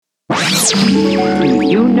Do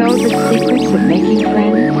you know the secrets of making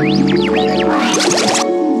friends?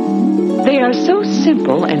 They are so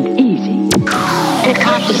simple and easy. The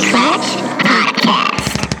Coffee Clutch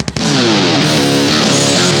Podcast.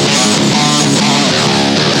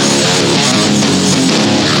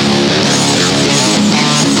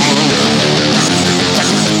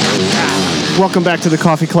 Welcome back to the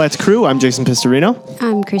Coffee Clutch crew. I'm Jason Pistorino.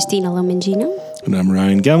 I'm Christina Lomangino. And I'm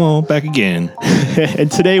Ryan Gemmel, back again.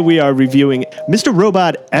 And today we are reviewing Mr.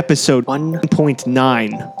 Robot episode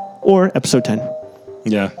 1.9, or episode 10.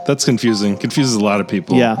 Yeah, that's confusing. Confuses a lot of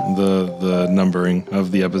people. Yeah. The numbering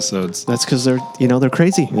of the episodes. That's because they're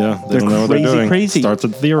crazy. Yeah, they're don't know what they're doing. Crazy. Starts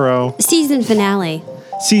at 0. Season finale,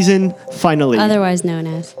 Season finale. otherwise known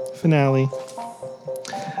as. Finale.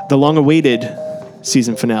 The long-awaited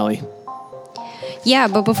season finale. Yeah,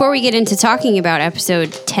 but before we get into talking about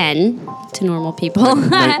episode 10 to normal people,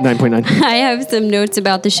 9.9. I have some notes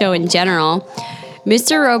about the show in general.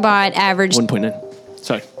 Mr. Robot averaged... 1.9.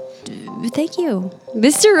 Sorry. Thank you.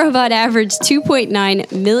 Mr. Robot averaged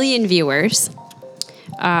 2.9 million viewers.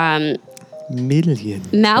 Million.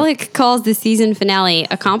 Malik calls the season finale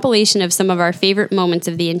a compilation of some of our favorite moments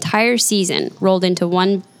of the entire season rolled into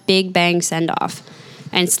one big bang send-off.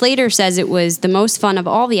 And Slater says it was the most fun of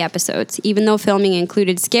all the episodes, even though filming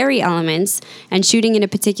included scary elements and shooting in a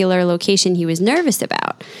particular location he was nervous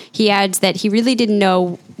about. He adds that he really didn't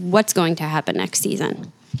know what's going to happen next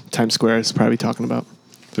season. Times Square is probably talking about.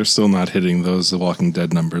 They're still not hitting those Walking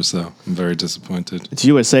Dead numbers, though. I'm very disappointed. It's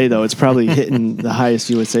USA, though. It's probably hitting the highest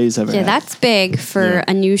USA's ever Yeah, had. that's big for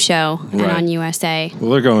a new show and Right. on USA.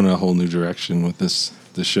 Well, they're going a whole new direction with this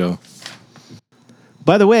show.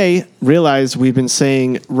 By the way, realize we've been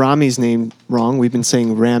saying Rami's name wrong. We've been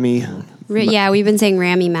saying Rami. Yeah, we've been saying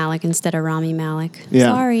Rami Malek instead of Rami Malek. Yeah.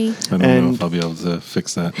 Sorry. I don't know And- if I'll be able to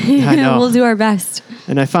fix that. I know. We'll do our best.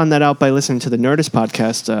 And I found that out by listening to the Nerdist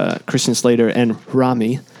podcast. Christian Slater and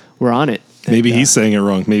Rami were on it. Maybe And, he's saying it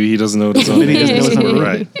wrong. Maybe he doesn't know what his own Maybe he doesn't know his own name.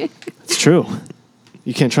 Right. It's true.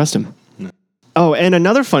 You can't trust him. No. Oh, and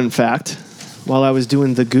another fun fact. While I was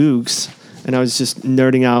doing the Googs and I was just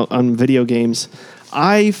nerding out on video games,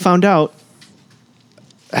 I found out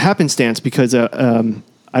happenstance because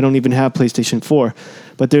I don't even have PlayStation 4.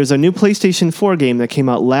 But there's a new PlayStation 4 game that came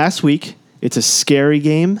out last week. It's a scary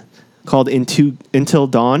game called Until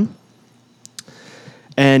Dawn.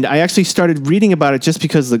 And I actually started reading about it just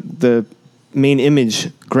because the main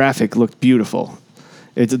image graphic looked beautiful.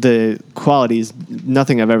 The quality is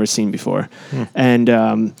nothing I've ever seen before.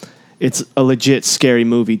 And it's a legit scary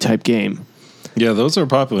movie type game. Yeah, those are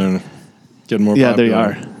popular. Getting more Yeah, popular. they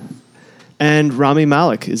are. And Rami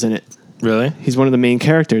Malek is in it. Really? He's one of the main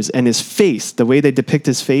characters. And his face, the way they depict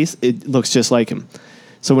his face, it looks just like him.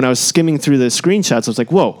 So when I was skimming through the screenshots, I was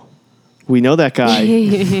like, whoa, we know that guy.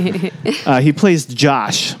 He plays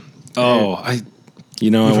Josh. Oh,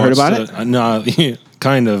 You've I heard watched about it? No,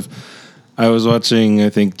 kind of. I was watching, I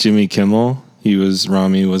think, Jimmy Kimmel.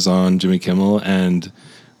 Rami was on Jimmy Kimmel, and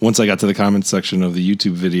once I got to the comments section of the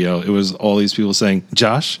YouTube video, it was all these people saying,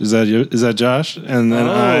 "Josh, is that Josh?" And then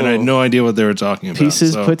I had no idea what they were talking about.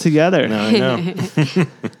 Pieces so put together. Now I know.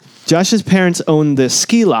 Josh's parents own the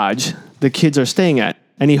ski lodge the kids are staying at,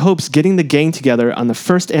 and he hopes getting the gang together on the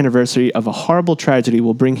first anniversary of a horrible tragedy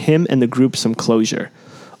will bring him and the group some closure.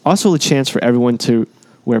 Also a chance for everyone to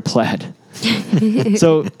wear plaid.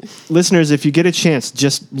 So, listeners, if you get a chance,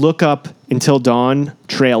 just look up Until Dawn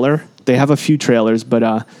trailer. They have a few trailers,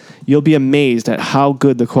 but you'll be amazed at how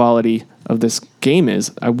good the quality of this game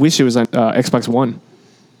is. I wish it was on Xbox One.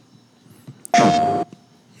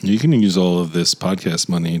 You can use all of this podcast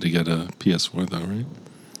money to get a PS4, though, right?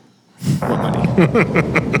 What money?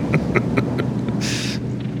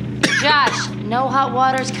 Josh, no hot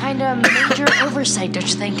water's kind of major oversight, don't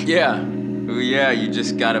you think? Yeah. Oh, yeah, you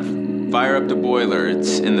just gotta fire up the boiler.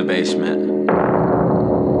 It's in the basement.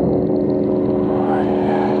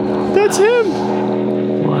 That's him!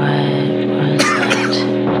 What was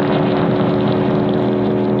that?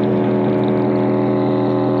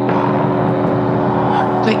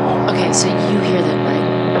 Wait, okay, so you hear that,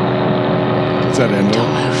 right? Is that Endo?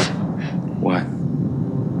 Don't move. What?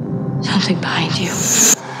 Something behind you.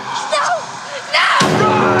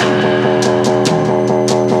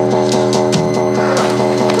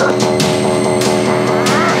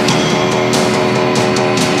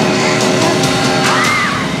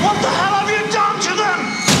 What the hell have you done to them?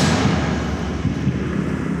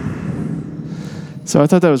 So I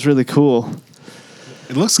thought that was really cool.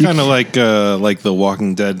 It looks kind of like the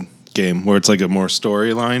Walking Dead game, where it's like a more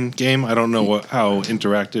storyline game. I don't know how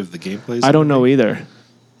interactive the gameplay is. I don't know either.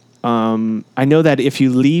 I know that if you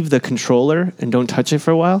leave the controller and don't touch it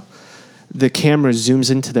for a while, the camera zooms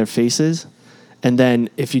into their faces, and then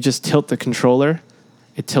if you just tilt the controller,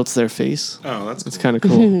 it tilts their face. Oh, that's It's kind of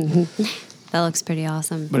cool. That looks pretty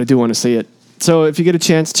awesome. But I do want to see it. So if you get a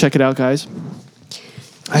chance, check it out, guys.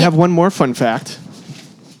 I have one more fun fact.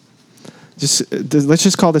 Let's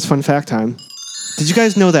just call this fun fact time. Did you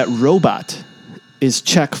guys know that robot is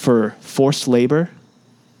Czech for forced labor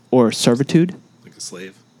or servitude? like a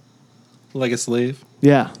slave. Like a slave?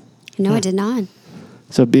 Yeah. No, I did not.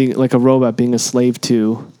 So being like a robot, being a slave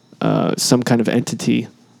to some kind of entity.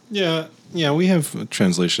 Yeah. Yeah, we have a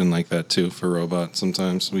translation like that too for robot.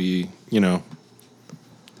 Sometimes it can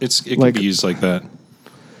Like- be used like that.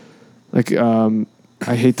 Like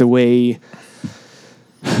I hate the way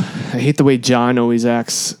John always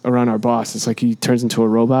acts around our boss. It's like he turns into a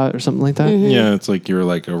robot or something like that. Yeah, it's like you're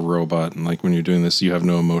like a robot, and like when you're doing this, you have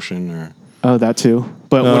no emotion or. Oh, that too.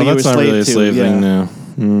 But No, what are you a that's not slave really a to? slave Yeah. thing now.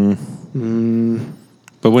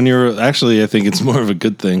 But when you're actually, I think it's more of a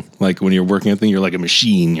good thing. Like when you're working a thing, you're like a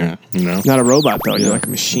machine. Not a robot though. You're like a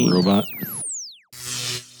machine. Robot.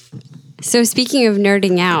 So speaking of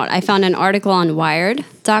nerding out, I found an article on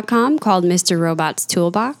Wired.com called Mr. Robot's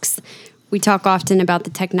Toolbox. We talk often about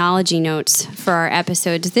the technology notes for our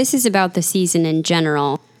episodes. This is about the season in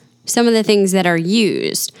general. Some of the things that are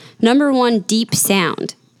used. Number 1, deep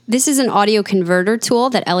sound. This is an audio converter tool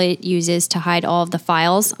that Elliot uses to hide all of the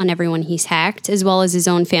files on everyone he's hacked, as well as his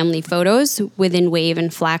own family photos within WAV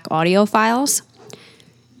and FLAC audio files.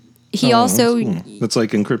 He also... That's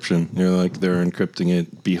like encryption. They're encrypting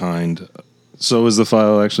it behind. So is the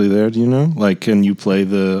file actually there? Do you know? Like, can you play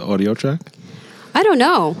the audio track? I don't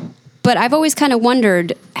know, but I've always kind of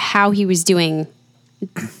wondered how he was doing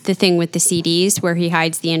the thing with the CDs where he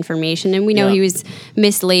hides the information. And we know Yeah. he was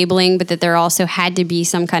mislabeling, but that there also had to be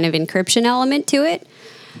some kind of encryption element to it.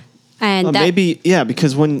 And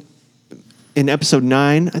Because when in episode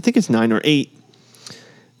 9, I think it's 9 or 8,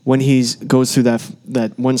 when he goes through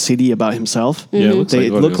that one CD about himself, Yeah, it looks like it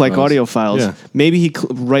audio looked like files. audio files. Yeah. Maybe he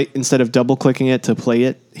instead of double clicking it to play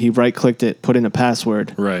it, he right clicked it, put in a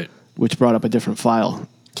password, Right. which brought up a different file.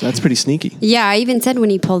 That's pretty sneaky. yeah, I even said when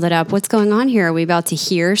he pulled it up, what's going on here? Are we about to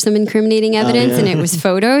hear some incriminating evidence? And it was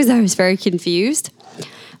photos. I was very confused.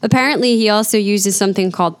 Apparently, he also uses something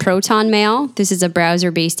called Proton Mail. This is a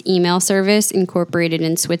browser-based email service incorporated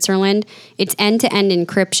in Switzerland. It's end-to-end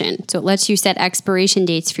encryption, so it lets you set expiration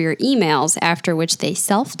dates for your emails, after which they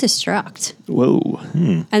self-destruct. Whoa.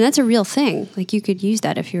 And that's a real thing. Like, you could use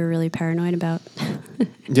that if you were really paranoid about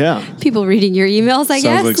Yeah. people reading your emails, I Sounds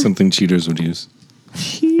guess. like something cheaters would use.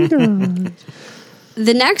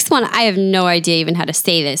 The next one, I have no idea even how to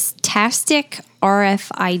say this. Tastic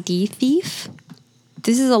RFID Thief.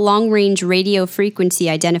 This is a long-range radio frequency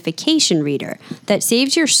identification reader that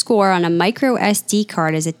saves your score on a micro SD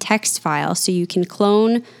card as a text file so you can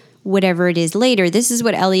clone whatever it is later. This is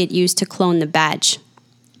what Elliot used to clone the badge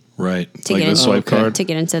Right. to Like get the into, swipe card. to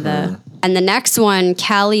get into the... And the next one,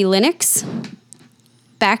 Kali Linux.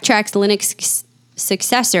 Backtrack's Linux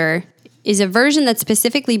successor is a version that's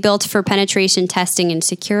specifically built for penetration testing and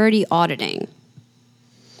security auditing.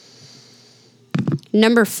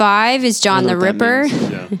 Number 5 is John the I don't know Ripper. what that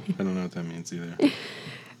means. Yeah. I don't know what that means either.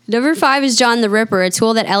 Number 5 is John the Ripper, a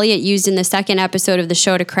tool that Elliot used in the second episode of the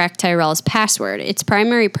show to crack Tyrell's password. Its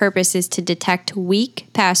primary purpose is to detect weak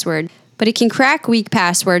password, but it can crack weak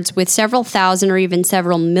passwords with several thousand or even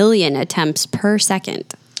several million attempts per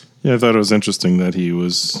second. Yeah, I thought it was interesting that he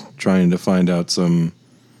was trying to find out some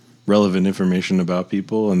relevant information about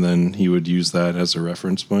people, and then he would use that as a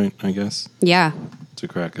reference point, I guess, Yeah. to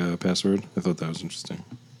crack a password. I thought that was interesting.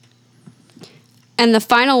 And the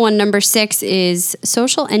final one, number 6, is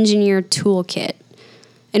Social Engineer Toolkit,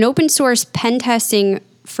 an open source pen testing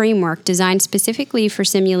framework designed specifically for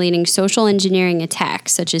simulating social engineering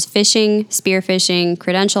attacks such as phishing, spear phishing,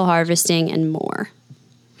 credential harvesting, and more.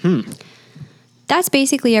 That's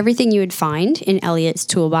basically everything you would find in Elliot's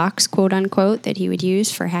toolbox, quote unquote, that he would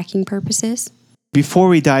use for hacking purposes. Before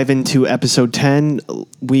we dive into episode 10,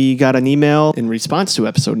 we got an email in response to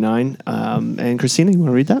episode 9. And Christina, you want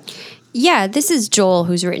to read that? Yeah, this is Joel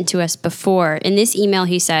who's written to us before. In this email,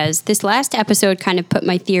 he says, "This last episode kind of put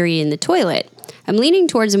my theory in the toilet. I'm leaning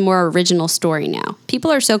towards a more original story now.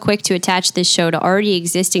 People are so quick to attach this show to already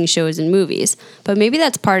existing shows and movies, but maybe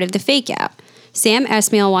that's part of the fake out. Sam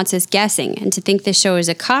Esmail wants us guessing and to think this show is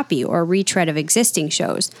a copy or a retread of existing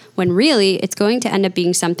shows, when really it's going to end up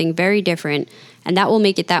being something very different, and that will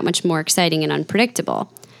make it that much more exciting and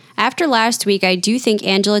unpredictable. After last week, I do think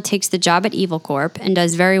Angela takes the job at Evil Corp and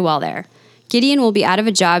does very well there. Gideon will be out of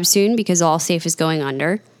a job soon because Allsafe is going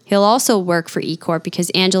under. He'll also work for E Corp because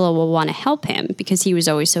Angela will want to help him because he was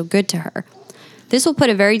always so good to her. This will put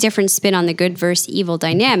a very different spin on the good versus evil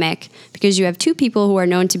dynamic because you have two people who are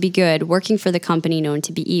known to be good working for the company known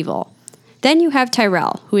to be evil. Then you have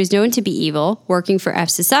Tyrell, who is known to be evil, working for F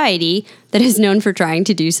Society that is known for trying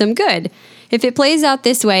to do some good. If it plays out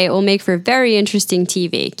this way, it will make for very interesting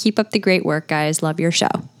TV. Keep up the great work, guys. Love your show.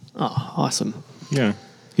 Oh, awesome. Yeah.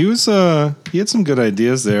 He was he had some good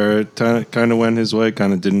ideas there. It kind of went his way,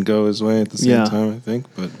 kind of didn't go his way at the same time, I think,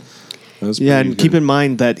 but that was yeah, pretty and good. keep in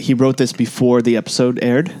mind that he wrote this before the episode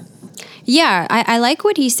aired. Yeah, I like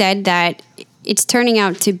what he said, that it's turning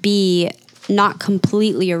out to be not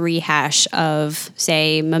completely a rehash of,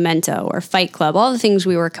 say, Memento or Fight Club, all the things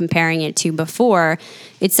we were comparing it to before.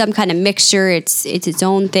 It's some kind of mixture. It's its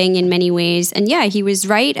own thing in many ways. And yeah, he was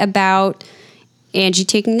right about Angie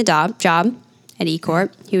taking the job at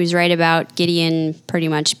E-Corp. He was right about Gideon pretty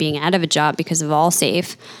much being out of a job because of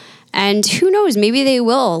Allsafe. And who knows, maybe they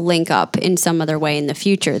will link up in some other way in the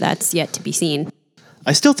future. That's yet to be seen.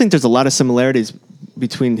 I still think there's a lot of similarities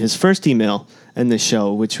between his first email and this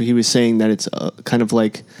show, which he was saying that it's kind of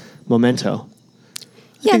like Memento.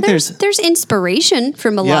 Yeah, there's inspiration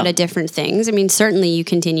from a lot of different things. I mean, certainly you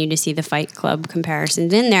continue to see the Fight Club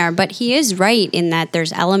comparisons in there, but he is right in that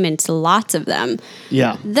there's elements, lots of them,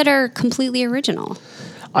 that are completely original.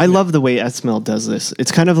 I love the way Esmail does this.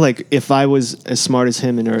 It's kind of like if I was as smart as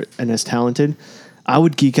him and as talented, I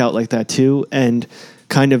would geek out like that too and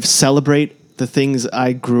kind of celebrate the things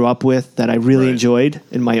I grew up with that I really enjoyed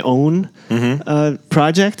in my own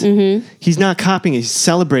project. Mm-hmm. He's not copying; he's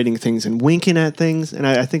celebrating things and winking at things, and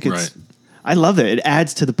I think it's. I love it. It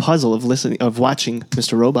adds to the puzzle of watching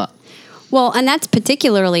Mr. Robot. Well, and that's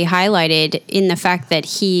particularly highlighted in the fact that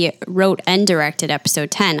he wrote and directed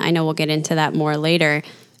episode 10. I know we'll get into that more later.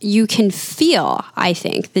 You can feel, I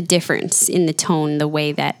think, the difference in the tone, the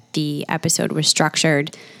way that the episode was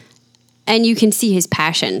structured, and you can see his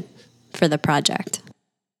passion for the project.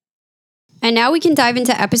 And now we can dive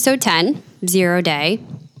into episode 10, 0 Day.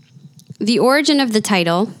 The origin of the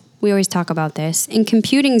title, we always talk about this. In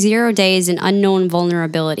computing, 0 Day is an unknown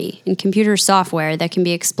vulnerability in computer software that can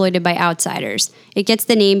be exploited by outsiders. It gets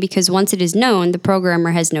the name because once it is known, the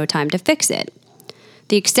programmer has no time to fix it.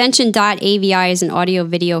 The extension .avi is an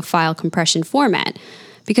audio-video file compression format.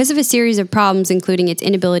 Because of a series of problems, including its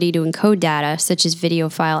inability to encode data, such as video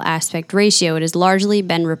file aspect ratio, it has largely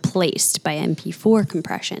been replaced by MP4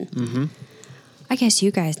 compression. Mm-hmm. I guess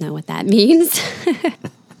you guys know what that means.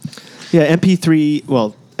 Yeah,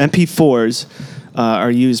 MP4s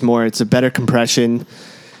are used more. It's a better compression.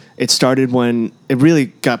 It started when it really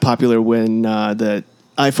got popular when the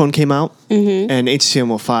iPhone came out, and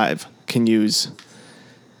HTML5 can use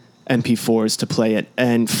MP4s to play it.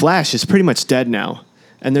 And Flash is pretty much dead now.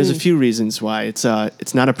 And there's a few reasons why. It's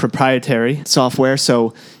not a proprietary software,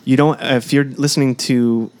 so you don't. If you're listening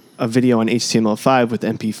to a video on HTML5 with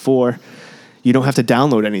MP4, you don't have to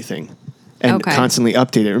download anything and constantly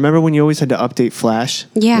update it. Remember when you always had to update Flash?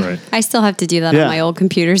 Yeah, I still have to do that on my old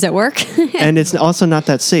computers at work. And it's also not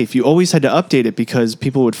that safe. You always had to update it because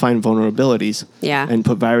people would find vulnerabilities and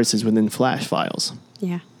put viruses within Flash files.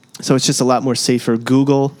 Yeah. So it's just a lot more safer.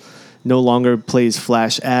 Google no longer plays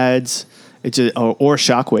Flash ads. It just, or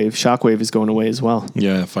Shockwave. Shockwave is going away as well.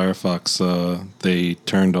 Yeah, Firefox, they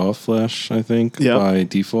turned off Flash, I think, by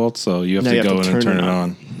default. So you have to go in and turn it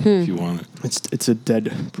on if you want it. It's a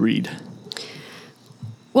dead breed.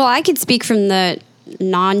 Well, I could speak from the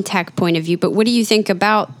non-tech point of view, but what do you think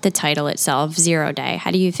about the title itself, 0 Day? How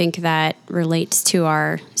do you think that relates to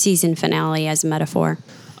our season finale as a metaphor?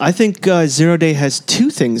 I think 0 Day has two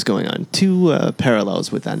things going on, two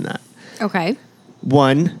parallels within that. Okay.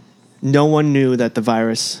 One, no one knew that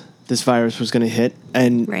this virus was going to hit,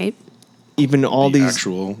 and even all the these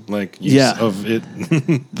actual use of it,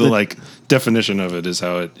 the definition of it is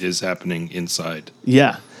how it is happening inside.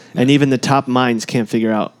 Yeah, and even the top minds can't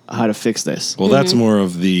figure out how to fix this. Well, that's more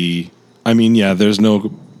of the. I mean, yeah, there's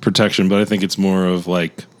no protection, but I think it's more of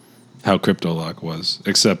how CryptoLock was,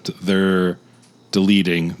 except they're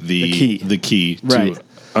deleting the key to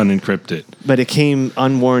unencrypt it. But it came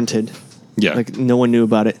unwarranted. Yeah. No one knew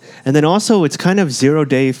about it. And then also it's kind of 0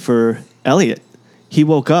 Day for Elliot. He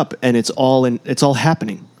woke up and it's all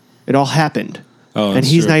happening. It all happened. Oh, and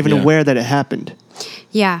he's not even aware that it happened.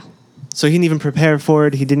 Yeah. So he didn't even prepare for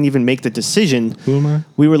it. He didn't even make the decision. Who am I?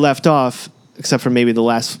 We were left off, except for maybe the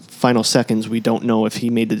last final seconds. We don't know if he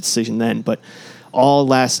made the decision then, but all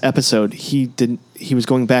last episode he was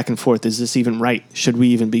going back and forth. Is this even right? Should we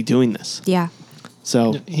even be doing this? Yeah.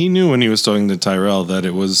 So he knew when he was talking to Tyrell that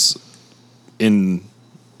it was in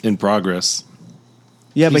progress.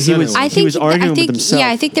 Yeah, but he said was it was. he was arguing with himself. Yeah,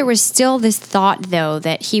 I think there was still this thought, though,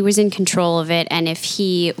 that he was in control of it, and if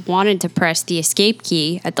he wanted to press the escape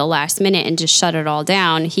key at the last minute and just shut it all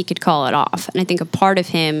down, he could call it off. And I think a part of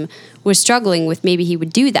him was struggling with maybe he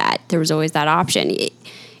would do that. There was always that option.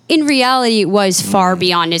 In reality, it was far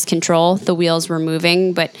beyond his control. The wheels were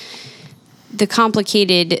moving, but the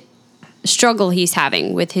complicated struggle he's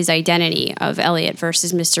having with his identity of Elliot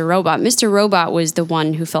versus Mr. Robot. Mr. Robot was the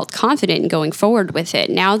one who felt confident in going forward with it.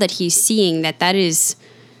 Now that he's seeing that is,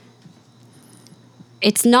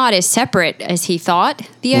 it's not as separate as he thought,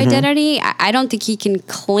 the identity, I don't think he can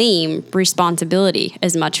claim responsibility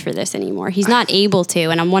as much for this anymore. He's not able to,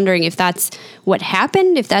 and I'm wondering if that's what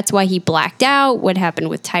happened, if that's why he blacked out, what happened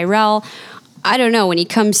with Tyrell. I don't know. When he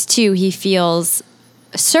comes to, he feels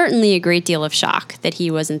certainly a great deal of shock that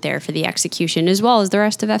he wasn't there for the execution, as well as the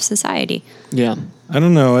rest of F Society. Yeah. I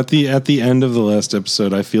don't know. At the end of the last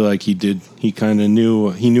episode, I feel like he kind of knew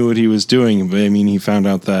what he was doing. But I mean, he found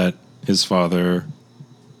out that his father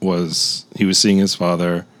he was seeing his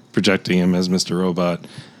father, projecting him as Mr. Robot,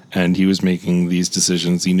 and he was making these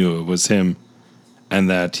decisions. He knew it was him, and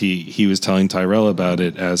that he was telling Tyrell about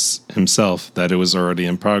it as himself, that it was already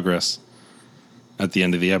in progress at the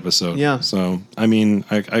end of the episode. Yeah. So, I mean,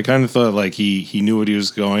 I kind of thought like he knew what he was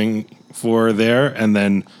going for there and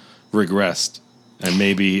then regressed. And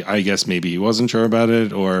maybe he wasn't sure about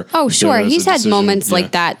it or... Oh, sure. there was He's a had decision. moments Yeah.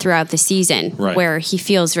 like that throughout the season Right. where he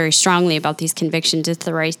feels very strongly about these convictions. It's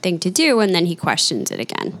the right thing to do, and then he questions it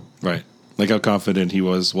again. Right. Like how confident he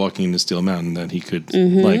was walking into Steel Mountain that he could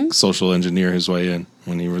Mm-hmm. like social engineer his way in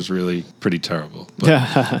when he was really pretty terrible.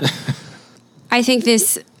 But I think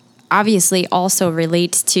this obviously also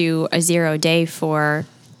relates to a 0 day for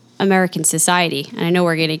American society. And I know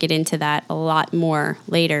we're going to get into that a lot more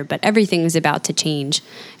later, but everything is about to change,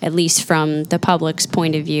 at least from the public's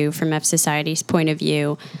point of view, from F Society's point of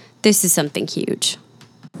view. This is something huge.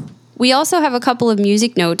 We also have a couple of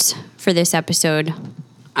music notes for this episode.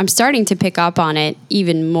 I'm starting to pick up on it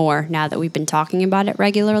even more now that we've been talking about it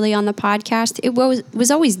regularly on the podcast. It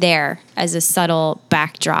was always there as a subtle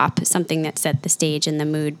backdrop, something that set the stage and the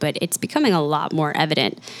mood, but it's becoming a lot more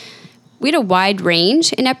evident. We had a wide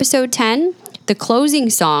range in episode 10. The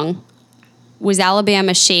closing song was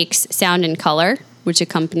Alabama Shake's Sound and Color, which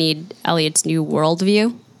accompanied Elliot's new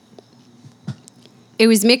worldview. It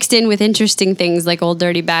was mixed in with interesting things like Old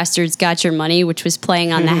Dirty Bastards Got Your Money, which was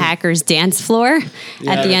playing on the Hackers dance floor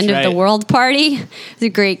at the end of the World Party. It's a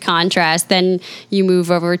great contrast. Then you move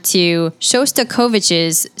over to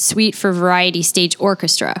Shostakovich's Suite for Variety Stage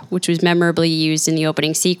Orchestra, which was memorably used in the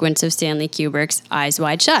opening sequence of Stanley Kubrick's Eyes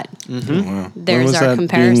Wide Shut. wow. There's when was our that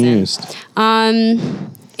comparison. being used?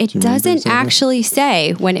 It doesn't actually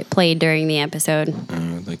say when it played during the episode.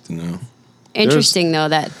 I'd like to know. Interesting, though,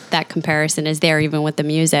 that comparison is there even with the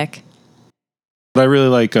music. But I really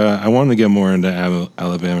like. I wanted to get more into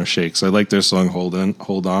Alabama Shakes. I like their song "Hold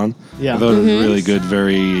On." Yeah. I thought it was really good,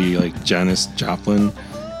 very like Janis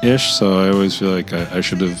Joplin-ish. So I always feel like I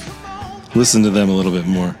should have listened to them a little bit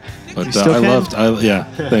more. But still can. Yeah,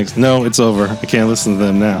 thanks. No, it's over. I can't listen to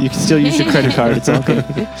them now. You can still use your credit card. It's all good.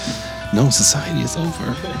 No, society is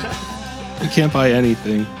over. I can't buy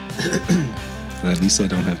anything. But at least I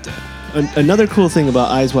don't have debt. Another cool thing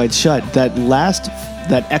about Eyes Wide Shut,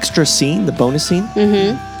 that extra scene, the bonus scene,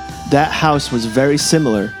 that house was very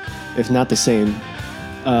similar, if not the same,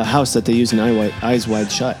 house that they use in Eyes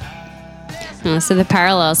Wide Shut. So the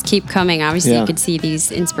parallels keep coming. Obviously, Yeah. you could see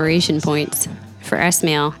these inspiration points for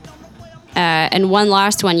Esmail. And one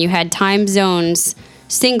last one, you had Time Zone's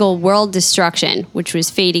single World Destruction, which was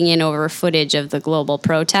fading in over footage of the global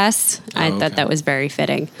protests. I thought that was very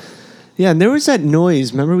fitting. Yeah, and there was that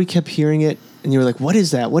noise. Remember we kept hearing it, and you were like, what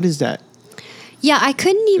is that? What is that? Yeah, I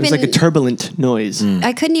couldn't It even... was like a turbulent noise.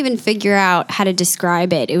 I couldn't even figure out how to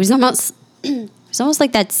describe it. It was almost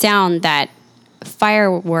like that sound that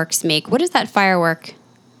fireworks make. What is that firework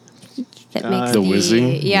that makes The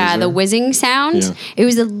whizzing? Yeah, the whizzing sound. Yeah. It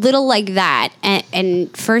was a little like that.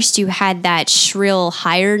 And first you had that shrill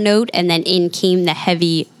higher note, and then in came the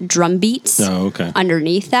heavy drum beats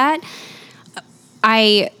underneath that.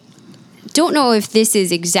 I don't know if this is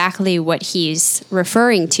exactly what he's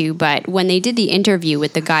referring to, but when they did the interview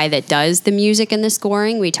with the guy that does the music and the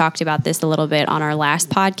scoring, we talked about this a little bit on our last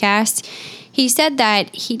podcast. He said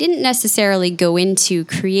that he didn't necessarily go into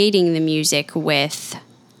creating the music with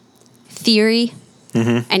theory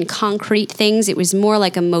and concrete things. It was more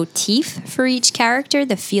like a motif for each character,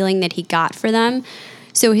 the feeling that he got for them.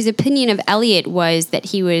 So his opinion of Elliot was that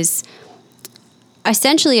he was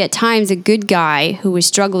essentially at times a good guy who was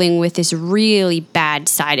struggling with this really bad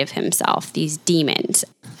side of himself, these demons.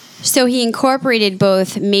 So he incorporated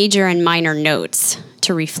both major and minor notes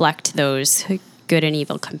to reflect those good and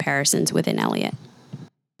evil comparisons within Elliot.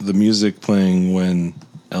 The music playing when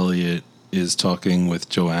Elliot is talking with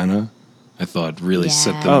Joanna, I thought really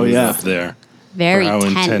set the Yeah. mood yeah. up there. Very for how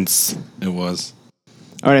tense. intense it was.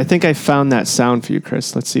 All right, I think I found that sound for you,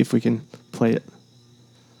 Chris. Let's see if we can play it.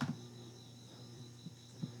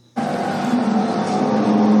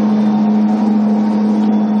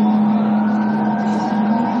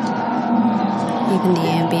 Even the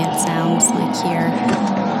ambient sounds like here.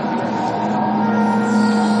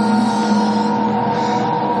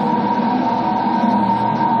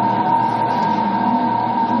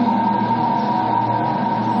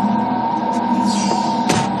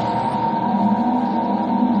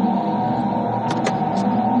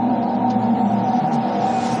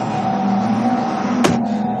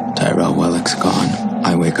 Tyrell Wellick's gone.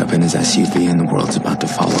 I wake up in his SUV and the world's about to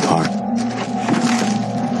fall apart.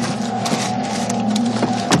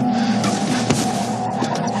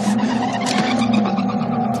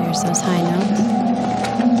 There's those high notes.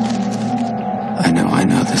 I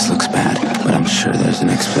know this looks bad, but I'm sure there's an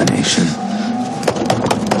explanation.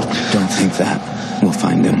 Don't think that. We'll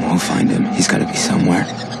find him. He's gotta be somewhere.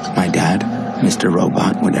 My dad, Mr.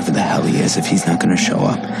 Robot, whatever the hell he is, if he's not gonna show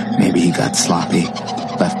up, maybe he got sloppy,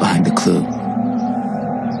 left behind a clue.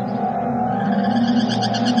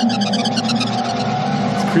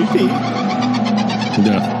 It's creepy.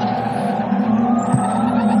 Yeah.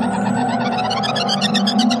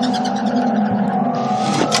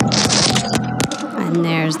 And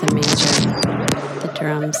there's the major, the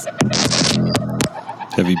drums.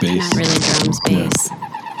 Heavy bass. Not really drums, bass.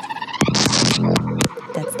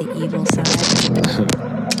 That's the evil side.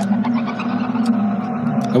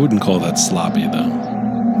 I wouldn't call that sloppy, though.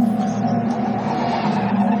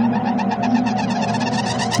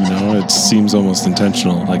 You know, it seems almost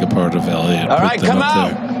intentional, like a part of Elliot. All put right, them come up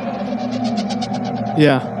out. there.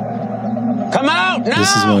 Yeah. Come out now! This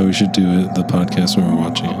is why we should do the podcast when we're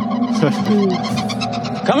watching it.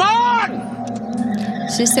 Come on!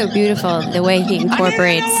 It's just so beautiful the way he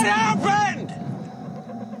incorporates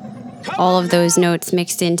all of those notes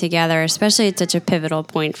mixed in together, especially at such a pivotal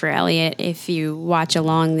point for Elliot. If you watch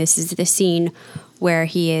along, this is the scene where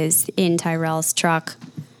he is in Tyrell's truck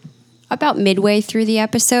about midway through the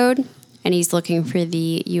episode, and he's looking for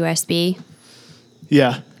the USB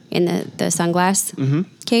Yeah. in the sunglass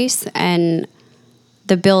case, and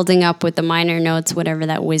the building up with the minor notes, whatever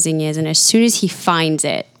that whizzing is, and as soon as he finds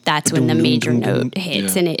it, that's when the major note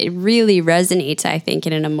hits, Yeah. and it really resonates, I think,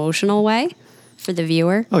 in an emotional way for the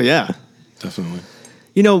viewer. Oh, yeah. Definitely.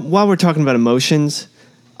 You know, while we're talking about emotions,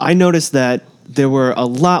 I noticed that there were a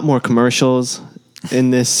lot more commercials in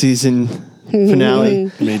this season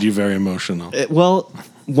finale. Made you very emotional. Well,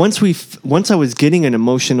 once I was getting an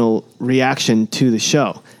emotional reaction to the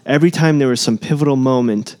show, every time there was some pivotal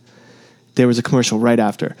moment, there was a commercial right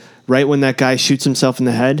after. Right when that guy shoots himself in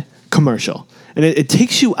the head, commercial. And it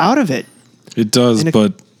takes you out of it. It does,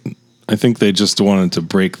 but I think they just wanted to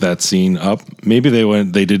break that scene up. Maybe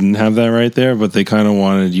they didn't have that right there, but they kind of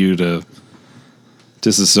wanted you to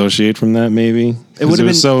disassociate from that, maybe. It would've was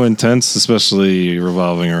been- so intense, especially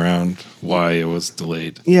revolving around why it was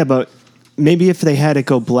delayed. Yeah, but maybe if they had it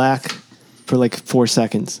go black for like 4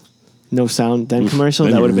 seconds, no sound, then commercial,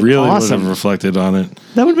 Then that you would have been really awesome. would have reflected on it.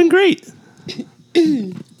 That would have been great.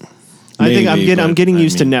 I think Maybe, I'm but, getting I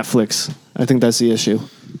used to mean- Netflix. I think that's the issue.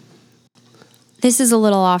 This is a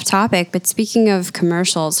little off topic, but speaking of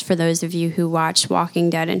commercials, for those of you who watch Walking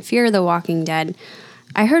Dead and Fear the Walking Dead,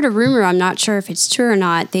 I heard a rumor, I'm not sure if it's true or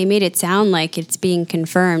not, they made it sound like it's being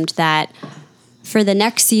confirmed that for the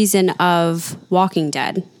next season of Walking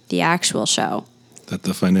Dead, the actual show, That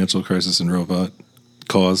the financial crisis in Robot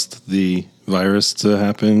caused the virus to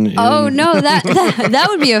happen. oh no, that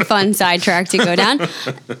would be a fun sidetrack to go down.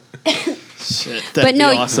 But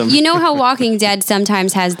no, awesome. you know how Walking Dead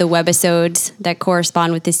sometimes has the webisodes that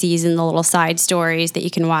correspond with the season, the little side stories that you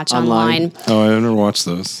can watch online. Oh, I haven't watched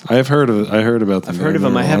those. I heard about them. I've heard of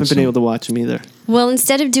them. I haven't been able to watch them either. Well,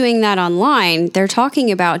 instead of doing that online, they're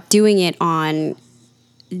talking about doing it on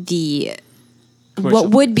the Commercial.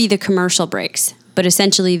 what would be the commercial breaks. But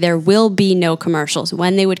essentially, there will be no commercials.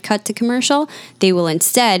 When they would cut to commercial, they will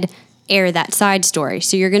instead air that side story.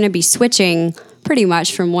 So you're going to be switching pretty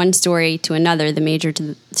much from one story to another, the major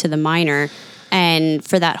to the minor. And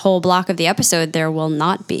for that whole block of the episode, there will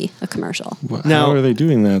not be a commercial. Now, How are they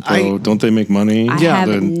doing that, though? Don't they make money? I Yeah, have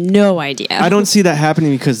then- no idea. I don't see that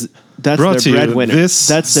happening because That's Brought to their you. breadwinner. This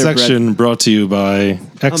That's their section brought to you by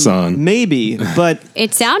Exxon. Maybe, but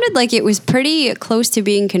It sounded like it was pretty close to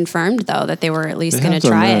being confirmed, though, that they were at least They going have to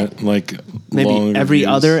done try that, it. like maybe long every reviews.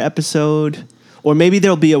 other episode, or maybe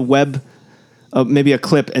there'll be a maybe a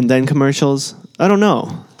clip and then commercials. I don't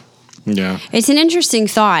know. Yeah. It's an interesting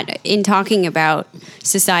thought in talking about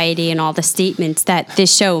society and all the statements that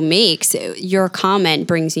this show makes. Your comment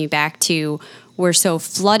brings me back to we're so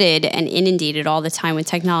flooded and inundated all the time with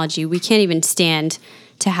technology. We can't even stand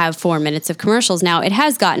to have 4 minutes of commercials. Now, it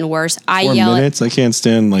has gotten worse. 4 minutes? I can't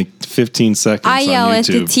stand like 15 seconds I yell on at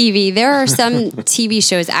the YouTube. TV. There are some TV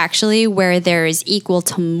shows actually where there is equal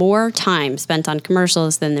to more time spent on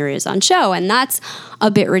commercials than there is on show. And that's a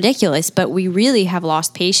bit ridiculous, but we really have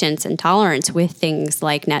lost patience and tolerance with things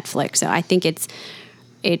like Netflix. So I think it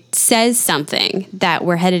says something that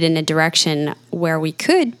we're headed in a direction where we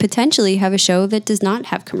could potentially have a show that does not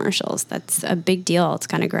have commercials. That's a big deal. It's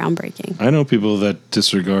kind of groundbreaking. I know people that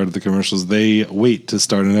disregard the commercials. They wait to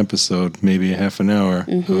start an episode, maybe a half an hour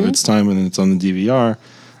Mm-hmm. of its time, and it's on the DVR.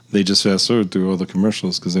 They just fast forward through all the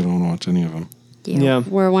commercials because they don't watch any of them. Yeah.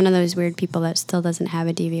 We're one of those weird people that still doesn't have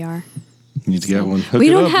a DVR. You need to get one. Hook We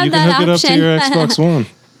it don't up. have You that can hook option. it up to your Xbox One.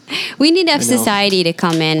 We need to have I know. society to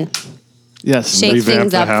come in, Yes. shake Revamp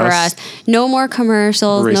things the up for house. us. No more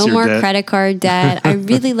commercials, Erase no your more debt. credit card debt. I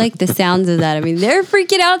really like the sounds of that. I mean, they're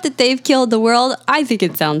freaking out that they've killed the world. I think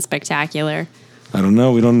it sounds spectacular. I don't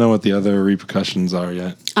know. We don't know what the other repercussions are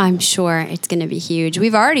yet. I'm sure it's going to be huge.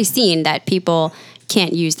 We've already seen that people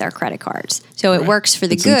can't use their credit cards. So it Right. works for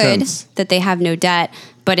the It's good intense. that they have no debt.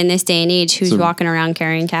 But in this day and age, who's So- walking around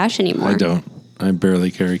carrying cash anymore? I don't. I barely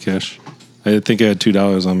carry cash. I think I had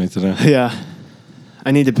 $2 on me today, Yeah. I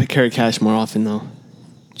need to carry cash more often though.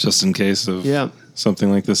 just in case of Yeah. something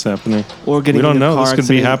like this happening. Or getting we don't in a know. car This could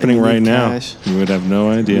be accident happening and you right need now. cash. We would have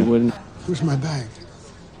no You idea. wouldn't. Where's my bag?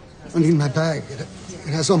 I need my bag. It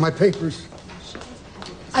has all my papers.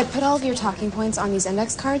 I put all of your talking points on these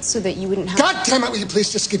index cards so that you wouldn't have... God damn it, will you please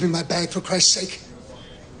just give me my bag, for Christ's sake?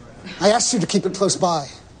 I asked you to keep it close by.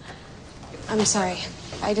 I'm sorry.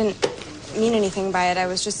 I didn't mean anything by it. I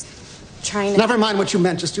was just trying to... Never mind what you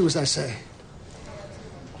meant, just do as I say.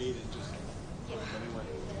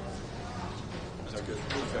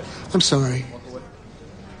 I'm sorry.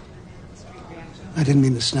 I didn't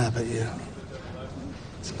mean to snap at you.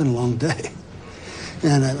 It's been a long day.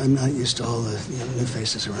 And I'm not used to all the new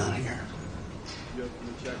faces around here.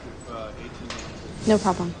 No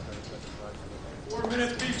problem.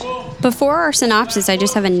 Before our synopsis, I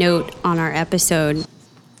just have a note on our episode.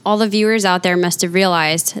 All the viewers out there must have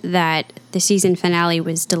realized that the season finale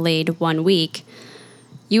was delayed 1 week.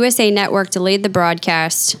 USA Network delayed the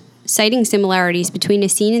broadcast, citing similarities between a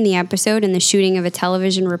scene in the episode and the shooting of a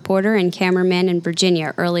television reporter and cameraman in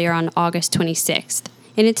Virginia earlier on August 26th.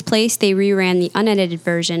 In its place, they reran the unedited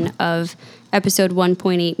version of episode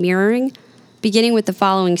 1.8 Mirroring, beginning with the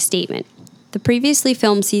following statement. The previously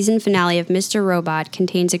filmed season finale of Mr. Robot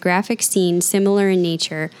contains a graphic scene similar in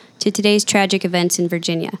nature to today's tragic events in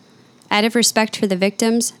Virginia. Out of respect for the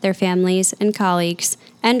victims, their families, and colleagues,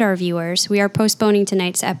 and our viewers, we are postponing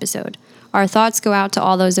tonight's episode. Our thoughts go out to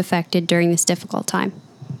all those affected during this difficult time.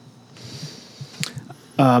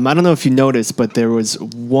 I don't know if you noticed, but there was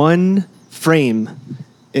one frame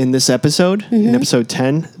in this episode, in episode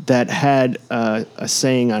 10, that had a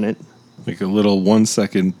saying on it. Like a little 1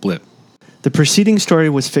 second blip. The preceding story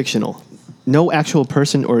was fictional. No actual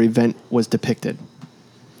person or event was depicted.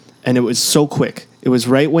 And it was so quick. It was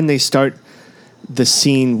right when they start the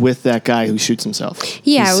scene with that guy who shoots himself.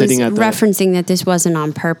 Yeah, He's it was sitting at the- referencing that this wasn't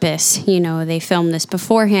on purpose. You know, they filmed this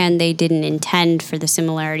beforehand. They didn't intend for the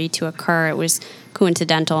similarity to occur. It was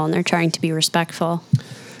coincidental, and they're trying to be respectful.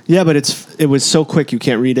 Yeah, but it was so quick you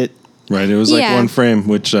can't read it. Right. It was like Yeah. one frame,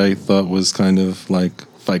 which I thought was kind of like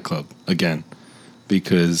Fight Club again.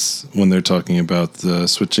 Because when they're talking about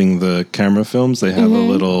switching the camera films, they have a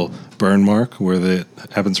little burn mark where it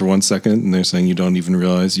happens for 1 second, and they're saying you don't even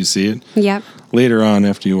realize you see it. Yep. Later on,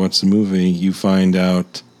 after you watch the movie, you find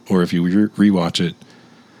out, or if you rewatch it,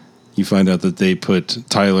 you find out that they put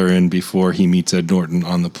Tyler in before he meets Ed Norton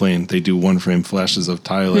on the plane. They do one frame flashes of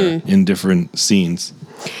Tyler in different scenes.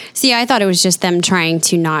 See, I thought it was just them trying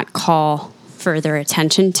to not call further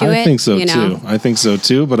attention to it. I think so you know? too. I think so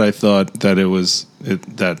too. But I thought that it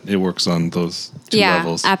works on those two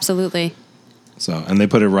levels. Absolutely. So, and they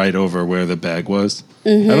put it right over where the bag was. I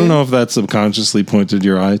don't know if that subconsciously pointed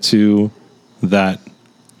your eye to that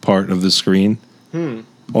part of the screen,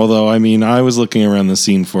 Although, I mean, I was looking around the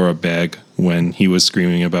scene for a bag when he was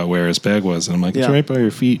screaming about where his bag was. And I'm like, it's right by your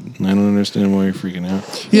feet. And I don't understand why you're freaking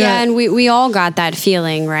out. Yeah, and we all got that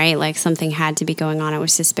feeling, right? Like something had to be going on. It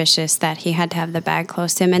was suspicious that he had to have the bag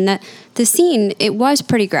close to him. And the scene, it was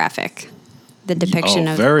pretty graphic. The depiction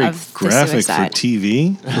of very of graphic the suicide. for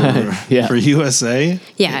TV, for USA.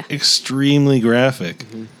 Yeah. Extremely graphic.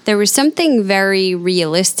 There was something very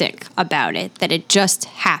realistic about it, that it just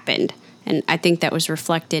happened. And I think that was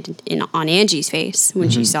reflected on Angie's face when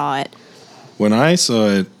she saw it. When I saw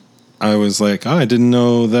it, I was like, I didn't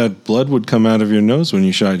know that blood would come out of your nose when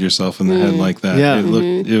you shot yourself in the head like that. Yeah.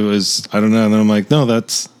 It was, I don't know. And then I'm like, no,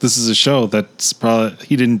 this is a show. That's probably,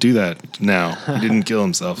 he didn't do that now. He didn't kill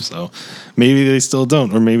himself. So maybe they still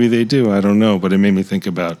don't, or maybe they do. I don't know. But it made me think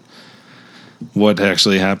about what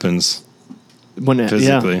actually happens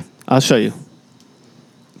physically. Yeah, I'll show you.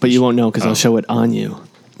 But you won't know because I'll show it on you.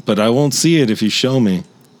 But I won't see it if you show me.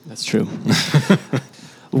 That's true.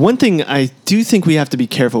 One thing I do think we have to be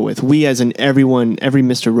careful with, we as in every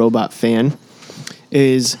Mr. Robot fan,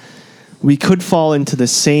 is we could fall into the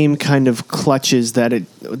same kind of clutches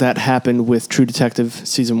that happened with True Detective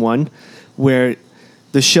Season 1, where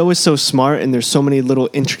the show is so smart and there's so many little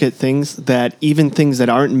intricate things that even things that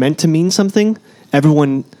aren't meant to mean something,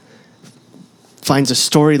 everyone finds a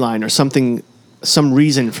storyline or something, some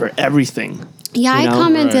reason for everything. Yeah, You I know?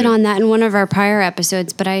 commented on that in one of our prior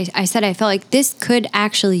episodes, but I said I felt like this could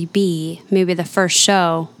actually be maybe the first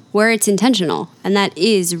show where it's intentional, and that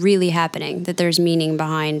is really happening, that there's meaning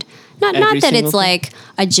behind. Not that it's like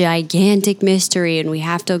a gigantic mystery and we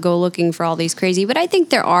have to go looking for all these crazy, but I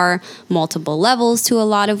think there are multiple levels to a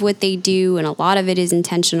lot of what they do, and a lot of it is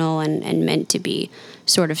intentional and meant to be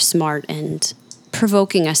sort of smart and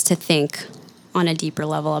provoking us to think on a deeper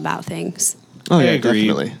level about things. Oh, yeah, I agree,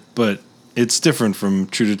 definitely. but it's different from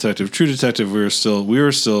True Detective. True Detective, we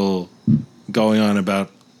were still going on about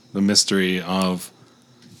the mystery of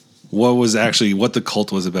what the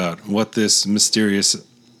cult was about, what this mysterious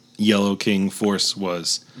Yellow King force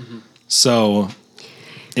was. Mm-hmm. So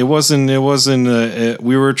it wasn't.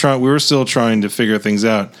 We were still trying to figure things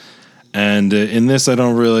out. And in this, I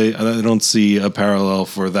don't see a parallel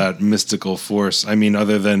for that mystical force. I mean,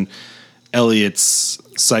 other than Elliot's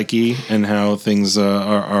psyche and how things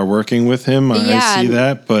are working with him. I see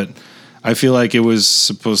that, but I feel like it was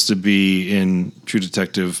supposed to be in True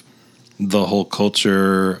Detective, the whole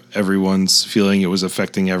culture, everyone's feeling it was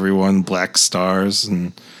affecting everyone, black stars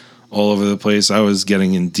and all over the place. I was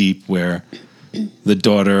getting in deep where the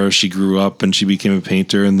daughter, she grew up and she became a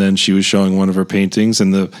painter, and then she was showing one of her paintings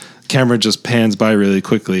and the camera just pans by really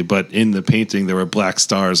quickly, but in the painting there were black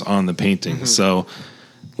stars on the painting. Mm-hmm. So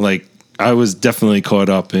like I was definitely caught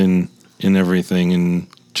up in everything in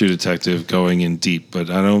True Detective, going in deep,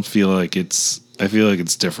 but I don't feel like I feel like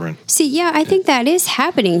it's different. See, yeah, I think that is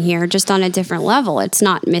happening here, just on a different level. It's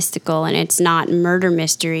not mystical and it's not murder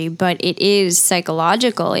mystery, but it is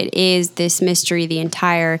psychological. It is this mystery the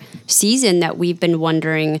entire season that we've been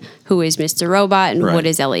wondering, who is Mr. Robot and what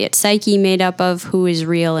is Elliot's psyche made up of? Who is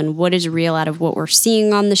real and what is real out of what we're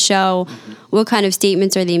seeing on the show? Mm-hmm. What kind of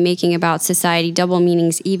statements are they making about society? Double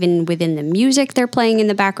meanings even within the music they're playing in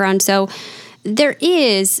the background. So there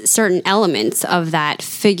is certain elements of that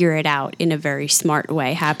figure it out in a very smart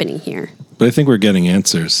way happening here. But I think we're getting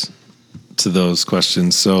answers to those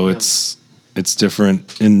questions. So it's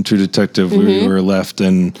different. In True Detective, mm-hmm. we were left,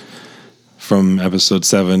 and from episode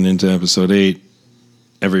 7 into episode 8,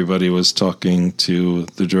 everybody was talking to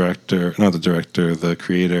the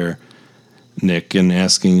creator, Nick, and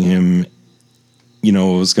asking him,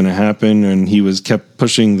 what was going to happen, and he kept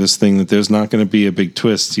pushing this thing that there's not going to be a big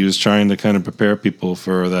twist. He was trying to kind of prepare people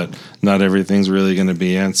for that. Not everything's really going to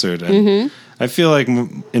be answered, and mm-hmm. I feel like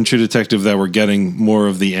in True Detective that we're getting more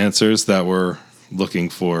of the answers that we're looking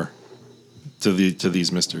for to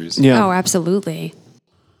these mysteries. Yeah. Oh, absolutely.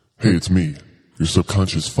 Hey, it's me, your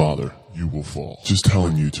subconscious father. You will fall. Just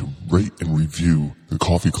telling you to rate and review the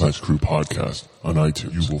Coffee Klatch Crew podcast on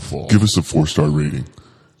iTunes. You will fall. Give us a 4-star rating.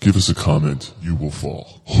 Give us a comment. You will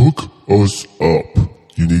fall. Hook us up.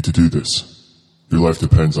 You need to do this. Your life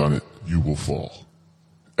depends on it. You will fall.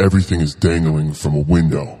 Everything is dangling from a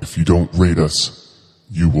window. If you don't rate us,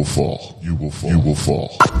 you will fall. You will fall. You will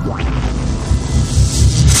fall.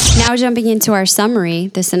 Now jumping into our summary,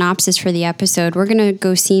 the synopsis for the episode, we're going to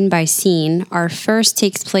go scene by scene. Our first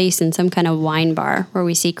takes place in some kind of wine bar where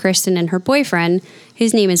we see Kristen and her boyfriend.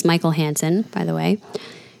 His name is Michael Hansen, by the way.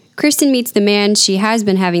 Kristen meets the man she has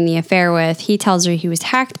been having the affair with. He tells her he was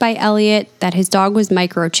hacked by Elliot, that his dog was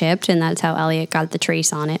microchipped, and that's how Elliot got the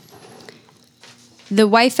trace on it. the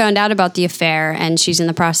wife found out about the affair and she's in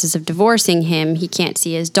the process of divorcing him. He can't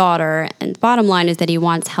see his daughter. And the bottom line is that he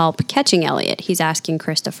wants help catching Elliot. He's asking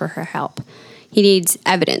Krista for her help. He needs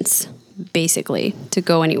evidence, basically, to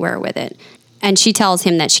go anywhere with it. And she tells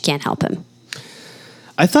him that she can't help him.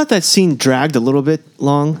 I thought that scene dragged a little bit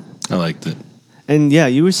long. I liked it. And yeah,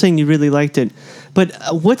 you were saying you really liked it. But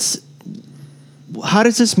how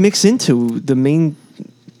does this mix into the main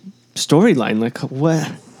storyline? Like, what?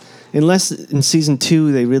 Unless in season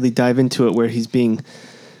 2 they really dive into it where he's being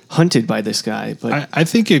hunted by this guy. But I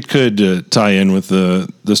think it could tie in with the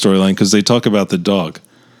storyline because they talk about the dog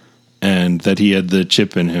and that he had the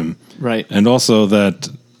chip in him. Right. And also that,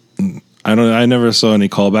 I never saw any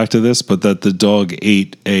callback to this, but that the dog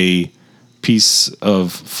ate a piece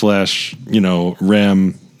of flash,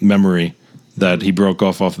 RAM memory that he broke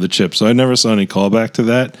off of the chip. So I never saw any callback to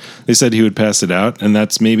that. They said he would pass it out, and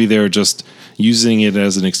that's maybe they were just using it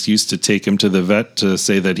as an excuse to take him to the vet to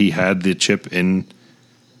say that he had the chip in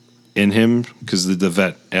him, because the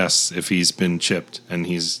vet asks if he's been chipped, and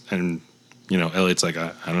Elliot's like,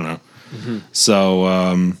 I don't know.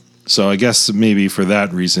 Mm-hmm. So I guess maybe for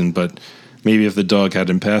that reason, but maybe if the dog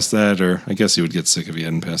hadn't passed that, or I guess he would get sick if he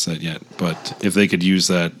hadn't passed that yet. But if they could use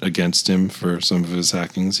that against him for some of his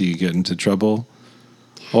hackings, he could get into trouble.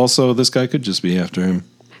 Also, this guy could just be after him.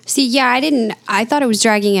 See, yeah, I thought it was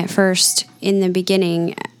dragging at first in the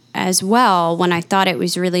beginning as well, when I thought it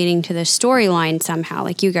was relating to the storyline somehow,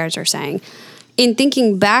 like you guys are saying. In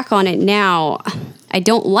thinking back on it now, I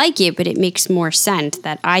don't like it, but it makes more sense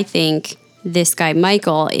that I think this guy,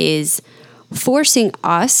 Michael, is forcing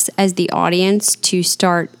us as the audience to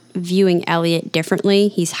start viewing Elliot differently.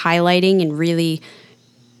 He's highlighting and really,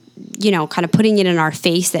 kind of putting it in our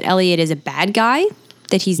face that Elliot is a bad guy,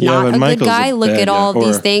 that he's not a Michael's good guy. Look at all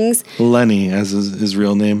these things. Lenny, as his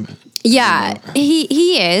real name. Yeah,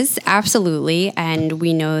 he is, absolutely. And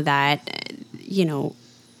we know that,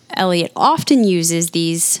 Elliot often uses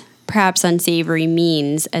these perhaps unsavory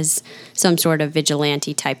means as some sort of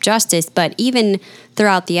vigilante type justice. But even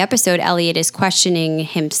throughout the episode, Elliot is questioning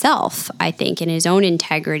himself, I think, in his own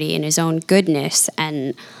integrity and his own goodness.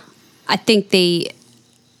 And I think they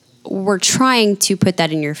were trying to put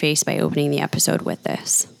that in your face by opening the episode with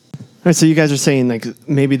this. All right, so you guys are saying like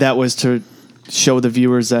maybe that was to show the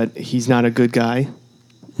viewers that he's not a good guy,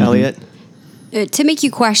 Elliot? To make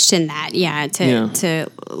you question that, to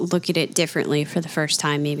look at it differently for the first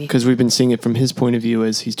time, maybe. Because we've been seeing it from his point of view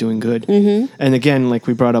as he's doing good. Mm-hmm. And again, like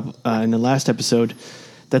we brought up in the last episode,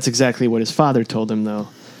 that's exactly what his father told him, though.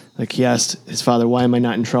 Like he asked his father, why am I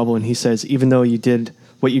not in trouble? And he says, even though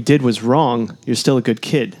what you did was wrong, you're still a good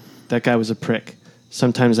kid. That guy was a prick.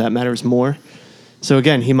 Sometimes that matters more. So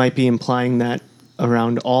again, he might be implying that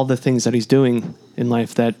around all the things that he's doing in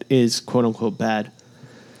life that is quote unquote bad.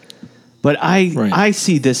 But I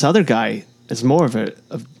see this other guy as more of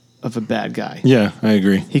a bad guy. Yeah, I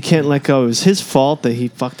agree. He can't let go. It was his fault that he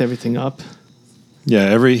fucked everything up.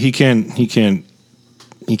 Yeah, he can't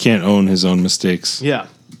own his own mistakes. Yeah.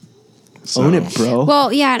 So. Own it, bro.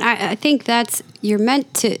 Well, yeah, and I think you're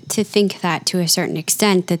meant to think that to a certain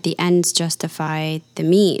extent, that the ends justify the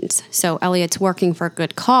means. So Elliot's working for a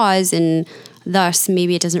good cause, and thus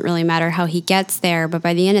maybe it doesn't really matter how he gets there. But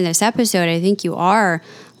by the end of this episode, I think you are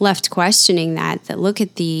left questioning that look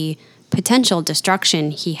at the potential destruction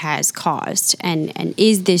he has caused, and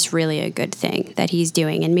is this really a good thing that he's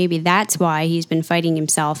doing? And maybe that's why he's been fighting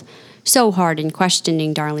himself so hard and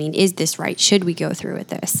questioning Darlene, is this right? Should we go through with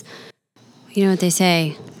this? You know what they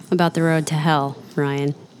say about the road to hell,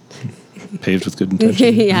 Ryan? Paved with good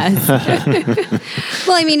intentions. Yes.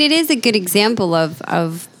 Well, I mean, it is a good example of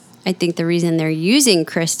I think the reason they're using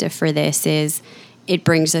Krista for this is it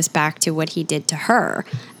brings us back to what he did to her.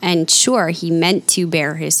 And sure, he meant to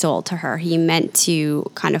bare his soul to her. He meant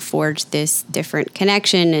to kind of forge this different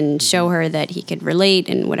connection and show her that he could relate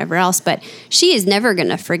and whatever else. But she is never going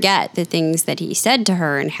to forget the things that he said to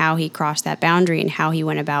her and how he crossed that boundary and how he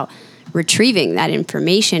went about retrieving that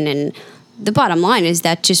information. And the bottom line is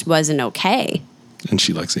that just wasn't okay. And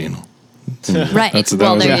she likes anal. Right. That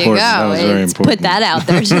Well, was there you important. go. That was very Let's important. put that out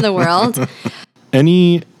there to the world.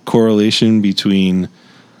 Any correlation between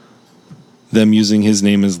them using his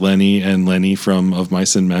name as Lenny and Lenny from Of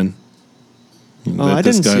Mice and Men? I didn't see that.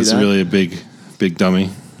 This guy's really a big dummy.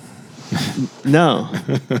 No.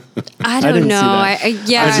 I don't know.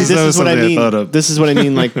 This is what I mean. This is what I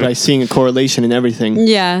mean, like by seeing a correlation in everything.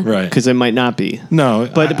 Yeah. Right. Because it might not be. No,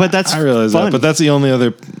 but that's I realize fun. that. But that's the only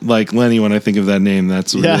other like Lenny when I think of that name.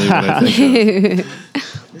 That's really what I think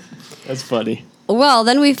of. That's funny. Well,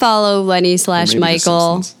 then we follow Lenny / Maybe The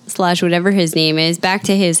Michael / flash, whatever his name is, back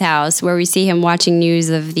to his house where we see him watching news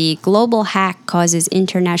of the global hack causes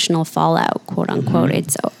international fallout, quote unquote.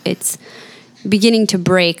 It's beginning to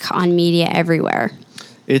break on media everywhere.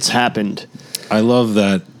 It's happened. I love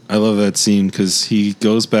that. I love that scene because he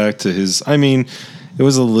goes back to his. I mean, it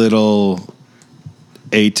was a little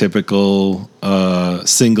atypical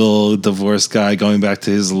single divorced guy going back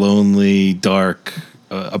to his lonely, dark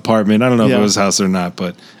apartment. I don't know if it was house or not,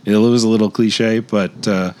 but it was a little cliche.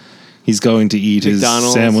 But he's going to eat McDonald's.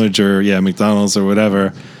 his sandwich or McDonald's or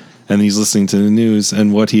whatever, and he's listening to the news.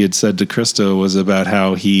 And what he had said to Krista was about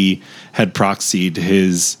how he had proxied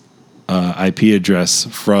his IP address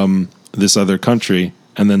from this other country,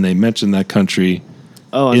 and then they mentioned that country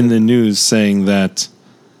in the news, saying that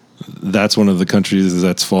that's one of the countries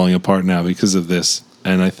that's falling apart now because of this.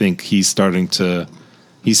 And I think he's starting to,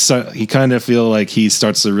 he kind of feel like he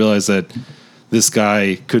starts to realize that this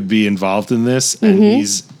guy could be involved in this, and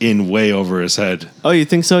he's in way over his head. Oh, you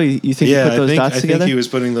think so? You think he put those dots together? I think he was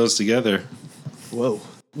putting those together. Whoa.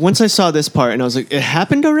 Once I saw this part and I was like, it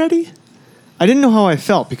happened already? I didn't know how I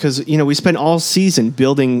felt because, we spent all season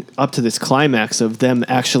building up to this climax of them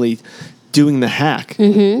actually doing the hack,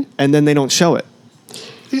 and then they don't show it.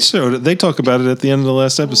 He showed it. They talk about it at the end of the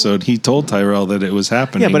last episode. He told Tyrell that it was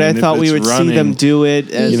happening. Yeah, but I thought we would see them do it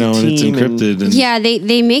as a and it's team. encrypted. And Yeah,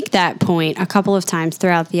 they make that point a couple of times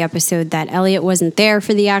throughout the episode that Elliot wasn't there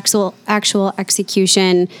for the actual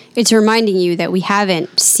execution. It's reminding you that we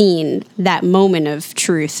haven't seen that moment of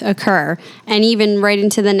truth occur. And even right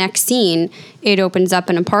into the next scene, it opens up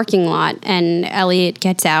in a parking lot and Elliot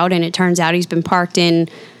gets out and it turns out he's been parked in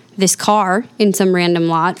this car in some random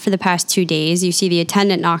lot for the past 2 days. You see the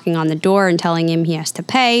attendant knocking on the door and telling him he has to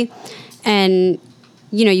pay. And,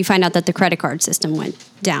 you find out that the credit card system went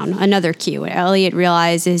down. Another cue. Elliot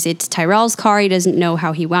realizes it's Tyrell's car. He doesn't know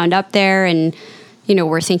how he wound up there. And,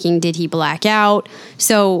 we're thinking, did he black out?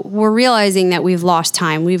 So we're realizing that we've lost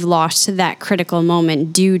time. We've lost that critical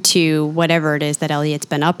moment due to whatever it is that Elliot's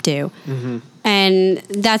been up to. And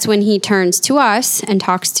that's when he turns to us and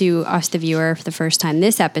talks to us, the viewer, for the first time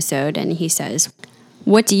this episode. And he says,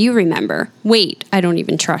 "What do you remember? Wait, I don't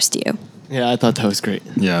even trust you." Yeah, I thought that was great.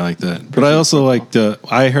 Yeah, I like that. But I also liked.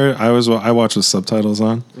 I watched with subtitles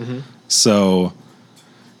on, so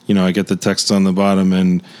I get the text on the bottom,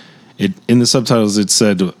 and in the subtitles it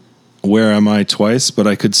said, "Where am I?" twice, but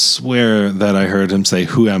I could swear that I heard him say,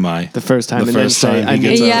 "Who am I?" The first time. The first time he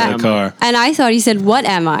gets out of the car. And I thought he said, "What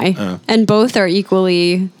am I?" Oh. And both are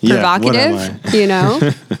equally provocative,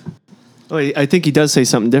 Oh, I think he does say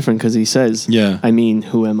something different because he says,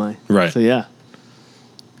 who am I? Right. So, yeah.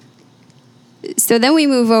 So then we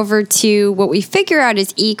move over to what we figure out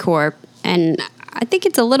is E-Corp, and I think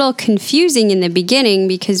it's a little confusing in the beginning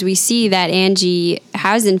because we see that Angie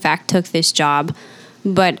has in fact took this job,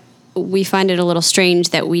 but we find it a little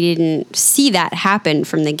strange that we didn't see that happen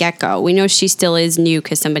from the get-go. We know she still is new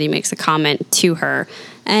because somebody makes a comment to her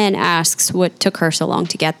and asks what took her so long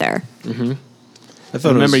to get there. I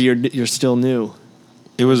thought Remember, you're still new.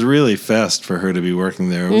 It was really fast for her to be working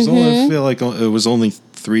there. It was only, I feel like it was only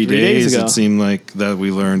 3 days ago. It seemed like that we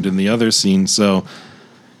learned in the other scene. So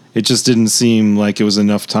it just didn't seem like it was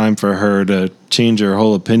enough time for her to change her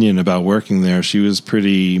whole opinion about working there. She was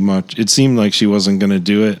pretty much, it seemed like she wasn't going to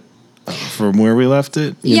do it from where we left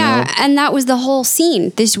it. You know? And that was the whole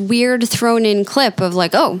scene. This weird thrown in clip of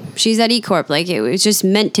like, oh, she's at E-Corp. Like it was just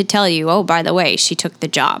meant to tell you, oh, by the way, she took the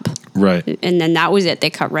job. Right. And then that was it. They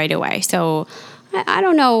cut right away. So I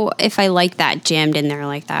don't know if I like that jammed in there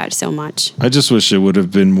like that so much. I just wish it would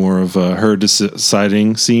have been more of a her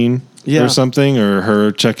deciding scene or something, or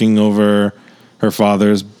her checking over her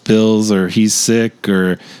father's bills, or he's sick,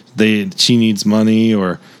 or she needs money,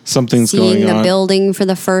 or something's going on. Seeing the building for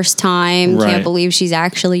the first time. Right. Can't believe she's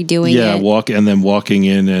actually doing it. Yeah, walking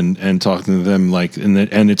in and talking to them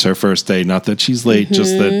and it's her first day. Not that she's late,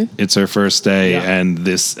 just that it's her first day, and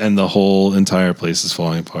the whole entire place is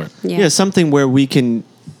falling apart. Yeah, something where we can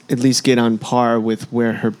at least get on par with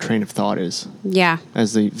where her train of thought is. Yeah.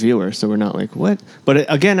 As the viewer, so we're not like, what?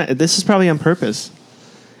 But again, this is probably on purpose.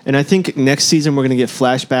 And I think next season we're going to get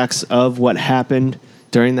flashbacks of what happened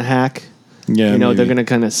during the hack. Yeah, they're maybe. going to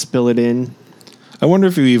kind of spill it in. I wonder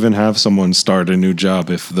if you even have someone start a new job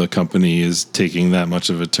if the company is taking that much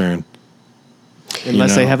of a turn.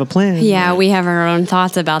 Unless they have a plan. Yeah, we have our own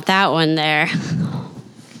thoughts about that one there.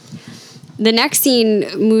 The next scene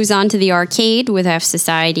moves on to the arcade with F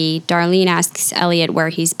Society. Darlene asks Elliot where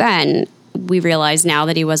he's been. We realize now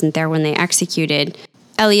that he wasn't there when they executed.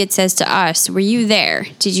 Elliot says to us, "Were you there?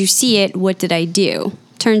 Did you see it? What did I do?"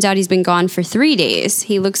 Turns out he's been gone for 3 days.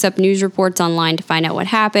 He looks up news reports online to find out what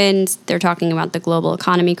happened. They're talking about the global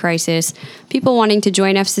economy crisis, people wanting to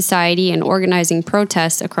join F Society, and organizing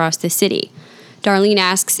protests across the city. Darlene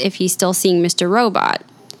asks if he's still seeing Mr. Robot.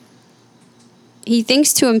 He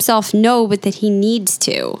thinks to himself no, but that he needs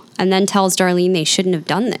to, and then tells Darlene they shouldn't have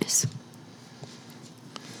done this.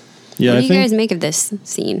 Yeah, What do you guys make of this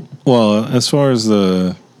scene? Well, as far as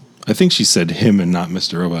I think she said him and not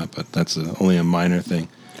Mr. Robot, but that's only a minor thing.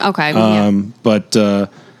 Okay. But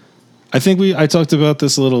I think I talked about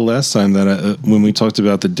this a little last time that when we talked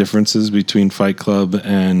about the differences between Fight Club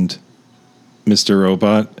and Mr.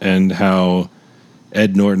 Robot and how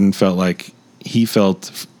Ed Norton felt like he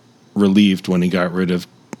felt relieved when he got rid of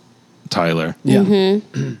Tyler. Yeah.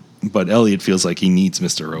 Mm-hmm. But Elliot feels like he needs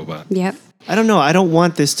Mr. Robot. Yep. I don't know. I don't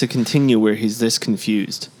want this to continue where he's this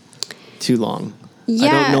confused too long. Yeah.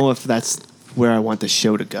 I don't know if that's where I want the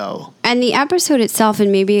show to go. And the episode itself,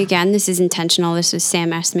 and maybe again, this is intentional. This was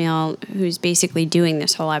Sam Esmail who's basically doing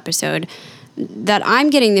this whole episode. That I'm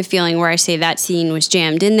getting the feeling where I say that scene was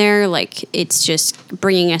jammed in there, like it's just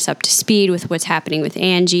bringing us up to speed with what's happening with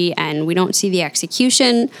Angie, and we don't see the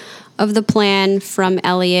execution of the plan from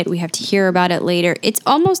Elliot. We have to hear about it later. It's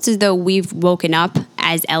almost as though we've woken up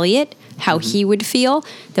as Elliot, how he would feel,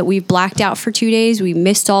 that we've blacked out for 2 days. We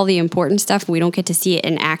missed all the important stuff. We don't get to see it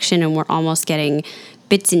in action, and we're almost getting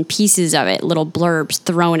bits and pieces of it, little blurbs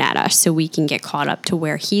thrown at us so we can get caught up to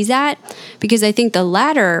where he's at. Because I think the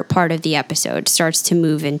latter part of the episode starts to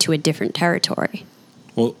move into a different territory.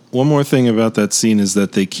 Well, one more thing about that scene is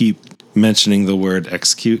that they keep mentioning the word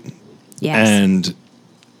execute. Yes. And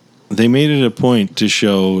they made it a point to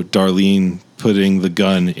show Darlene putting the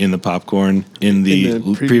gun in the popcorn in the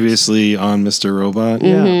previously on Mr. Robot.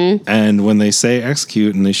 Yeah. Mm-hmm. And when they say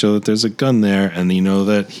execute and they show that there's a gun there and you know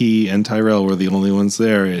that he and Tyrell were the only ones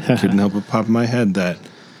there, it couldn't help but pop in my head that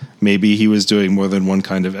maybe he was doing more than one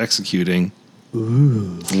kind of executing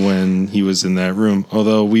when he was in that room.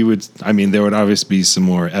 Although there would obviously be some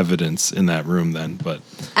more evidence in that room then, but.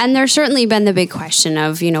 And there's certainly been the big question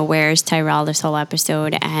of, where's Tyrell this whole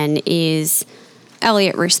episode, and is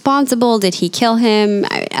Elliot responsible? Did he kill him?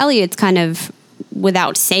 Elliot's kind of,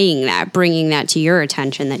 without saying that, bringing that to your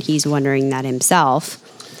attention that he's wondering that himself.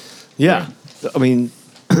 Yeah. I mean,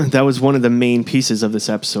 that was one of the main pieces of this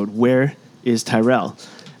episode. Where is Tyrell?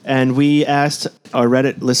 And we asked our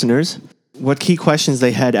Reddit listeners what key questions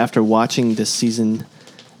they had after watching this season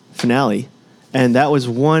finale. And that was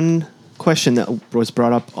one question that was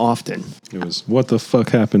brought up often. It was, what the fuck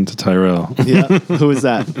happened to Tyrell? Yeah. Who was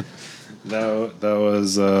that? That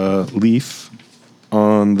was Leaf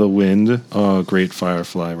on the Wind. Oh, great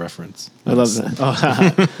Firefly reference. I love that.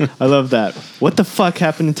 Oh, I love that. What the fuck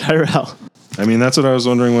happened to Tyrell? I mean, that's what I was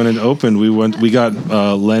wondering when it opened. We got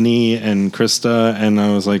Lenny and Krista, and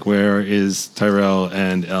I was like, where is Tyrell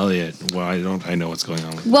and Elliot? Why don't I know what's going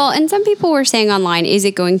on with them? Well, and some people were saying online, is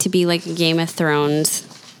it going to be like a Game of Thrones,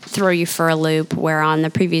 throw you for a loop, where on the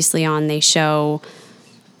previously on they show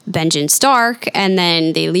Benjen Stark, and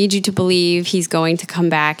then they lead you to believe he's going to come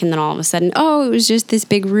back, and then all of a sudden, it was just this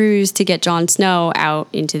big ruse to get Jon Snow out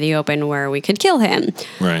into the open where we could kill him.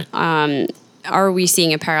 Right. Are we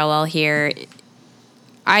seeing a parallel here?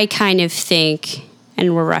 I kind of think,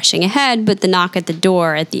 and we're rushing ahead, but the knock at the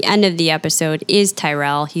door at the end of the episode is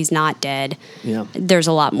Tyrell. He's not dead. Yeah. There's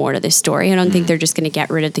a lot more to this story. I don't think they're just going to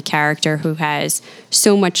get rid of the character who has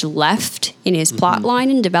so much left in his plot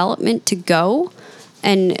line and development to go.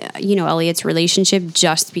 And, Elliot's relationship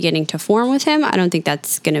just beginning to form with him. I don't think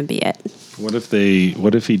that's going to be it. What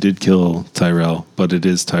if he did kill Tyrell, but it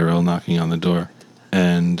is Tyrell knocking on the door,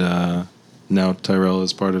 and now Tyrell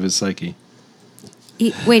is part of his psyche?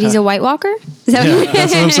 He's a White Walker? Is that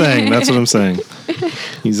That's what I'm saying.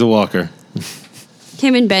 He's a walker.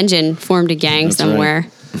 Him and Benjen formed a gang That's somewhere.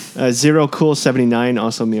 Right. Zero Cool 79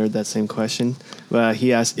 also mirrored that same question.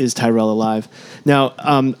 He asked, "Is Tyrell alive?" Now,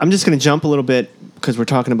 I'm just going to jump a little bit because we're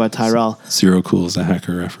talking about Tyrell. Zero Cool is a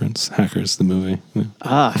Hacker reference. Hackers, the movie. Yeah.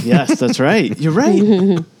 Ah, yes, that's right. You're right.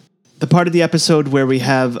 The part of the episode where we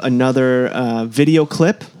have another video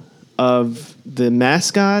clip of the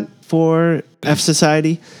mascot for F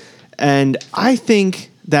Society, and I think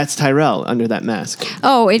that's Tyrell under that mask.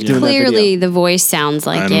 Oh, it clearly, the voice sounds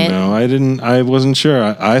like it. I don't know. I wasn't sure.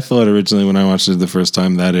 I thought originally when I watched it the first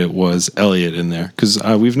time that it was Elliot in there. Because or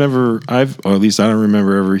at least I don't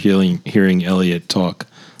remember ever hearing Elliot talk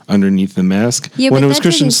underneath the mask. Yeah, when but it was that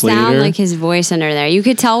Christian doesn't sound Slater, like his voice under there. You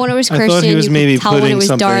could tell when it was I Christian. thought he was you maybe could tell when it putting was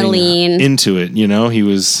something Darlene. into it. You know, he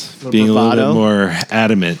was being a little bit more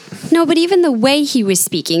adamant. No, but even the way he was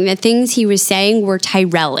speaking, the things he was saying were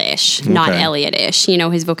Tyrell-ish, not Okay. Elliot-ish. You know,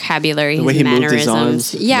 his vocabulary, The his way he moved mannerisms. his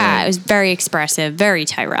arms. Yeah, Right. it was very expressive, very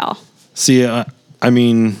Tyrell. See, I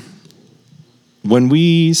mean, when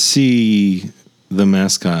we see the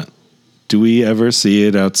mascot, do we ever see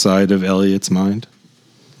it outside of Elliot's mind?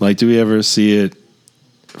 Like, do we ever see it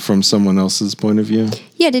from someone else's point of view?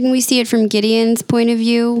 Yeah, didn't we see it from Gideon's point of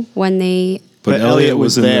view when they... But Elliot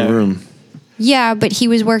was in there. the room. Yeah, but he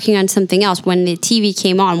was working on something else. When the TV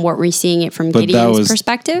came on, weren't we seeing it from But Gideon's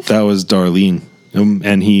perspective? That was Darlene.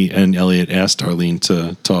 And Elliot asked Darlene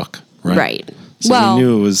to talk, right? Right. So Well- we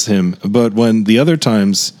knew it was him. But when the other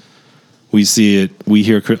times we see it,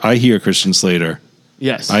 I hear Christian Slater.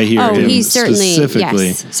 Yes. I hear him he's certainly, specifically.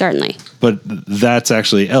 yes, certainly. But that's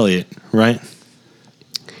actually Elliot, right?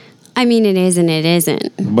 I mean, it is and it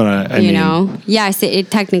isn't. But I you mean, know, yes,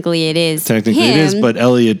 technically it is. technically it is, him. but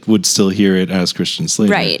Elliot would still hear it as Christian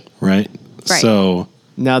Slater. Right. Right? Right. So,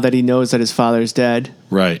 Now that he knows that his father's dead,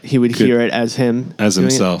 right. he would Could- hear it as him. as doing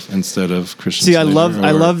it. himself instead of Christian See, Slater. I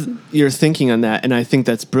or- love your thinking on that, and I think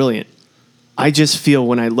that's brilliant. I just feel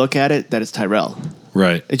when I look at it that it's Tyrell.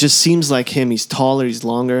 Right. It just seems like him. He's taller, he's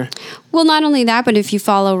longer. Well, not only that, but if you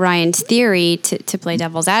follow Ryan's theory to play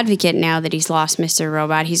devil's advocate, now that he's lost Mr.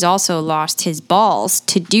 Robot, he's also lost his balls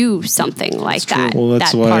to do something like that. Well,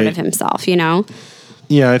 that's that why- part of himself, you know?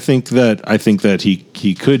 Yeah, I think that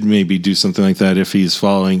he could maybe do something like that if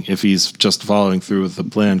he's just following through with the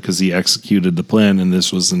plan, because he executed the plan and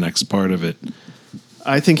this was the next part of it.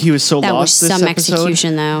 I think he was so That was lost this some episode.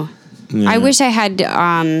 execution, though. Yeah. I wish I had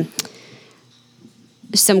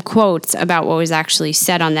some quotes about what was actually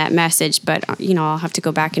said on that message, but you know, I'll have to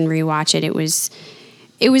go back and rewatch it. It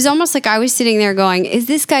was almost like I was sitting there going, is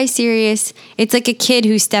this guy serious? It's like a kid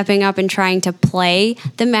who's stepping up and trying to play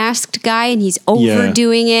the masked guy, and he's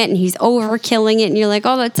overdoing it and he's overkilling it, and you're like,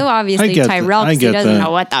 oh, that's so obviously get Tyrell, I because he get doesn't that.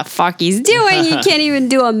 know what the fuck he's doing. He can't even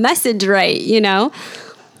do a message right, you know?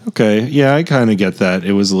 Okay, yeah, I kind of get that.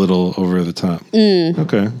 It was a little over the top.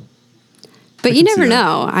 Okay. But I you can see never that.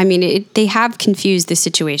 know. I mean, they have confused the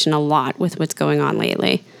situation a lot with what's going on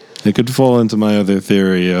lately. It could fall into my other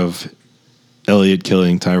theory of Elliot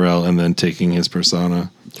killing Tyrell and then taking his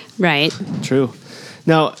persona. Right. True.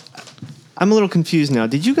 Now, I'm a little confused now.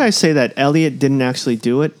 Did you guys say that Elliot didn't actually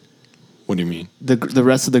do it? What do you mean? The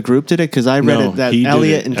rest of the group did it? Because I read No, it that he did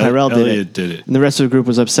Elliot it. and Tyrell did it. Elliot did it. And the rest of the group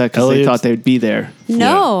was upset because they Elliot- thought they'd be there.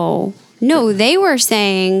 No, they were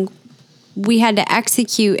saying we had to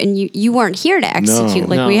execute, and you weren't here to execute.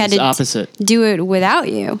 No, we had it's to opposite. do it without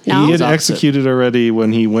you. No, He had opposite. executed already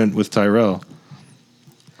when he went with Tyrell.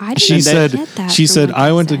 I didn't She get said, that she from said, what I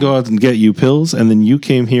they went to said. go out and get you pills, and then you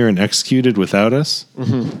came here and executed without us.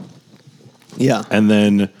 Yeah. And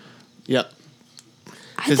then, Yep.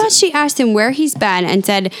 I thought she asked him where he's been and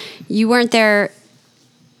said you weren't there.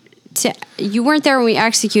 You weren't there when we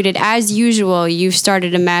executed. As usual, you've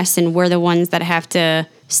started a mess, and we're the ones that have to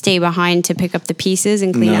stay behind to pick up the pieces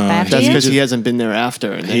and clean No, up after That's you. because he hasn't been there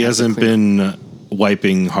after. And they he have to hasn't clean- been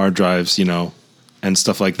wiping hard drives, and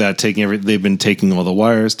stuff like that. They've been taking all the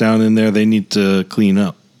wires down in there. They need to clean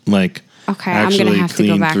up. Like, Okay, I'm gonna actually have to go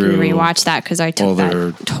clean back and through rewatch that because I all took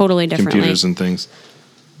their that totally differently. computers and things.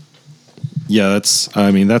 Yeah, that's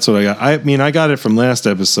what I got. I got it from last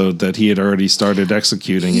episode that he had already started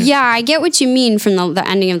executing it. Yeah, I get what you mean from the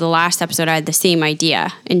ending of the last episode. I had the same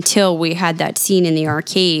idea until we had that scene in the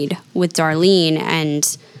arcade with Darlene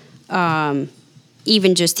and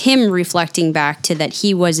even just him reflecting back to that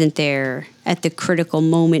he wasn't there at the critical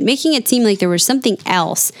moment, making it seem like there was something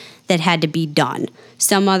else that had to be done,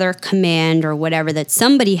 some other command or whatever that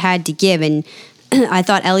somebody had to give. And I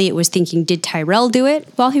thought Elliot was thinking, did Tyrell do it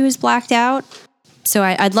while he was blacked out? So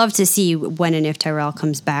I'd love to see when and if Tyrell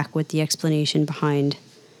comes back with the explanation behind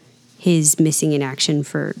his missing in action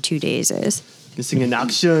for 2 days is. Missing in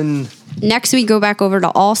action. Next, we go back over to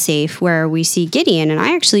All Safe, where we see Gideon, and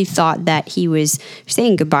I actually thought that he was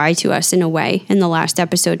saying goodbye to us in a way in the last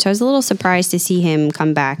episode, so I was a little surprised to see him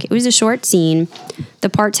come back. It was a short scene. The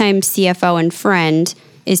part-time CFO and friend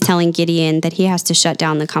is telling Gideon that he has to shut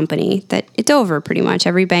down the company, that it's over pretty much.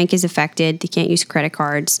 Every bank is affected. They can't use credit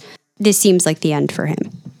cards. This seems like the end for him.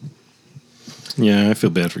 Yeah, I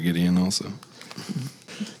feel bad for Gideon also.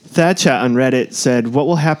 Thatchat on Reddit said, what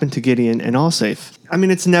will happen to Gideon and Allsafe? I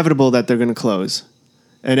mean, it's inevitable that they're going to close.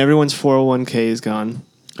 And everyone's 401k is gone.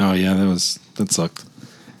 Oh yeah, that sucked.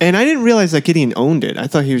 And I didn't realize that Gideon owned it. I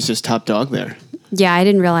thought he was just top dog there. Yeah, I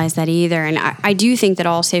didn't realize that either. And I do think that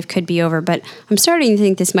Allsafe could be over, but I'm starting to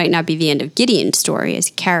think this might not be the end of Gideon's story as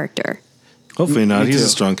a character. Hopefully not. Me He's too. a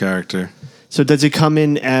strong character. So does he come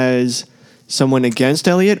in as someone against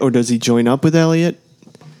Elliot, or does he join up with Elliot?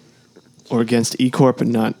 Or against E-Corp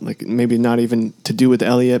and not, like, maybe not even to do with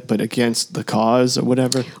Elliot, but against the cause or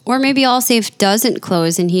whatever? Or maybe Allsafe doesn't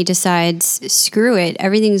close and he decides, screw it,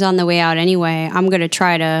 everything's on the way out anyway. I'm going to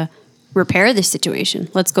try to repair this situation.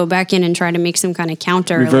 Let's go back in and try to make some kind of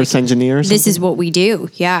counter. Reverse engineer or This something? is what we do.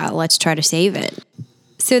 Yeah, let's try to save it.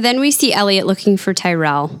 So then we see Elliot looking for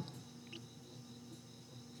Tyrell.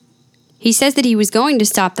 He says that he was going to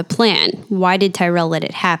stop the plan. Why did Tyrell let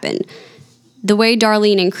it happen? The way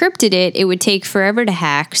Darlene encrypted it, it would take forever to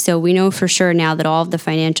hack, so we know for sure now that all of the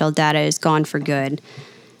financial data is gone for good.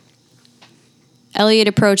 Elliot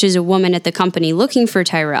approaches a woman at the company looking for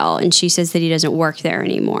Tyrell, and she says that he doesn't work there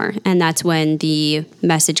anymore. And that's when the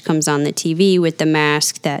message comes on the TV with the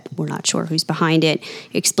mask that we're not sure who's behind it,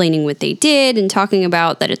 explaining what they did and talking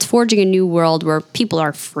about that it's forging a new world where people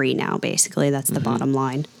are free now, basically. That's the bottom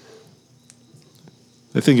line.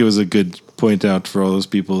 I think it was a good point out for all those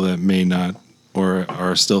people that may not or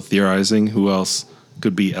are still theorizing who else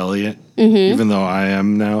could be Elliot, even though I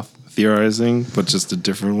am now theorizing, but just a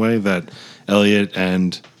different way, that Elliot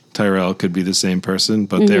and Tyrell could be the same person,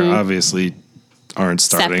 but they're obviously aren't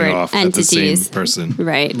starting Separate off entities. at the same person.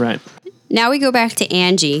 Right. Right. Now we go back to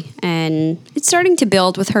Angie, and it's starting to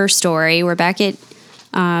build with her story. We're back at,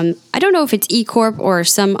 I don't know if it's E-Corp or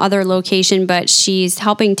some other location, but she's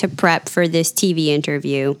helping to prep for this TV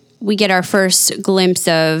interview. We get our first glimpse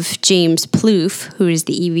of James Plouffe, who is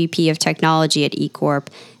the EVP of technology at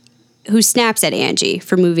E-Corp, who snaps at Angie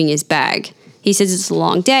for moving his bag. He says it's a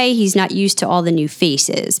long day, he's not used to all the new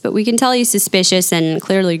faces, but we can tell he's suspicious and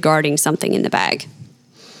clearly guarding something in the bag.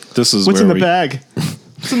 This is What's where in the bag?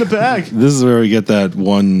 What's in the bag? This is where we get that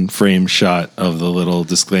one frame shot of the little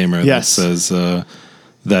disclaimer Yes. that says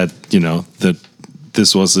that, you know, that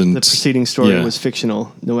this wasn't... The preceding story Yeah. was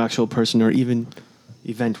fictional. No actual person or even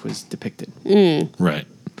event was depicted. Right.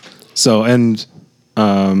 So, and,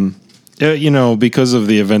 you know, because of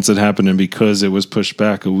the events that happened and because it was pushed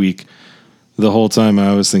back a week, the whole time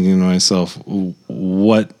I was thinking to myself,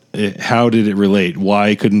 how did it relate?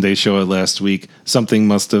 Why couldn't they show it last week? Something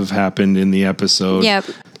must have happened in the episode. Yep.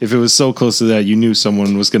 If it was so close to that, you knew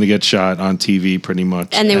someone was going to get shot on TV pretty much.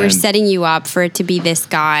 And they were setting you up for it to be this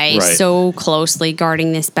guy Right. so closely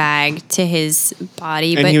guarding this bag to his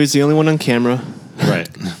body. And but he was the only one on camera. Right.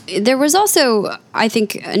 there was also, I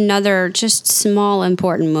think, another just small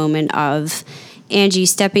important moment of Angie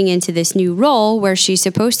stepping into this new role where she's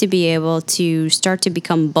supposed to be able to start to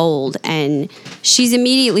become bold, and she's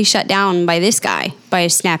immediately shut down by this guy by a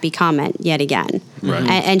snappy comment yet again. Right.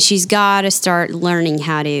 And she's got to start learning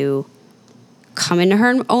how to come into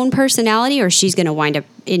her own personality, or she's going to wind up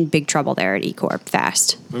in big trouble there at E-Corp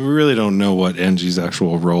fast. We really don't know what Angie's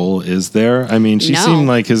actual role is there. I mean, she No. seemed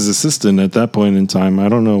like his assistant at that point in time. I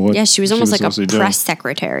don't know what. Yeah, she was almost like supposed to a be doing. press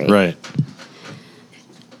secretary. Right.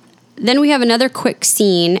 Then we have another quick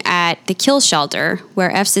scene at the kill shelter where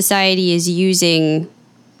F Society is using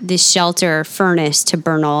this shelter furnace to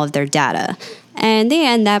burn all of their data. And they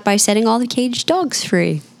end that by setting all the caged dogs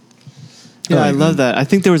free. Yeah, I love that. I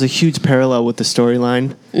think there was a huge parallel with the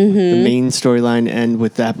storyline, the main storyline, and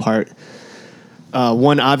with that part.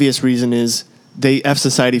 One obvious reason is F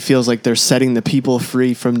Society feels like they're setting the people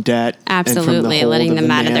free from debt. and from the Absolutely, hold letting of them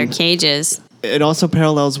the out of their man. cages. It also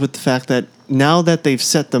parallels with the fact that now that they've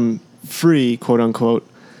set them free, quote unquote,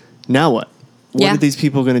 now what? What Yeah. are these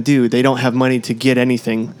people going to do? They don't have money to get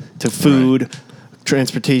anything, to food,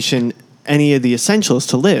 transportation, any of the essentials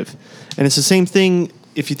to live. And it's the same thing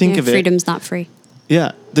if you think of it. Freedom's not free.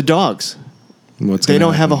 Yeah, the dogs. What's They gonna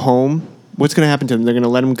don't have a happen? home. What's going to happen to them? They're going to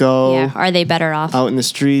let them go Yeah, are they better off? out in the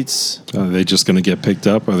streets. Are they just going to get picked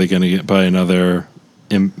up? Are they going to get by another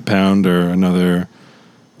impound or another,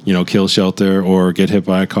 kill shelter or get hit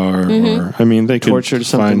by a car? Or I mean, they could Tortured or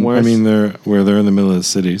something find. worse. I mean, they're in the middle of the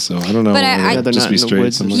city, so I don't know. But Yeah, they're just not be in the straight.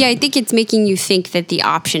 woods. somewhere. Yeah, I think it's making you think that the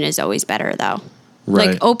option is always better, though.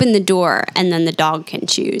 Right. Like, open the door and then the dog can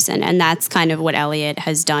choose. And that's kind of what Elliot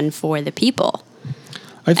has done for the people.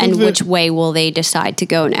 I think And that- which way will they decide to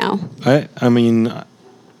go now? I mean,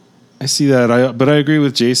 I see that. But I agree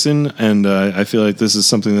with Jason, and I feel like this is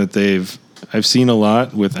something that I've seen a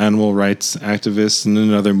lot with animal rights activists and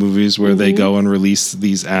in other movies where they go and release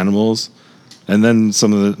these animals, and then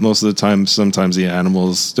most of the time, sometimes the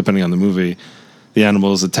animals, depending on the movie, the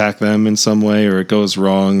animals attack them in some way, or it goes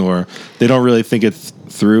wrong, or they don't really think it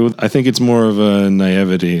through. I think it's more of a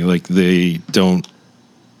naivety, like they're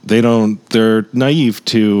naive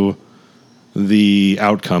to the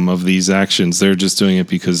outcome of these actions. They're just doing it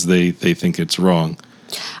because they think it's wrong.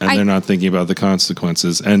 And they're not thinking about the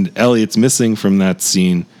consequences. And Elliot's missing from that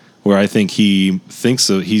scene where I think he thinks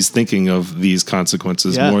he's thinking of these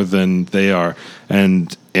consequences more than they are.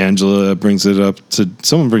 And Angela someone brings it up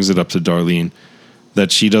to Darlene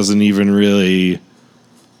that she doesn't even really,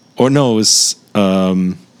 or no, it was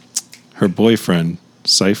her boyfriend,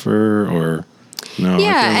 Cypher, or no.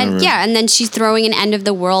 And then she's throwing an end of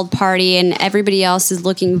the world party, and everybody else is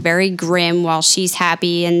looking very grim while she's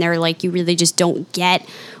happy, and they're like, you really just don't get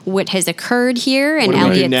what has occurred here. And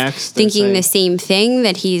Elliot's thinking the same thing,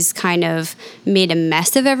 that he's kind of made a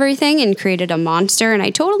mess of everything and created a monster. And I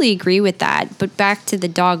totally agree with that. But back to the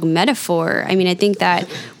dog metaphor, I mean, I think that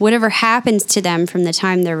whatever happens to them from the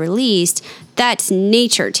time they're released, that's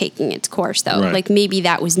nature taking its course, though. Right. Like maybe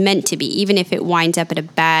that was meant to be, even if it winds up at a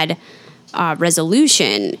bad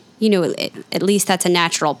resolution, at least that's a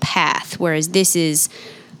natural path. Whereas this is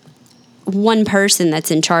one person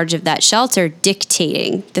that's in charge of that shelter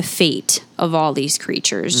dictating the fate of all these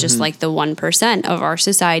creatures, just like the 1% of our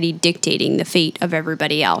society dictating the fate of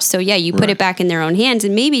everybody else. So yeah, you put it back in their own hands,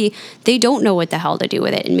 and maybe they don't know what the hell to do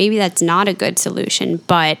with it, and maybe that's not a good solution.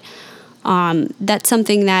 But that's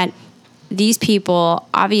something that these people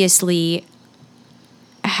obviously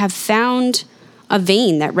have found a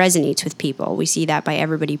vein that resonates with people. We see that by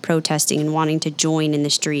everybody protesting and wanting to join in the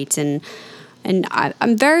streets. And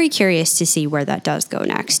I'm very curious to see where that does go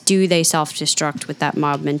next. Do they self-destruct with that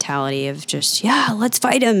mob mentality of just, let's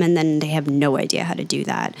fight him, and then they have no idea how to do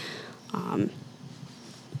that?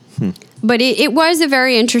 But it was a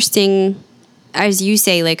very interesting, as you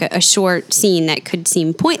say, like a short scene that could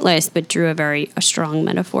seem pointless, but drew a strong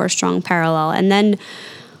metaphor, a strong parallel. And then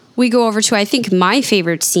we go over to, I think, my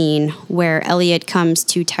favorite scene where Elliot comes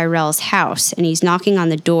to Tyrell's house and he's knocking on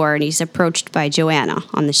the door and he's approached by Joanna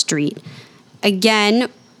on the street. Again,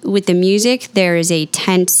 with the music, there is a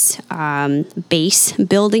tense bass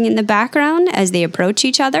building in the background as they approach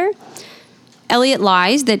each other. Elliot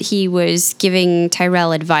lies that he was giving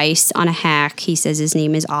Tyrell advice on a hack. He says his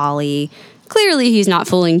name is Ollie. Clearly, he's not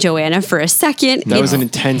fooling Joanna for a second. That was an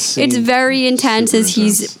intense scene. It's very intense as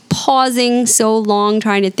he's pausing so long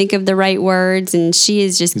trying to think of the right words, and she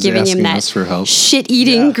is just giving him that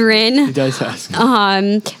shit-eating grin. He does ask.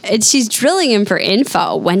 And she's drilling him for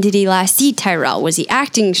info. When did he last see Tyrell? Was he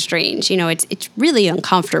acting strange? It's really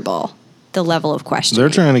uncomfortable, the level of questioning. They're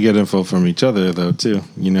trying to get info from each other, though, too.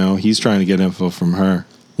 He's trying to get info from her.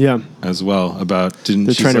 Yeah. As well about...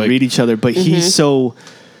 They're trying to read each other, but he's so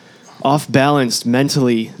off balanced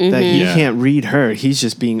mentally that he can't read her. He's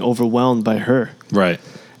just being overwhelmed by her. Right.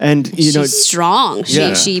 And she's strong.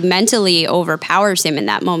 She mentally overpowers him in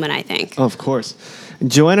that moment, I think. Oh, of course. And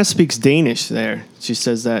Joanna speaks Danish there. She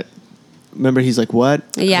says that. Remember, he's like, "What?"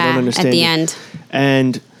 Yeah. I don't understand at the you. end.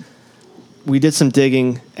 And we did some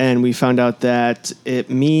digging, and we found out that it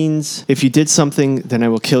means if you did something, then I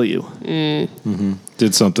will kill you.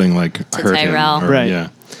 Did something like hurt Tyrell. him. Right. Yeah.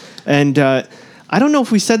 And I don't know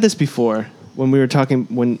if we said this before when we were talking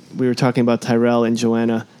about Tyrell and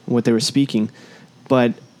Joanna and what they were speaking,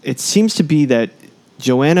 but it seems to be that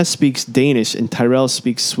Joanna speaks Danish and Tyrell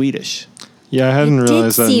speaks Swedish. Yeah, I hadn't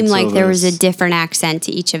realized that. It did seem until like there was a different accent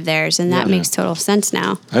to each of theirs, and that makes total sense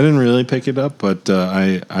now. I didn't really pick it up, but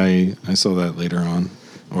I saw that later on,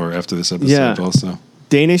 or after this episode also.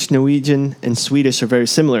 Danish, Norwegian, and Swedish are very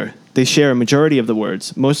similar. They share a majority of the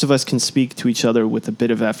words. Most of us can speak to each other with a bit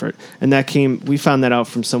of effort. And we found that out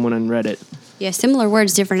from someone on Reddit. Yeah, similar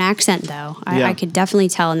words, different accent, though. I could definitely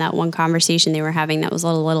tell in that one conversation they were having that was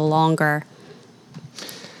a little longer.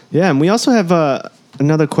 Yeah, and we also have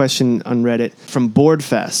another question on Reddit from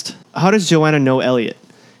Boardfest. How does Joanna know Elliot?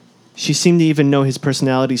 She seemed to even know his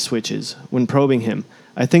personality switches when probing him.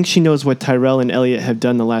 I think she knows what Tyrell and Elliot have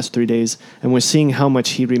done the last 3 days, and we're seeing how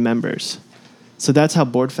much he remembers. So that's how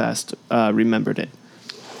Boardfast remembered it.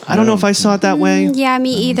 I don't know if I saw it that way. Yeah,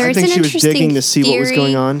 me either. I think she was digging to see what was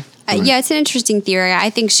going on. Yeah, it's an interesting theory. I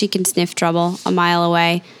think she can sniff trouble a mile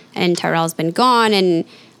away, and Tyrell's been gone, and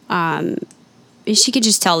she could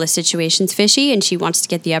just tell the situation's fishy, and she wants to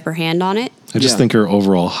get the upper hand on it. I just think her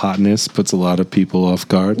overall hotness puts a lot of people off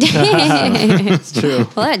guard. It's true.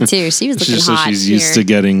 Well, that too. She was looking hot. So she's used to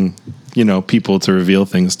getting, people to reveal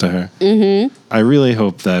things to her. Mm-hmm. I really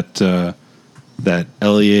hope that that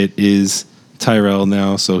Elliot is Tyrell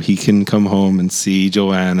now, so he can come home and see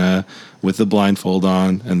Joanna with the blindfold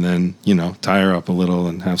on, and then tie her up a little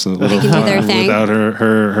and have some little fun without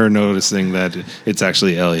her noticing that it's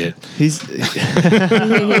actually Elliot. He's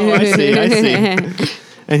I see.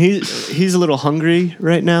 And he's a little hungry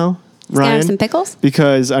right now, Ryan. Some pickles?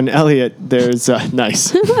 Because on Elliot there's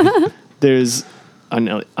nice. there's on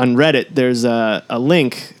Reddit, there's a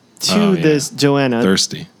link to this Joanna.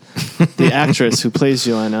 Thirsty. The actress who plays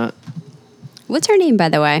Joanna. What's her name, by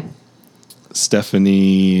the way?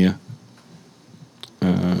 Stephanie.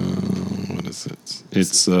 What is it?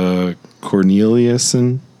 It's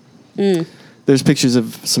Corneliuson. There's pictures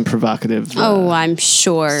of some provocative. I'm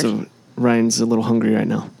sure. So Ryan's a little hungry right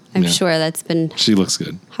now. I'm sure that's been. She looks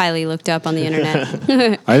good. Highly looked up on the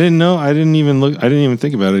internet. I didn't know. I didn't even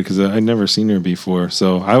think about it because I'd never seen her before.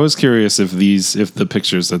 So I was curious if the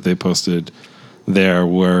pictures that they posted there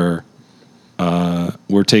were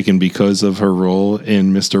taken because of her role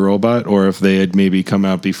in Mr. Robot, or if they had maybe come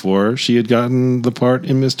out before she had gotten the part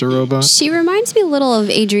in Mr. Robot. She reminds me a little of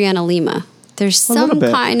Adriana Lima. There's some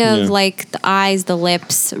kind of like the eyes, the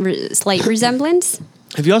lips, slight resemblance.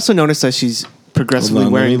 Have you also noticed that she's progressively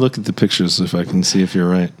Let wearing? me look at the pictures if I can see if you're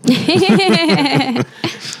right.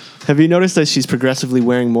 Have you noticed that she's progressively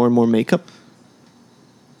wearing more and more makeup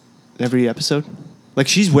every episode? Like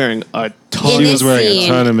she's wearing a ton. She was wearing a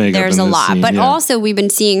ton of makeup. There's in a this lot, scene, but yeah. also we've been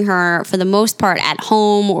seeing her for the most part at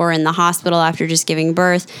home or in the hospital after just giving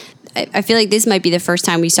birth. I feel like this might be the first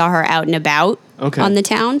time we saw her out and about on the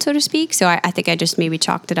town, so to speak. So I think I just maybe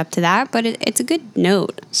chalked it up to that, but it's a good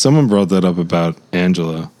note. Someone brought that up about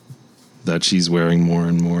Angela, that she's wearing more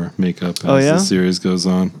and more makeup as the series goes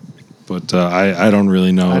on. But I don't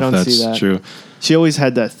really know if that's true. She always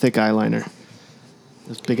had that thick eyeliner,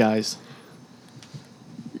 those big eyes.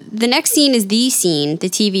 The next scene is the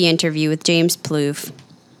TV interview with James Plouffe.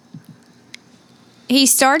 He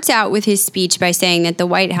starts out with his speech by saying that the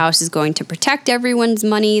White House is going to protect everyone's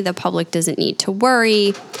money. The public doesn't need to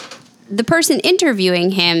worry. The person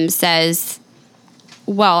interviewing him says,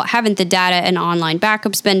 well, haven't the data and online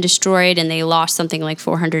backups been destroyed? And they lost something like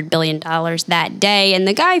 $400 billion that day. And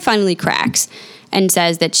the guy finally cracks and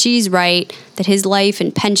says that she's right, that his life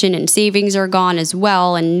and pension and savings are gone as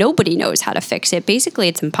well, and nobody knows how to fix it. Basically,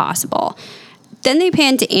 it's impossible. Then they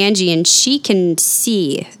pan to Angie, and she can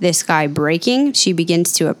see this guy breaking. She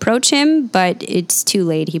begins to approach him, but it's too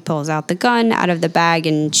late. He pulls out the gun out of the bag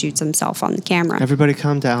and shoots himself on the camera. Everybody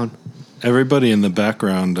calm down. Everybody in the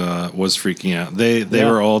background was freaking out. They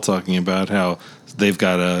were all talking about how they've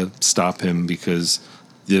got to stop him because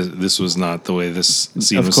this was not the way this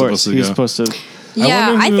scene was supposed to go. He was supposed to.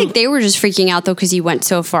 Yeah, I think they were just freaking out though because he went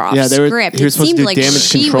so far off script. He was It supposed to seemed do like damage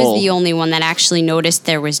she control. was the only one that actually noticed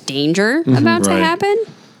there was danger about to Right. happen.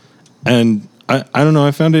 And I don't know,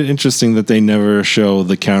 I found it interesting that they never show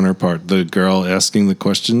the counterpart, the girl asking the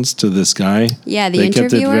questions to this guy. Yeah, the they interviewer.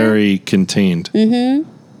 kept it very contained.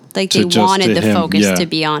 Like To they just wanted to the him, focus yeah. to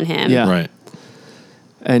be on him. Yeah. Right.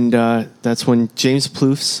 And that's when James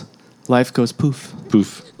Plouffe's life goes poof.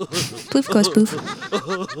 Poof. Poof goes poof.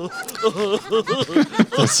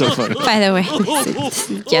 That's so funny. By the way,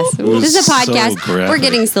 yes, was this is a so podcast. graphic. We're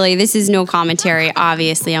getting silly. This is no commentary,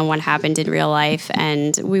 obviously, on what happened in real life,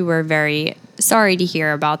 and we were very sorry to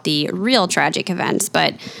hear about the real tragic events.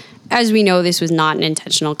 But as we know, this was not an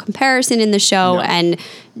intentional comparison in the show, and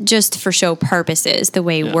just for show purposes, the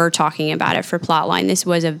way we're talking about it for plotline, this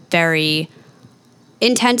was a very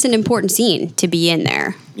intense and important scene to be in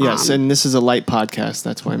there. Yes, and this is a light podcast.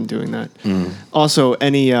 That's why I'm doing that. Also,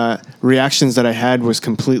 any reactions that I had was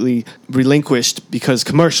completely relinquished because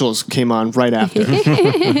commercials came on right after.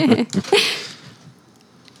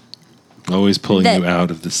 Always pulling you out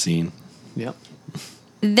of the scene. Yep.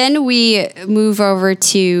 Then we move over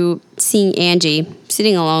to seeing Angie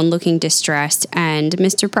sitting alone looking distressed, and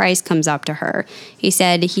Mr. Price comes up to her. He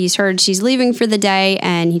said he's heard she's leaving for the day,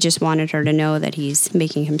 and he just wanted her to know that he's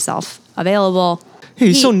making himself available. Hey,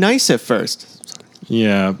 he's so nice at first.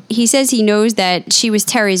 Yeah. He says he knows that she was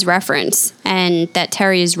Terry's reference, and that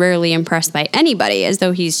Terry is rarely impressed by anybody, as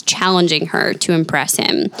though he's challenging her to impress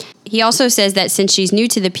him. He also says that since she's new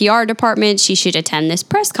to the PR department, she should attend this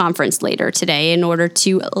press conference later today in order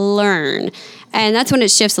to learn. And that's when it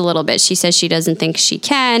shifts a little bit. She says she doesn't think she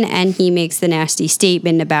can, and he makes the nasty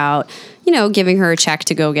statement about, giving her a check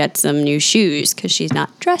to go get some new shoes because she's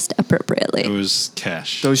not dressed appropriately. It was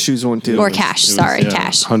cash. Those shoes won't do. Or cash,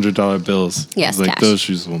 cash. $100 bills. Yes, It was like, cash. those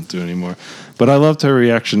shoes won't do anymore. But I loved her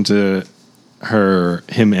reaction to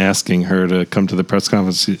him asking her to come to the press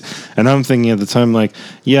conference. And I'm thinking at the time, like,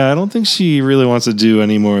 I don't think she really wants to do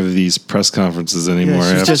any more of these press conferences anymore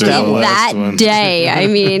she's after just the out last That one. day, I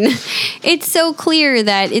mean, it's so clear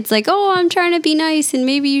that it's like, oh, I'm trying to be nice and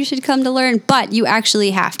maybe you should come to learn, but you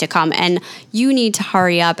actually have to come and you need to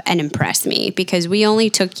hurry up and impress me because we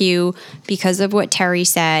only took you because of what Terry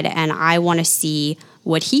said, and I want to see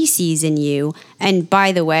what he sees in you. And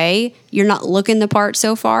by the way, you're not looking the part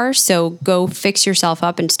so far, so go fix yourself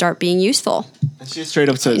up and start being useful. And she straight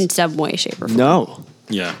up in says, some way, shape, or form. no.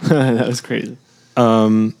 Yeah. That was crazy.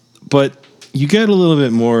 But you get a little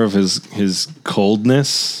bit more of his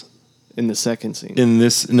coldness In the second scene. in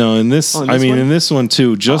this. No, in this. Oh, in I this mean, one? in this one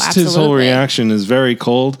too. Just his whole absolutely. reaction is very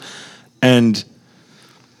cold. And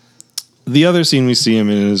the other scene we see him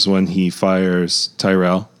in is when he fires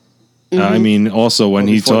Tyrell. I mean, also when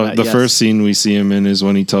he before talk, that, the yes. first scene we see him in is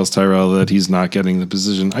when he tells Tyrell that he's not getting the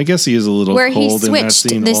position. I guess he is a little Where he cold in that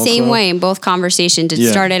switched scene. the also. same way in both conversations. It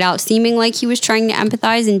Yeah. started out seeming like he was trying to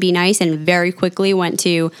empathize and be nice, and very quickly went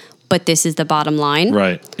to, but this is the bottom line.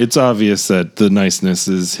 Right. It's obvious that the niceness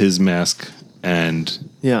is his mask, and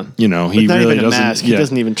Yeah. you know he But not really even a doesn't. mask. He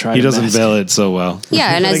doesn't even try He to doesn't mask veil it. it so well.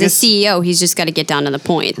 Yeah, and I as a guess- CEO, he's just got to get down to the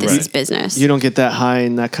point. This Right. is business. You don't get that high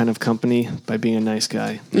in that kind of company by being a nice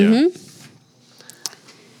guy. Yeah.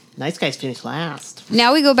 Nice guys finish last.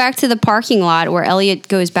 Now we go back to the parking lot where Elliot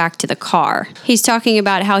goes back to the car. He's talking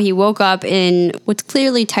about how he woke up in what's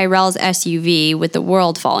clearly Tyrell's SUV with the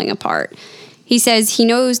world falling apart. He says he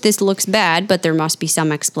knows this looks bad, but there must be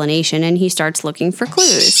some explanation, and he starts looking for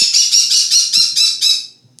clues.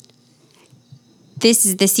 This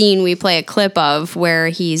is the scene we play a clip of where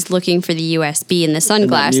he's looking for the USB in the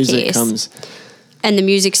sunglass music case. comes. And the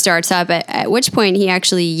music starts up, at which point he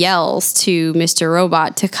actually yells to Mr.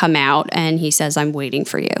 Robot to come out, and he says, "I'm waiting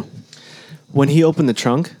for you." When he opened the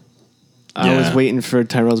trunk, I was Yeah. waiting for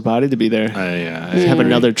Tyrell's body to be there. I Have agree.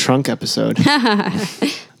 another trunk episode.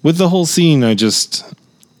 With the whole scene, I just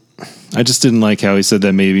didn't like how he said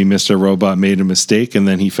that maybe Mr. Robot made a mistake and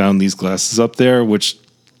then he found these glasses up there, which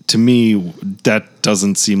to me that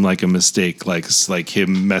doesn't seem like a mistake. Like it's like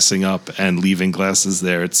him messing up and leaving glasses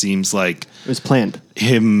there. It seems like It was planned.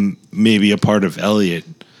 him maybe a part of Elliot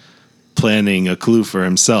planning a clue for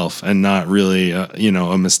himself and not really a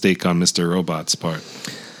mistake on Mr. Robot's part.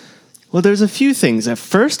 Well, there's a few things. At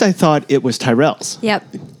first, I thought it was Tyrell's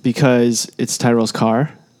Yep. because it's Tyrell's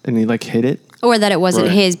car and he like hit it. Or that it wasn't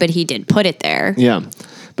Right. his, but he did put it there. Yeah,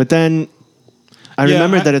 but then I Yeah,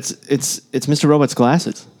 remembered that it's Mr. Robot's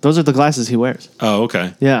glasses. Those are the glasses he wears. Oh,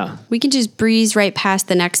 okay. Yeah, We can just breeze right past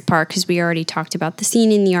the next part because we already talked about the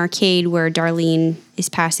scene in the arcade where Darlene is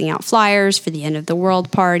passing out flyers for the end of the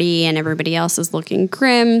world party and everybody else is looking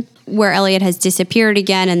grim, where Elliot has disappeared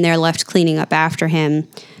again and they're left cleaning up after him.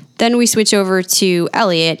 Then we switch over to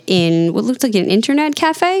Elliot in what looked like an internet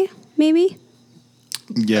cafe, maybe?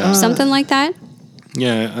 Yeah. Something like that.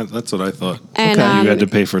 Yeah, that's what I thought. And, you had to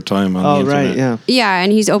pay for time on the internet. right, yeah. Yeah,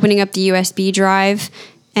 and he's opening up the USB drive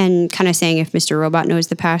and kind of saying if Mr. Robot knows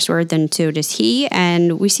the password, then so does he.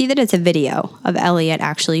 And we see that it's a video of Elliot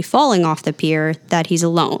actually falling off the pier, that he's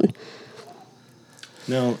alone.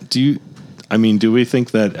 Now, do we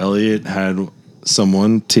think that Elliot had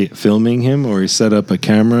someone filming him, or he set up a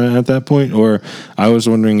camera at that point? Or I was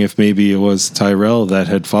wondering if maybe it was Tyrell that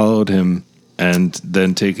had followed him and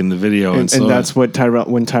then taken the video and saw that's it. what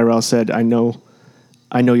when Tyrell said, "I know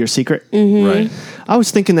your secret." Right. I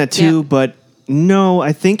was thinking that too, Yeah. but no,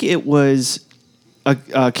 I think it was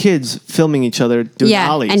kids filming each other doing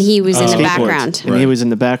Yeah, ollies. and he was in the Skateboards. background. And he Right. was in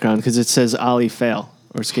the background because it says ollie fail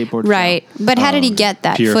or skateboard Right. But how did he get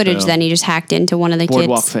that pier footage fail. then? He just hacked into one of the fail.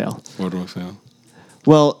 Boardwalk kids. fail. Where do I fail?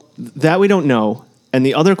 Well, that we don't know. And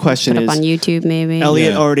the other question Put up is, on YouTube, maybe.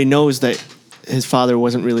 Elliot Yeah. already knows that his father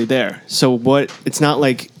wasn't really there. So what? It's not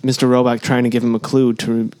like Mr. Robot trying to give him a clue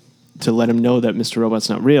to let him know that Mr. Robot's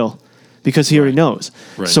not real, because he already knows.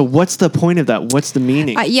 Right. So what's the point of that? What's the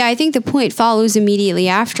meaning? Yeah, I think the point follows immediately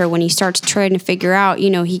after when he starts trying to figure out,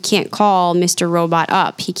 he can't call Mr. Robot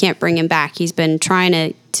up. He can't bring him back. He's been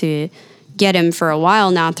trying to get him for a while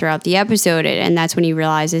now throughout the episode, and that's when he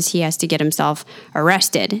realizes he has to get himself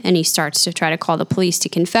arrested, and he starts to try to call the police to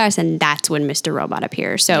confess, and that's when Mr. Robot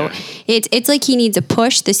appears. So it's like he needs a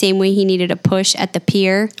push the same way he needed a push at the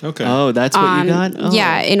pier. Okay. Oh, that's what you got? Oh,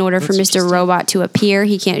 Yeah, in order for that's Mr. Robot to appear,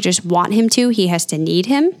 he can't just want him to, he has to need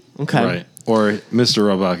him. Okay. Right. Or Mr.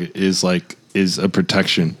 Robot is a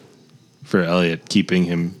protection for Elliot, keeping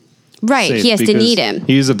him Right, safe he has to because need him.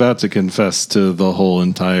 He's about to confess to the whole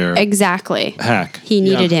entire Exactly. hack. He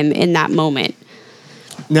needed him in that moment.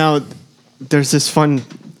 Now, there's this fun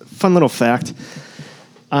little fact.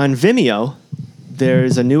 On Vimeo,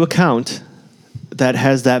 there's a new account that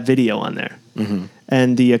has that video on there. Mm-hmm.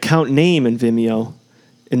 And the account name in Vimeo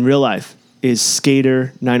in real life is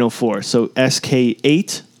Skater904. So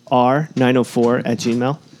SK8R904 at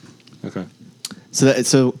Gmail. Okay.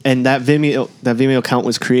 And that Vimeo account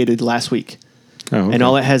was created last week. Oh, okay. And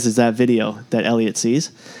all it has is that video that Elliot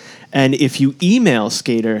sees. And if you email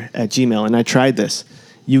Skater at Gmail, and I tried this,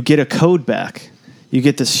 you get a code back. You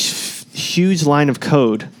get this huge line of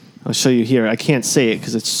code I'll show you here. I can't say it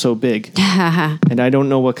because it's so big. And I don't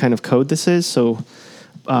know what kind of code this is. So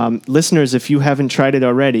listeners, if you haven't tried it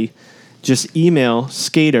already, just email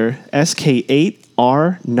Skater,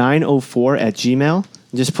 SK8R904 at Gmail.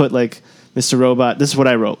 Just put like Mr. Robot. This is what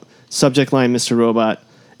I wrote. Subject line, Mr. Robot.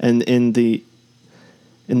 And in the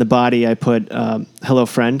body, I put hello,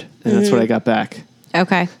 friend. And that's what I got back.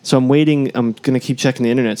 Okay. So I'm waiting. I'm going to keep checking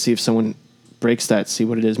the internet, see if someone breaks that, see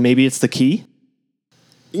what it is. Maybe it's the key.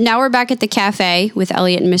 Now we're back at the cafe with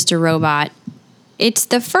Elliot and Mr. Robot. It's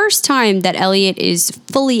the first time that Elliot is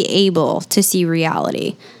fully able to see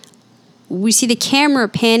reality. We see the camera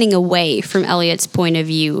panning away from Elliot's point of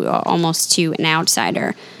view, almost to an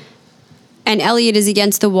outsider. And Elliot is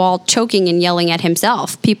against the wall, choking and yelling at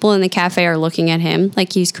himself. People in the cafe are looking at him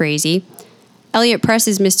like he's crazy. Elliot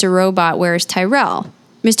presses Mr. Robot, "Where's Tyrell?"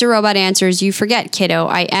 Mr. Robot answers, "You forget, kiddo,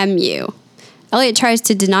 I am you." Elliot tries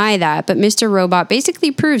to deny that, but Mr. Robot basically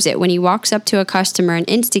proves it when he walks up to a customer and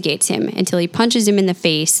instigates him until he punches him in the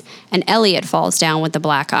face, and Elliot falls down with the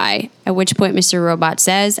black eye, at which point Mr. Robot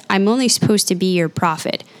says, "I'm only supposed to be your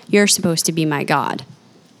prophet. You're supposed to be my god."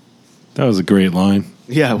 That was a great line.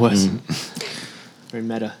 Yeah, it was. Very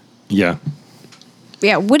meta. Yeah.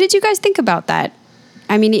 Yeah, what did you guys think about that?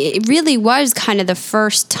 I mean, it really was kind of the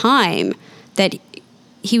first time that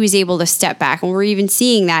he was able to step back. And we're even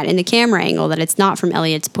seeing that in the camera angle, that it's not from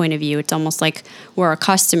Elliot's point of view. It's almost like we're a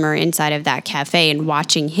customer inside of that cafe and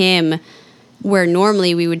watching him, where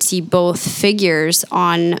normally we would see both figures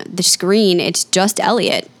on the screen. It's just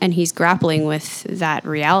Elliot, and he's grappling with that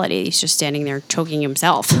reality. He's just standing there choking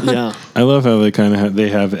himself. Yeah. I love how they kind of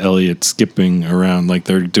they have Elliot skipping around, like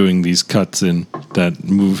they're doing these cuts in that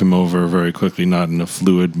move him over very quickly, not in a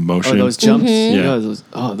fluid motion. Oh, those jumps? Mm-hmm. Yeah.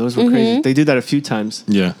 Those were crazy. They do that a few times.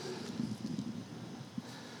 Yeah.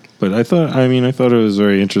 But I thought it was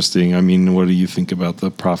very interesting. I mean, what do you think about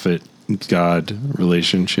the prophet-God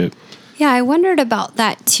relationship? Yeah, I wondered about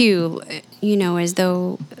that too, as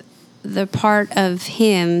though the part of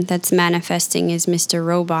him that's manifesting as Mr.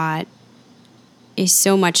 Robot is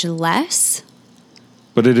so much less.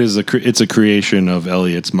 But it's a creation of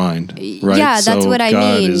Elliot's mind, right? Yeah, that's what I mean.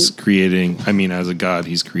 God is creating, as a God,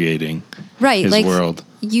 he's creating his world.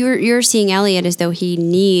 You're seeing Elliot as though he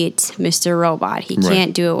needs Mr. Robot. He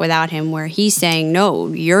can't do it without him, where he's saying, "No,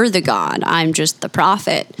 you're the God. I'm just the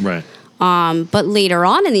prophet." Right. But later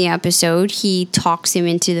on in the episode, he talks him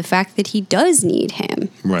into the fact that he does need him.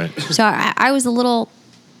 Right. So I was a little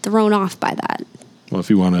thrown off by that. Well,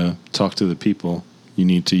 if you want to talk to the people, you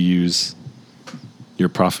need to use your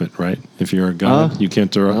prophet, right? If you're a god, you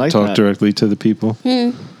can't talk directly to the people.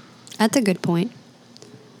 That's a good point.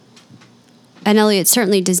 And Elliot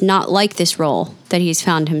certainly does not like this role that he's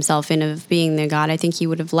found himself in of being the god. I think he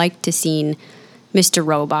would have liked to seen Mr.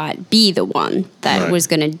 Robot be the one that was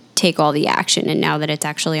going to take all the action. And now that it's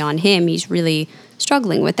actually on him, he's really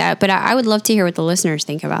struggling with that. But I would love to hear what the listeners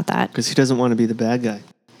think about that. Because he doesn't want to be the bad guy.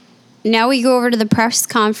 Now we go over to the press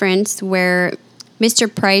conference where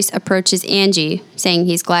Mr. Price approaches Angie, saying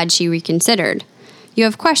he's glad she reconsidered. "You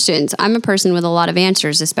have questions. I'm a person with a lot of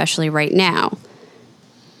answers, especially right now."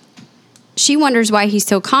 She wonders why he's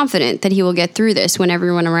so confident that he will get through this when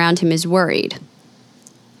everyone around him is worried.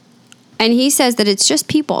 And he says that it's just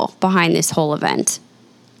people behind this whole event.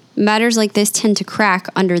 Matters like this tend to crack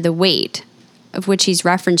under the weight, of which he's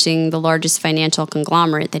referencing the largest financial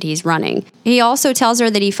conglomerate that he's running. He also tells her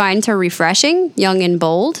that he finds her refreshing, young and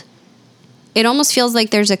bold. It almost feels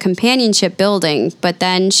like there's a companionship building, but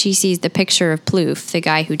then she sees the picture of Plouffe, the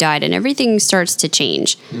guy who died, and everything starts to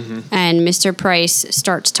change. And Mr. Price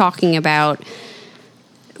starts talking about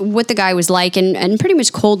what the guy was like and pretty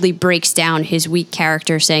much coldly breaks down his weak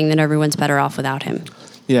character, saying that everyone's better off without him.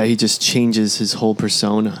 Yeah, he just changes his whole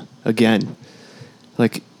persona again.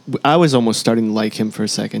 Like, I was almost starting to like him for a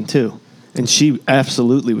second, too. And she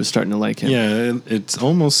absolutely was starting to like him. Yeah, it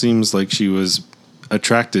almost seems like she was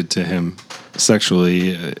attracted to him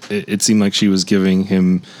sexually. It seemed like she was giving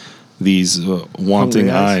him these wanting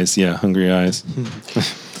eyes. Yeah, hungry eyes.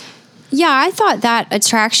 Yeah, I thought that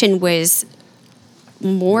attraction was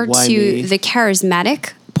more to the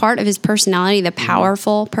charismatic part of his personality, the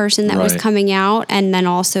powerful person that was coming out, and then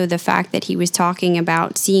also the fact that he was talking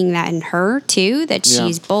about seeing that in her too, that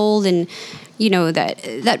she's bold and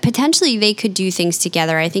that potentially they could do things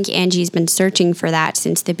together. I think Angie's been searching for that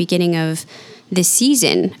since the beginning of this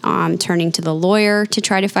season, turning to the lawyer to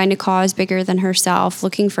try to find a cause bigger than herself,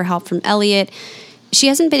 looking for help from Elliot. She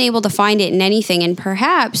hasn't been able to find it in anything, and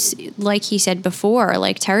perhaps, like he said before,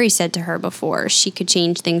 like Terry said to her before, she could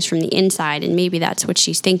change things from the inside, and maybe that's what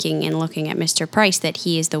she's thinking in looking at Mr. Price, that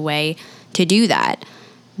he is the way to do that.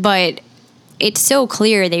 But it's so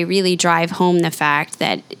clear they really drive home the fact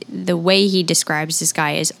that the way he describes this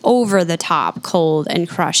guy is over the top, cold and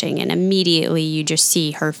crushing, and immediately you just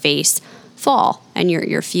see her face fall, and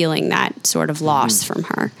you're feeling that sort of loss from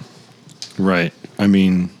her. Right. I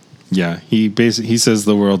mean, yeah, he says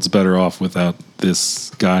the world's better off without this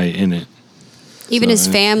guy in it. Even his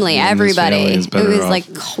family, everybody. It was off. like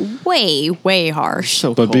way harsh.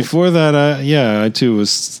 So But cold. before that, I too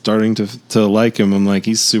was starting to like him. I'm like,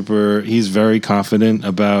 he's very confident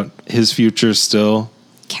about his future still.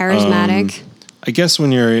 Charismatic. I guess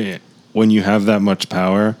when you have that much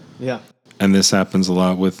power, Yeah. and this happens a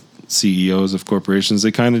lot with CEOs of corporations,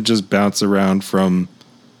 they kind of just bounce around from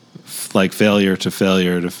like failure to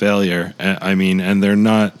failure to failure. I mean, and they're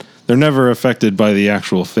never affected by the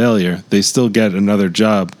actual failure. They still get another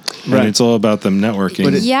job. Right. And it's all about them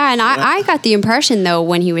networking. Yeah, and I got the impression, though,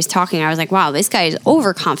 when he was talking, I was like, wow, this guy is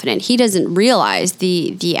overconfident. He doesn't realize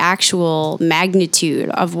the actual magnitude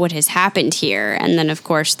of what has happened here. And then, of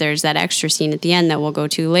course, there's that extra scene at the end that we'll go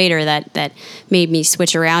to later that made me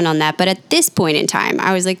switch around on that. But at this point in time,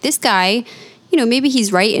 I was like, this guy, maybe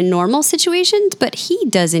he's right in normal situations, but he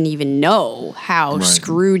doesn't even know how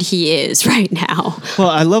screwed he is right now. Well,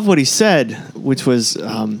 I love what he said, which was,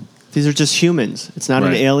 these are just humans. It's not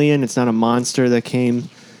an alien. It's not a monster that came.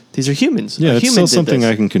 These are humans. Yeah, it's still did something this.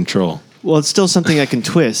 I can control. Well, it's still something I can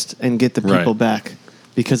twist and get the people back,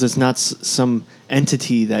 because it's not some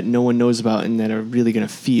entity that no one knows about and that are really going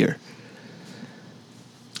to fear.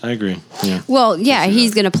 I agree. Yeah. Well, yeah,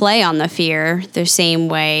 he's going to play on the fear the same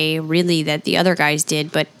way, really, that the other guys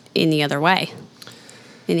did, but in the other way,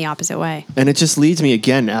 in the opposite way. And it just leads me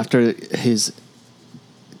again, after his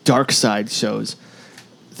dark side shows,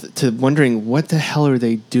 to wondering what the hell are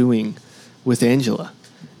they doing with Angela?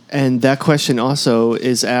 And that question also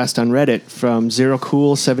is asked on Reddit from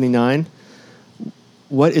ZeroCool79.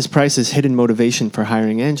 What is Price's hidden motivation for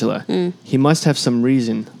hiring Angela? He must have some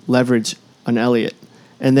reason, leverage on Elliot.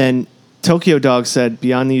 And then Tokyo Dog said,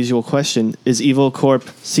 beyond the usual question, is Evil Corp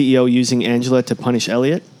CEO using Angela to punish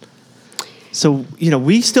Elliot? So,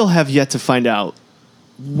 we still have yet to find out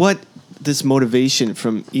what this motivation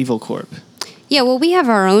from Evil Corp. Yeah, well, we have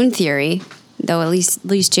our own theory, though at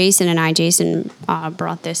least Jason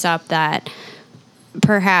brought this up, that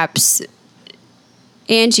perhaps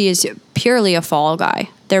Angie is purely a fall guy.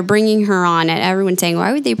 They're bringing her on, and everyone's saying,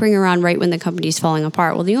 why would they bring her on right when the company's falling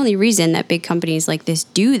apart? Well, the only reason that big companies like this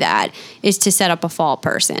do that is to set up a fall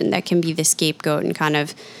person that can be the scapegoat and kind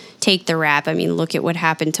of take the rap. I mean, look at what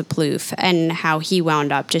happened to Plouffe and how he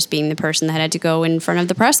wound up just being the person that had to go in front of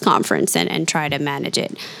the press conference and try to manage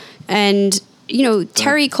it. And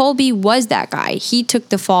Terry Colby was that guy. He took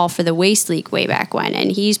the fall for the waste leak way back when, and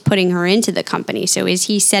he's putting her into the company. So is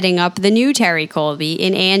he setting up the new Terry Colby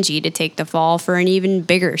in Angie to take the fall for an even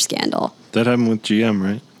bigger scandal? That happened with GM,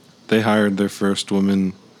 right? They hired their first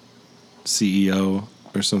woman CEO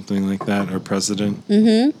or something like that, or president.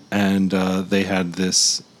 Mm-hmm. And they had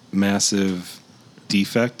this massive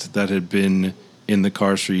defect that had been in the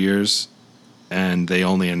cars for years, and they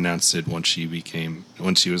only announced it once she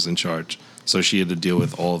was in charge. So she had to deal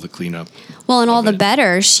with all the cleanup. Well, and all the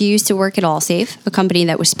better, she used to work at Allsafe, a company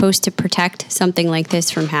that was supposed to protect something like this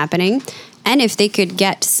from happening. And if they could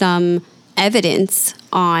get some evidence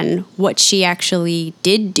on what she actually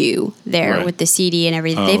did do there with the CD and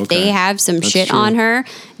everything, if they have some shit on her,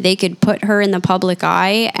 they could put her in the public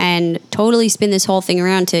eye and totally spin this whole thing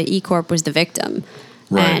around to E-Corp was the victim.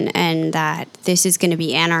 Right. And that this is going to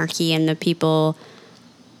be anarchy and the people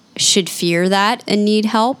should fear that and need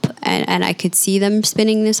help, and I could see them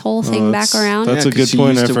spinning this whole thing back around. That's a good she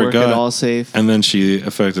point. I used to work at forgot. Allsafe. And then she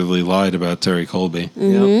effectively lied about Terry Colby.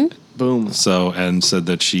 Yep. Boom. So, and said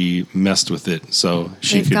that she messed with it. So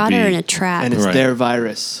she They've could got be her in a trap And it's Right. their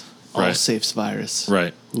virus. Right. Allsafe's virus.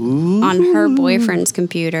 right, on her boyfriend's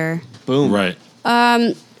computer. Boom. right.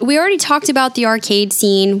 We already talked about the arcade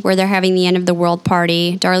scene where they're having the end of the world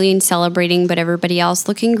party. Darlene celebrating, but everybody else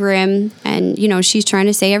looking grim. And, she's trying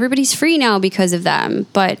to say everybody's free now because of them.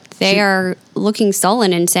 But they are looking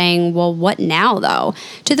sullen and saying, well, what now, though?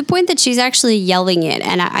 To the point that she's actually yelling it.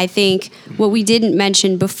 And I think what we didn't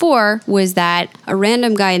mention before was that a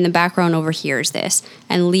random guy in the background overhears this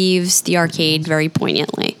and leaves the arcade very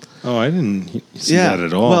poignantly. Oh, I didn't see Yeah. that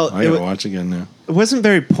at all. Well, I gotta watch again now. It wasn't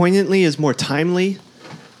very poignantly, it's more timely.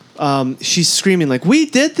 She's screaming like, we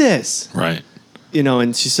did this. Right.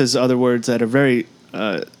 And she says other words that are very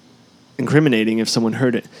incriminating if someone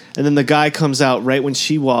heard it. And then the guy comes out right when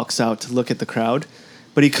she walks out to look at the crowd.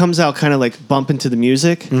 But he comes out kind of like bumping to the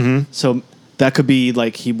music. Mm-hmm. So that could be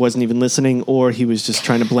like he wasn't even listening, or he was just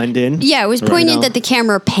trying to blend in. Yeah, it was pointed You know? that the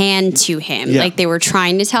camera panned to him, Yeah. like they were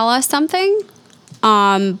trying to tell us something.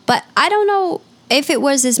 But I don't know if it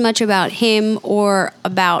was as much about him or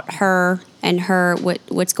about her and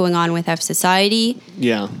what's going on with F Society.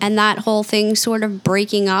 Yeah. And that whole thing sort of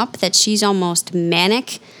breaking up, that she's almost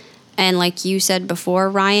manic. And like you said before,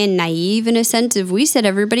 Ryan, naive in a sense of we set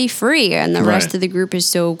everybody free. And the rest Right. of the group is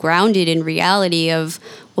so grounded in reality of,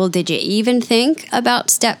 well, did you even think about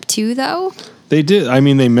step 2, though? They did. I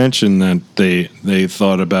mean, they mentioned that they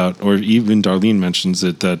thought about, or even Darlene mentions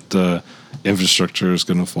it, that infrastructure is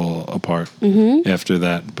going to fall apart after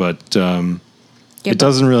that. But it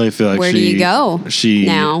doesn't really feel like where do you go she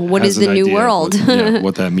now? What has is the an new idea of world?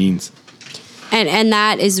 what that means. And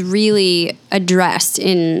that is really addressed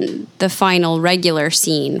in the final regular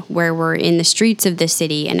scene where we're in the streets of the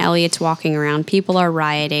city and Elliot's walking around. People are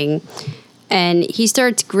rioting. And he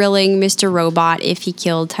starts grilling Mr. Robot if he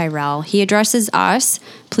killed Tyrell. He addresses us.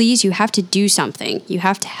 Please, you have to do something. You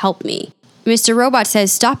have to help me. Mr. Robot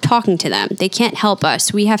says, stop talking to them. They can't help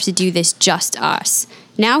us. We have to do this just us.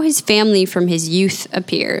 Now his family from his youth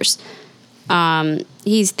appears.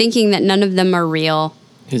 He's thinking that none of them are real.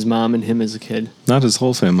 His mom and him as a kid. Not his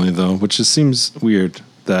whole family, though, which just seems weird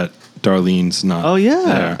that Darlene's not. Oh yeah,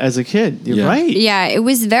 there. as a kid, you're Yeah. right. Yeah, it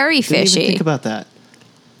was very Didn't fishy. even think about that.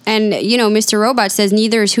 And, you know, Mr. Robot says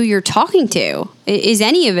neither is who you're talking to. Is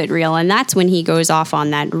any of it real? And that's when he goes off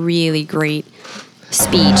on that really great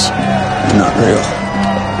speech. Not real.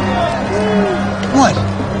 What?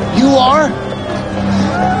 You are?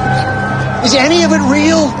 Is any of it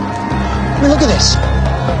real? I mean, look at this.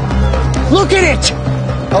 Look at it!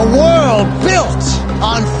 A world built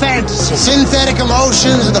on fantasy. Synthetic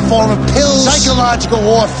emotions in the form of pills. Psychological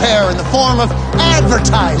warfare in the form of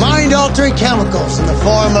advertising. Mind-altering chemicals in the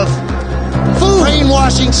form of food.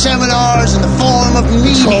 Brainwashing seminars in the form of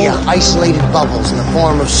media. Isolated bubbles in the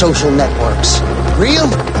form of social networks. Real?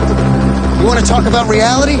 You want to talk about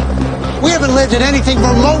reality? We haven't lived in anything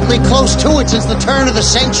remotely close to it since the turn of the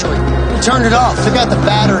century. We turned it off, took out the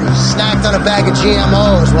batteries, snacked on a bag of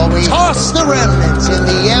GMOs while we tossed the remnants in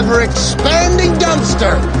the ever-expanding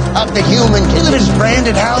dumpster of the human condition. We live in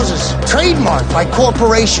branded houses, trademarked by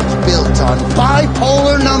corporations, built on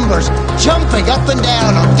bipolar numbers, jumping up and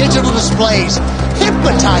down on digital displays,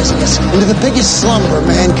 hypnotizing us into the biggest slumber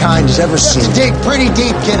mankind has ever seen. You have to dig pretty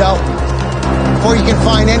deep, kiddo, before you can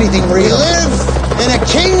find anything real. We live in a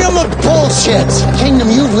kingdom of bullshit. A kingdom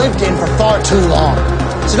you've lived in for far too long.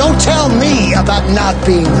 So don't tell me about not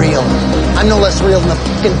being real. I'm no less real than the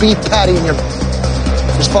fucking beef patty in your...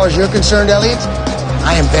 As far as you're concerned, Elliot,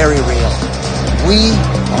 I am very real. We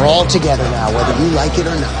are all together now, whether you like it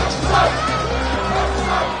or not.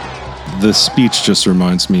 The speech just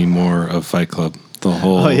reminds me more of Fight Club. The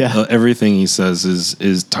whole, everything he says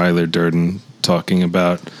is Tyler Durden talking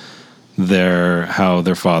about how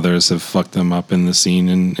their fathers have fucked them up in the scene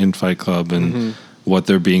in Fight Club and what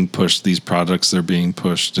they're being pushed, these products they're being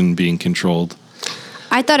pushed and being controlled.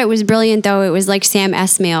 I thought it was brilliant, though. It was like Sam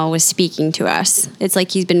Esmail was speaking to us. It's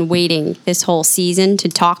like he's been waiting this whole season to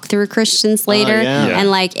talk through Christian Slater. Yeah.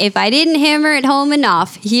 And like, if I didn't hammer it home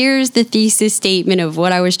enough, here's the thesis statement of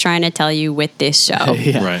what I was trying to tell you with this show.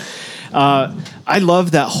 Yeah. Right. I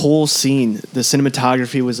love that whole scene. The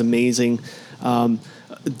cinematography was amazing.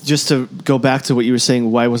 Just to go back to what you were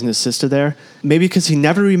saying, why wasn't his sister there? Maybe because he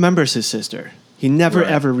never remembers his sister. He never,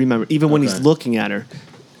 ever remembers, even when he's looking at her.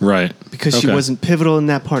 Right. Because she wasn't pivotal in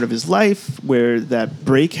that part of his life where that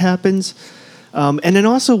break happens. And then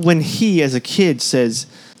also when he, as a kid, says,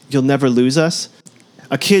 "You'll never lose us."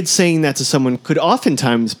 A kid saying that to someone could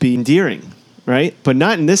oftentimes be endearing, right? But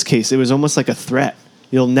not in this case. It was almost like a threat.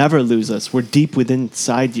 You'll never lose us. We're deep within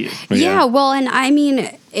inside you. Yeah, well, and I mean,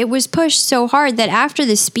 it was pushed so hard that after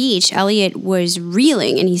the speech, Elliot was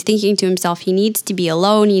reeling and he's thinking to himself, he needs to be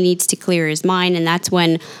alone, he needs to clear his mind, and that's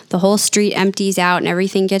when the whole street empties out and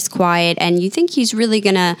everything gets quiet, and you think he's really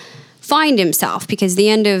going to find himself, because the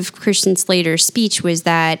end of Christian Slater's speech was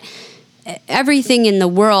that everything in the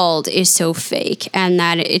world is so fake and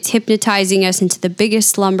that it's hypnotizing us into the biggest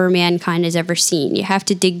slumber mankind has ever seen. You have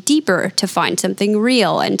to dig deeper to find something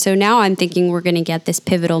real. And so now I'm thinking we're going to get this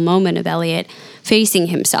pivotal moment of Elliot facing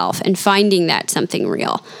himself and finding that something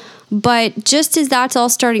real. But just as that's all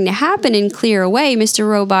starting to happen and clear away, Mr.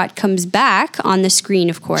 Robot comes back on the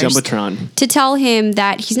screen, of course, Jumbotron, to tell him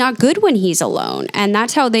that he's not good when he's alone. And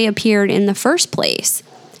that's how they appeared in the first place.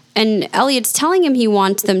 And Elliot's telling him he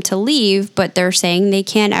wants them to leave, but they're saying they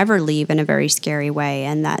can't ever leave in a very scary way,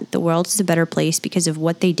 and that the world is a better place because of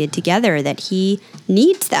what they did together, that he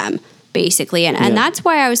needs them. basically. And that's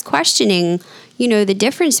why I was questioning, the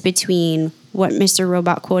difference between what Mr.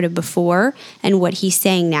 Robot quoted before and what he's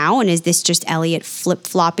saying now. And is this just Elliot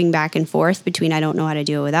flip-flopping back and forth between I don't know how to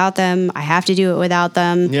do it without them, I have to do it without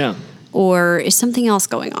them? Yeah. Or is something else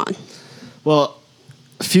going on? Well,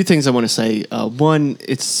 a few things I want to say. One,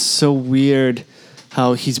 it's so weird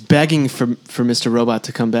how he's begging for Mr. Robot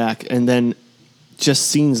to come back, and then just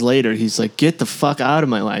scenes later, he's like, "Get the fuck out of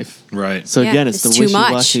my life!" Right. So again, it's the too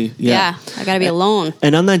much. wishy-washy. Yeah, I gotta be alone.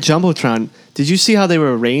 And on that jumbotron, did you see how they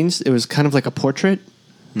were arranged? It was kind of like a portrait.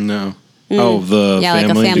 No. Oh, the like a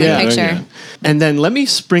family family together? picture. Yeah. And then let me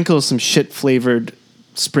sprinkle some shit flavored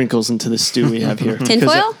sprinkles into the stew we have here.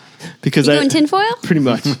 Tinfoil? Because You doing tinfoil? Pretty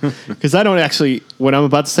much. Because I don't actually, what I'm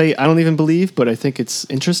about to say, I don't even believe, but I think it's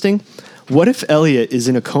interesting. What if Elliot is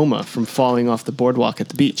in a coma from falling off the boardwalk at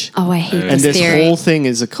the beach? Oh, I hate And this this theory. whole thing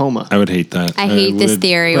is a coma. I would hate that. I hate this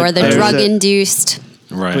theory, or the there's drug-induced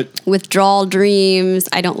Right. withdrawal dreams.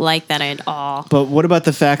 I don't like that at all. But what about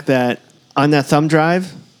the fact that on that thumb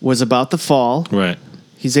drive was about to fall? Right.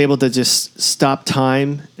 He's able to just stop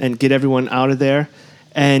time and get everyone out of there.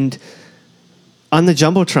 And on the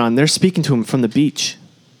jumbotron, they're speaking to him from the beach,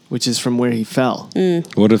 which is from where he fell.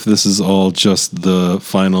 What if this is all just the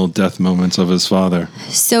final death moments of his father?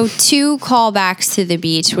 So 2 callbacks to the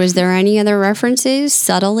beach. Was there any other references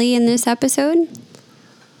subtly in this episode?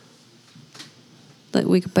 But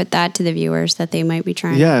we could put that to the viewers that they might be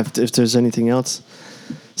trying. Yeah, if there's anything else.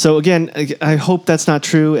 So again, I hope that's not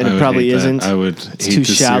true, and I it would probably hate that. isn't. I would It's hate too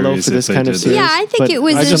the shallow series for this if they kind of did series. Yeah, I think but it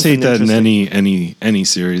was I just a- hate that in Interesting. any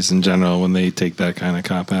series in general when they take that kind of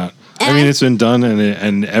cop out. And I mean, I- it's been done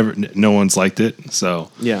and no one's liked it. So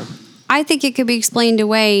Yeah. I think it could be explained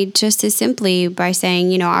away just as simply by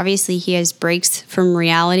saying, obviously he has breaks from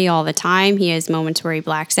reality all the time. He has moments where he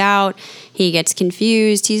blacks out. He gets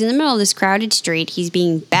confused. He's in the middle of this crowded street. He's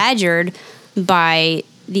being badgered by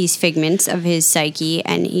these figments of his psyche,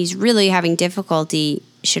 and he's really having difficulty.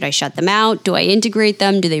 Should I shut them out? Do I integrate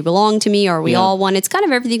them? Do they belong to me? Are we all one? It's kind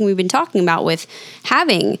of everything we've been talking about with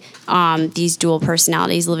having these dual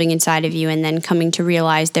personalities living inside of you and then coming to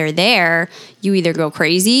realize they're there. You either go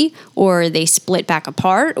crazy or they split back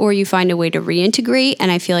apart or you find a way to reintegrate.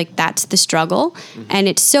 And I feel like that's the struggle. And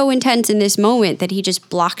it's so intense in this moment that he just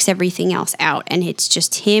blocks everything else out. And it's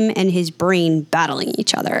just him and his brain battling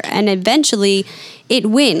each other. And eventually it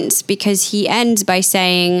wins because he ends by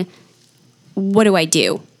saying, what do I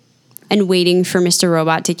do? And waiting for Mr.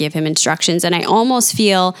 Robot to give him instructions. And I almost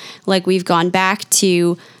feel like we've gone back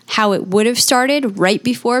to how it would have started right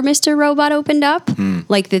before Mr. Robot opened up.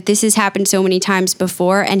 Like that this has happened so many times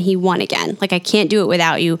before and he won again. Like, I can't do it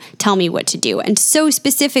without you. Tell me what to do. And so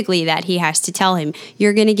specifically that he has to tell him,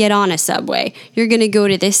 you're going to get on a subway. You're going to go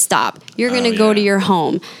to this stop. You're going to go to your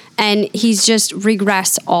home. And he's just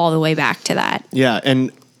regressed all the way back to that. Yeah,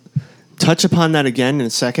 and touch upon that again in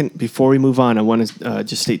a second. Before we move on, I want to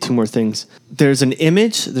just state 2 more things. There's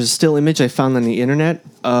a still image I found on the internet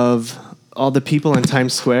of all the people in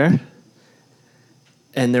Times Square,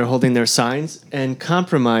 and they're holding their signs, and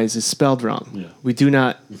compromise is spelled wrong. Yeah. We do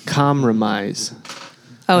not compromise.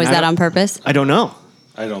 Oh, is I that don't- on purpose? I don't know.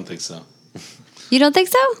 I don't think so. You don't think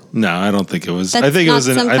so? No, I don't think it was. That's I think it not was.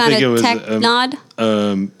 some I kind think it of was tech nod?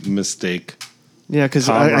 a mistake. Yeah, because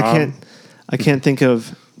I can't think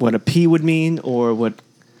of what a P would mean or what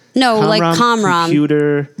No, like Comrom.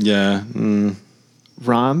 computer Yeah.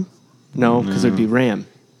 ROM. No, because it'd be RAM.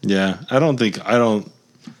 Yeah. I don't.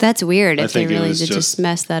 That's weird I if they think it really was did just just-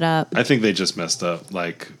 mess that up. I think they just messed up.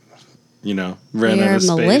 Like, ran They out are of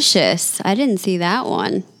space. malicious. I didn't see that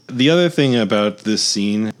one. The other thing about this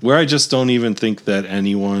scene, where I just don't even think that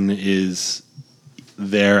anyone is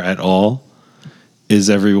there at all, is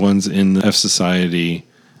everyone's in the F Society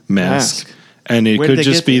mask. And it Where did could they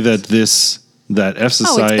just get be this? that F Oh,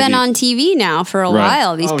 Society. it's been on TV now for a Right.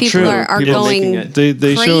 while. These Oh, people true. are People going making it.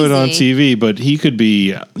 They show it on crazy. TV, but he could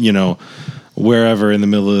be, wherever in the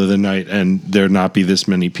middle of the night and there not be this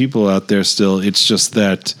many people out there still. It's just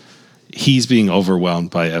that he's being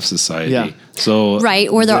overwhelmed by F Society. Yeah. So Right,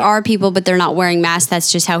 or there are people, but they're not wearing masks.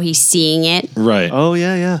 That's just how he's seeing it. Right. Oh,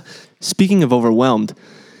 yeah. Speaking of overwhelmed,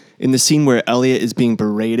 in the scene where Elliot is being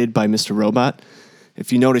berated by Mr. Robot,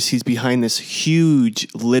 if you notice, he's behind this huge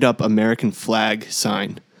lit up American flag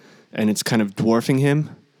sign, and it's kind of dwarfing him.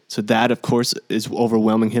 So that, of course, is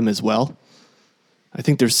overwhelming him as well. I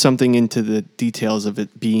think there's something into the details of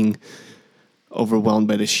it being overwhelmed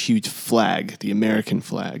by this huge flag, the American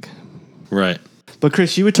flag. Right. But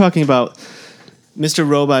Chris, you were talking about Mr.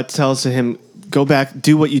 Robot tells him, go back,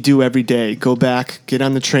 do what you do every day. Go back, get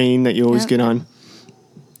on the train that you always Yep. get on.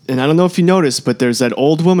 And I don't know if you noticed, but there's that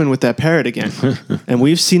old woman with that parrot again. And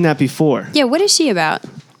we've seen that before. Yeah, what is she about?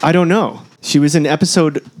 I don't know. She was in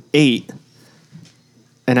episode 8.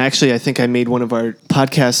 And actually, I think I made one of our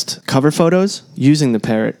podcast cover photos using the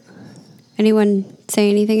parrot. Anyone say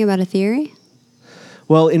anything about a theory?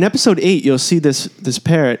 Well, in episode 8, you'll see this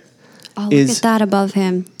parrot Oh, look at that above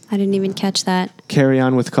him. I didn't even catch that. Carry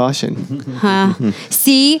on with caution.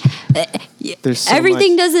 See? There's so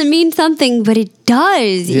everything much. doesn't mean something, but it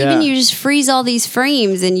does. Yeah. Even you just freeze all these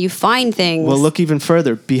frames and you find things. Well, look even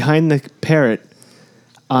further. Behind the parrot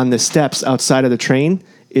on the steps outside of the train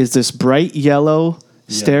is this bright yellow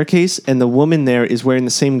staircase, and the woman there is wearing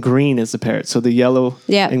the same green as the parrot. So the yellow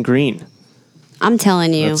and green. I'm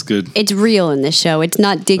telling you. That's good. It's real in this show. It's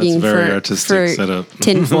not digging That's very for artistic setup.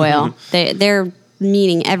 tinfoil. They're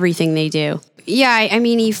meaning everything they do. Yeah, I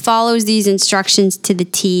mean, he follows these instructions to the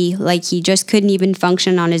T. Like, he just couldn't even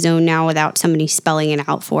function on his own now without somebody spelling it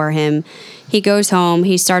out for him. He goes home.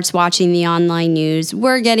 He starts watching the online news.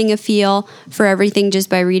 We're getting a feel for everything just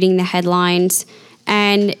by reading the headlines.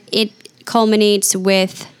 And it culminates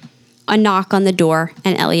with a knock on the door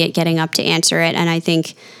and Elliot getting up to answer it. And I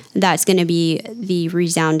think that's going to be the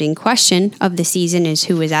resounding question of the season is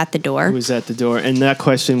who was at the door. Who was at the door? And that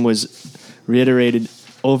question was reiterated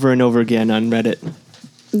over and over again on Reddit.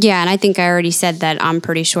 Yeah, and I think I already said that I'm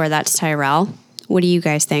pretty sure that's Tyrell. What do you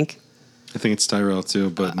guys think? I think it's Tyrell too,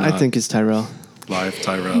 but I think it's Tyrell. Live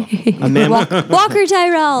Tyrell. A man, Walker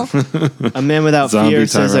Tyrell. a man without Zombie fear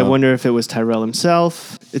says, "I Tyrell. wonder if it was Tyrell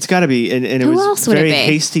himself." It's got to be, and it Who was else would it very be?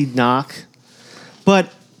 hasty knock.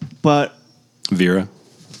 But Vera.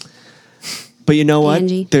 But you know what?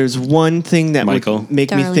 Angie. There's one thing that Michael. would make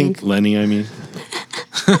Darlene. me think. Lenny, I mean.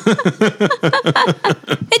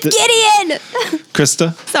 It's Gideon.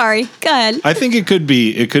 Krista. Sorry, go ahead. I think it could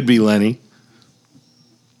be Lenny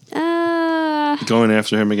going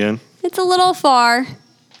after him again. It's a little far.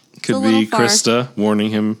 Could a little be far. Krista warning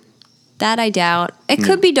him. That I doubt. It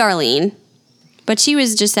could be Darlene, but she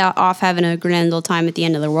was just out off having a grand old time at the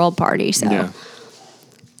end of the world party. So Yeah.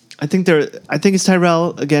 I think it's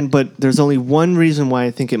Tyrell again, but there's only one reason why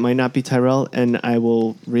I think it might not be Tyrell, and I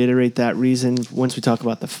will reiterate that reason once we talk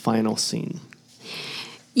about the final scene.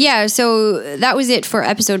 Yeah, so that was it for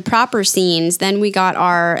episode proper scenes. Then we got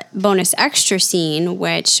our bonus extra scene,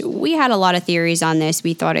 which we had a lot of theories on this.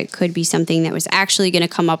 We thought it could be something that was actually going to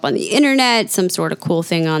come up on the internet, some sort of cool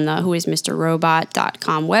thing on the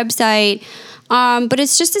whoismrrobot.com website. But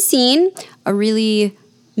it's just a scene, a really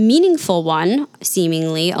meaningful one,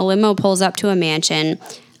 seemingly. A limo pulls up to a mansion.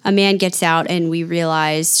 A man gets out, and we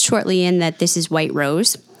realize shortly in that this is White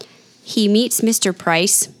Rose. He meets Mr.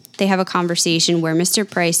 Price. They have a conversation where Mr.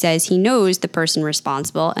 Price says he knows the person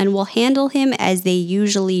responsible and will handle him as they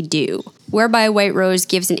usually do, whereby White Rose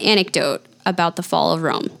gives an anecdote about the fall of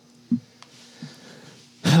Rome.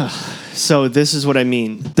 So this is what I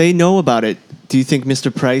mean. They know about it. Do you think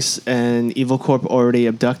Mr. Price and Evil Corp already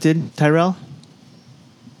abducted Tyrell?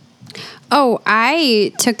 Oh,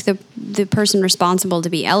 I took the person responsible to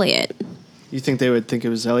be Elliot. You think they would think it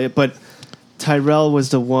was Elliot? But Tyrell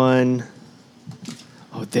was the one...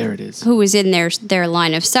 Oh, there it is. Who was in their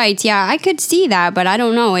line of sight. Yeah, I could see that, but I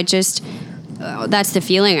don't know. It just... that's the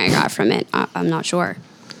feeling I got from it. I'm not sure.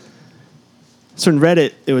 So in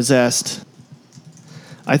Reddit, it was asked...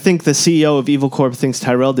 I think the CEO of Evil Corp thinks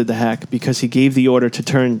Tyrell did the hack because he gave the order to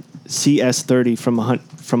turn CS30 from a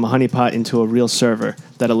honeypot into a real server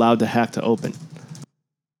that allowed the hack to open.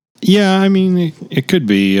 Yeah, I mean, it could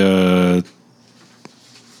be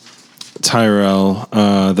Tyrell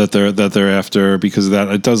that they're after because of that.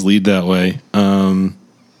 It does lead that way.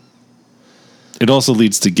 It also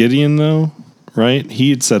leads to Gideon, though, right?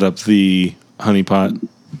 He had set up the honeypot.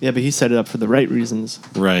 Yeah, but he set it up for the right reasons.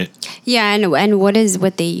 Right. Yeah, and what is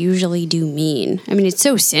what they usually do mean? I mean, it's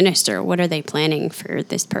so sinister. What are they planning for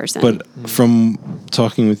this person? But from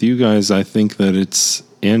talking with you guys, I think that it's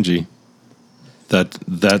Angie.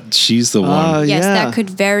 That she's the one. Yes, that could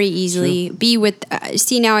very easily be with...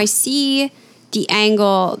 see, now I see the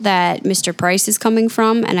angle that Mr. Price is coming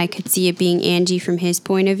from, and I could see it being Angie from his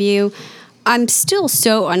point of view. I'm still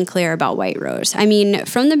so unclear about White Rose. I mean,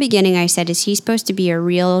 from the beginning I said, is he supposed to be a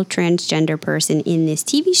real transgender person in this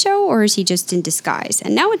TV show, or is he just in disguise?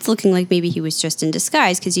 And now it's looking like maybe he was just in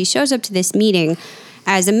disguise because he shows up to this meeting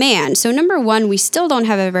as a man. So number one, we still don't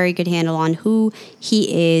have a very good handle on who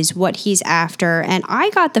he is, what he's after. And I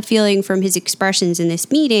got the feeling from his expressions in this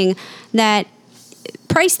meeting that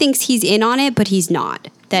Price thinks he's in on it, but he's not.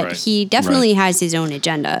 That he definitely has his own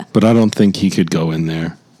agenda. But I don't think he could go in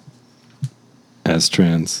there as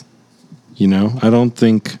trans. You know? I don't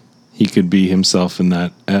think he could be himself in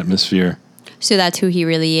that atmosphere. So that's who he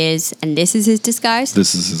really is, and this is his disguise.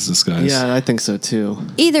 This is his disguise. Yeah, I think so too.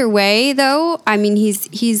 Either way, though, I mean,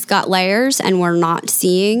 he's got layers, and we're not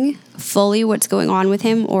seeing fully what's going on with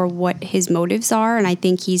him or what his motives are, and I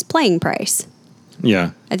think he's playing Price.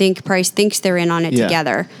 Yeah. I think Price thinks they're in on it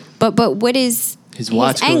together. But what is his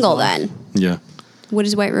angle then? Yeah. What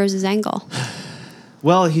is White Rose's angle?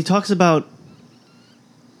 Well, he talks about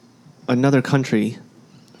another country.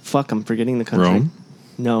 Fuck, I'm forgetting the country. Rome?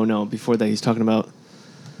 No. Before that, he's talking about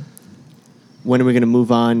when are we going to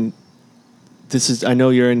move on. I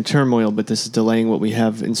know you're in turmoil, but this is delaying what we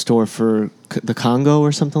have in store for the Congo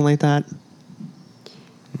or something like that.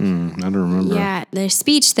 I don't remember. Yeah, the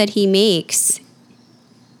speech that he makes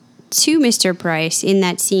to Mr. Price in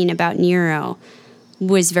that scene about Nero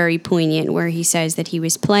was very poignant, where he says that he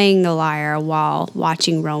was playing the lyre while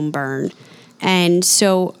watching Rome burn. And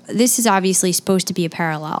so this is obviously supposed to be a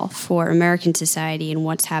parallel for American society and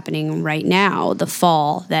what's happening right now, the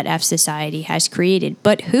fall that F society has created.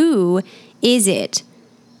 But who is it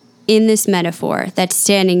in this metaphor that's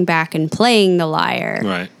standing back and playing the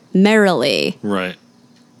lyre merrily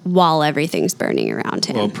while everything's burning around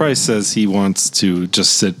him? Well, Price says he wants to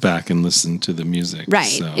just sit back and listen to the music. Right.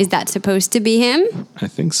 So Is that supposed to be him? I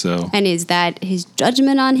think so. And is that his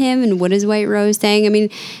judgment on him? And what is White Rose saying? I mean,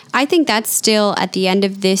 I think that's still, at the end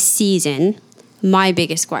of this season, my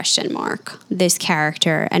biggest question mark, this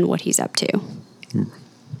character and what he's up to.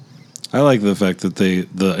 I like the fact that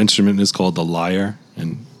the instrument is called the lyre,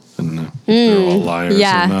 and I don't know if they're all liars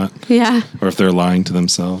or not. Yeah. Or if they're lying to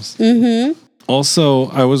themselves. Mm-hmm. Also,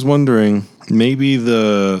 I was wondering, maybe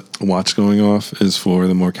the watch going off is for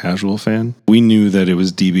the more casual fan. We knew that it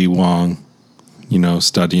was D.B. Wong,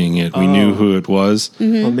 studying it. We knew who it was.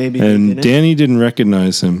 Mm-hmm. Well, maybe And Danny didn't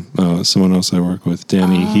recognize him. Someone else I work with,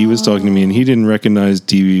 Danny, he was talking to me, and he didn't recognize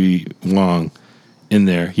D.B. Wong in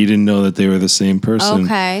there. He didn't know that they were the same person.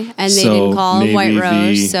 Okay. And they didn't call White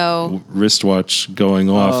Rose, the so wristwatch going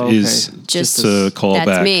off is just to call that's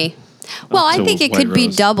back. me. Well, I think it could be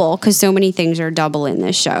double because so many things are double in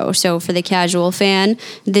this show. So for the casual fan,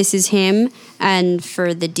 this is him. And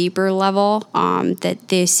for the deeper level, that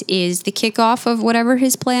this is the kickoff of whatever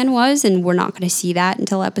his plan was. And we're not going to see that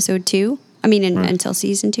until episode 2. I mean, until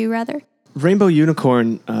season 2, rather. Rainbow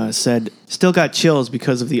Unicorn said, still got chills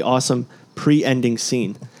because of the awesome pre-ending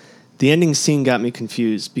scene. The ending scene got me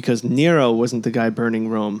confused because Nero wasn't the guy burning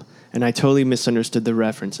Rome, and I totally misunderstood the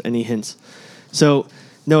reference. Any hints? So,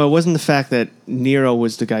 no, it wasn't the fact that Nero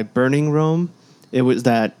was the guy burning Rome. It was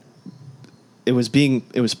that it was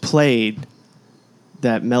played,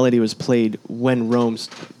 that melody was played when Rome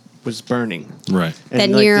was burning. Right. That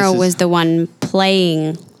Nero was the one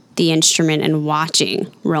playing the instrument and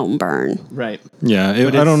watching Rome burn. Right. Yeah, I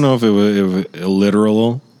don't know if it was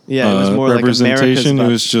literal. Yeah, it was more representation. Like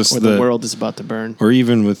it was just the world is about to burn, or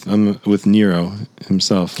even with Nero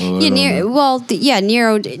himself.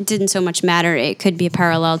 Nero didn't so much matter. It could be a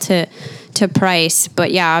parallel to Price,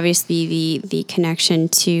 but yeah, obviously the connection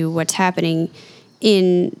to what's happening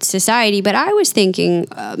in society. But I was thinking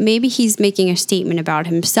maybe he's making a statement about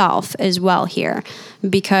himself as well here,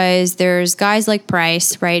 because there's guys like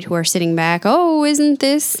Price, right, who are sitting back. Oh,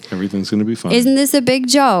 everything's going to be fine? Isn't this a big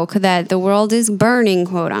joke that the world is burning,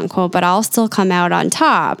 quote unquote, but I'll still come out on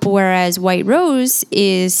top? Whereas White Rose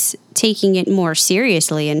is taking it more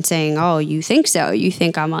seriously and saying, oh, you think so? You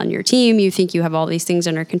think I'm on your team? You think you have all these things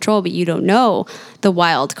under control, but you don't know the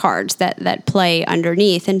wild cards that play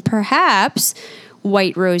underneath. And perhaps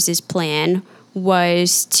White Rose's plan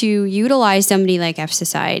was to utilize somebody like F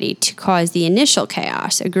Society to cause the initial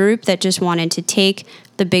chaos, a group that just wanted to take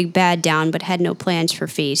the big bad down but had no plans for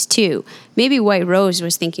phase 2. Maybe White Rose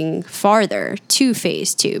was thinking farther to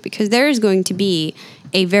phase 2, because there is going to be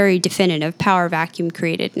a very definitive power vacuum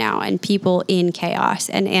created now and people in chaos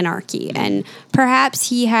and anarchy. And perhaps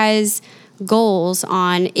he has goals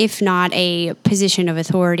on, if not a position of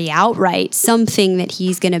authority outright, something that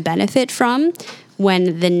he's going to benefit from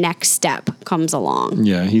when the next step comes along.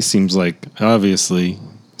 Yeah, he seems like, obviously,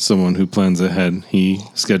 someone who plans ahead. He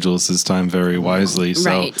schedules his time very wisely. So,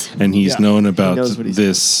 right. And he's known about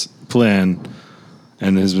this plan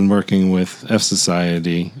and has been working with F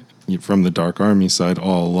Society from the Dark Army side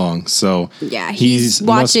all along. So yeah, he's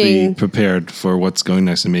must be prepared for what's going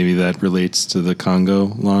next, and maybe that relates to the Congo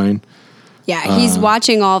line. Yeah, he's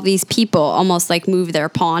watching all these people almost like move their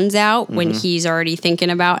pawns out when he's already thinking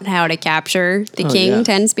about how to capture the king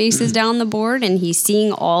 10 spaces down the board, and he's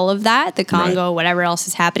seeing all of that, the Congo, whatever else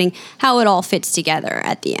is happening, how it all fits together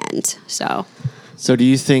at the end. So do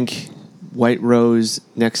you think White Rose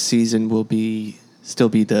next season will still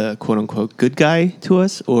be the quote-unquote good guy to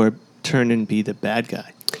us, or turn and be the bad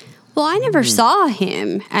guy? Well, I never saw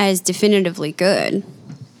him as definitively good.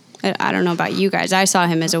 I don't know about you guys. I saw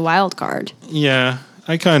him as a wild card. Yeah,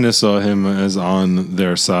 I kind of saw him as on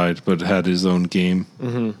their side, but had his own game.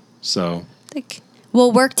 Mm-hmm. So,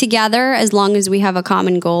 we'll work together as long as we have a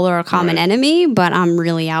common goal or a common enemy, but I'm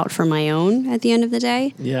really out for my own at the end of the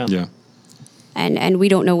day. Yeah. Yeah. And we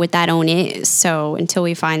don't know what that own is. So until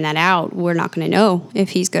we find that out, we're not going to know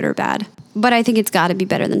if he's good or bad. But I think it's got to be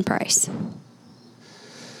better than Price.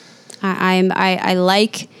 I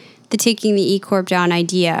like the taking the E Corp down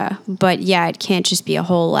idea, but yeah, it can't just be a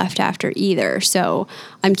hole left after either. So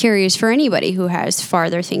I'm curious for anybody who has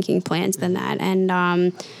farther thinking plans than that. And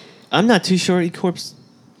I'm not too sure E Corp's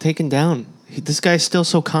taken down. This guy's still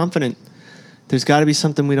so confident. There's got to be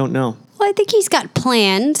something we don't know. Well, I think he's got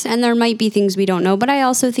plans, and there might be things we don't know, but I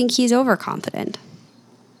also think he's overconfident.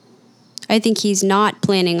 I think he's not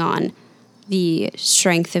planning on the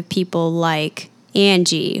strength of people like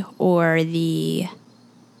Angie or the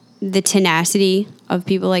tenacity of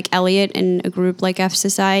people like Elliot and a group like F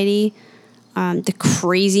Society, the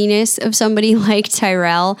craziness of somebody like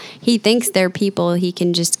Tyrell. He thinks they're people he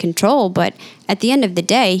can just control, but at the end of the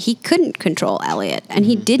day, he couldn't control Elliot, and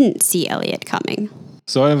he didn't see Elliot coming.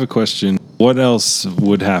 So I have a question. What else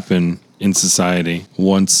would happen in society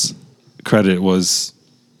once credit was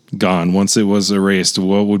gone? Once it was erased,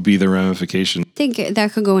 what would be the ramification? I think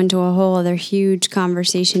that could go into a whole other huge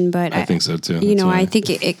conversation, but I think so too. I think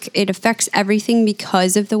it affects everything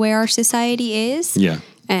because of the way our society is. Yeah.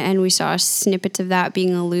 And we saw snippets of that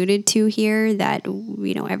being alluded to here, that,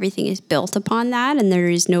 everything is built upon that, and there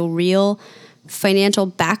is no real financial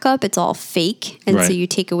backup. It's all fake. And so you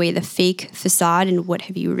take away the fake facade, and what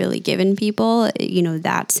have you really given people?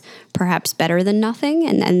 That's perhaps better than nothing.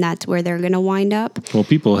 And that's where they're going to wind up. Well,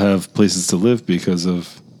 people have places to live because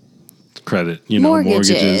of credit,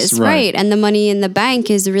 mortgages. Right. And the money in the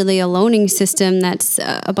bank is really a loaning system that's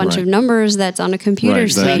a bunch of numbers that's on a computer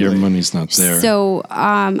screen. That your money's not there. So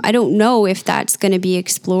I don't know if that's going to be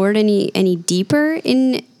explored any deeper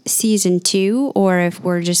in season 2, or if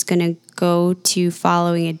we're just going to go to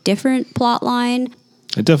following a different plot line.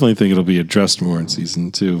 I definitely think it'll be addressed more in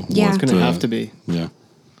season 2. Yeah. It's going to have to be. Yeah.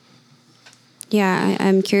 Yeah,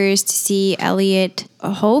 I'm curious to see Elliot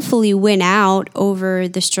hopefully win out over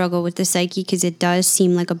the struggle with the psyche, because it does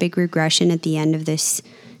seem like a big regression at the end of this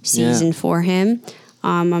season for him.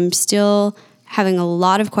 I'm still having a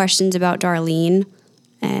lot of questions about Darlene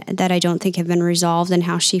that I don't think have been resolved, and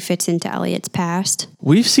how she fits into Elliot's past.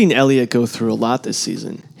 We've seen Elliot go through a lot this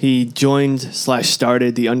season. He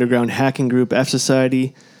joined/started the underground hacking group F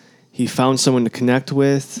Society. He found someone to connect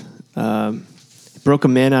with. He broke a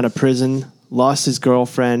man out of prison, lost his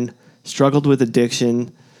girlfriend, struggled with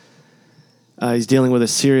addiction. He's dealing with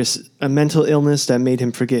a mental illness that made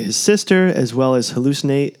him forget his sister, as well as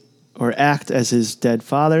hallucinate or act as his dead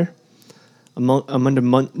father, among a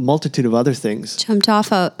multitude of other things. Jumped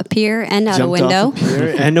off a pier and out a window. Off a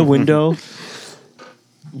pier and a window.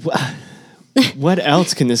 What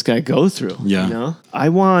else can this guy go through? Yeah. I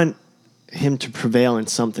want him to prevail in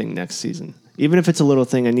something next season. Even if it's a little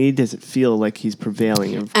thing, I need to feel like he's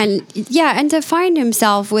prevailing. And to find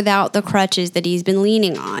himself without the crutches that he's been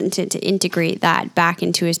leaning on, to integrate that back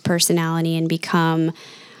into his personality and become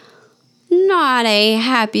not a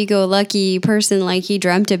happy-go-lucky person like he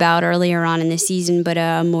dreamt about earlier on in the season, but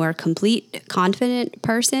a more complete, confident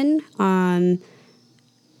person.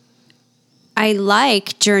 I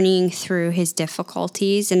like journeying through his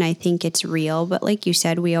difficulties, and I think it's real. But like you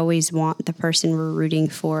said, we always want the person we're rooting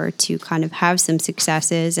for to kind of have some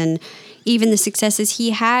successes. And even the successes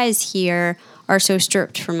he has here are so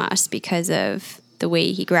stripped from us because of the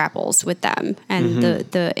way he grapples with them and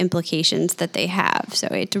the implications that they have. So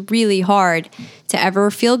it's really hard to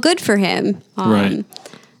ever feel good for him. Right.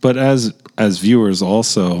 But as viewers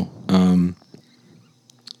also,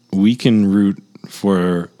 we can root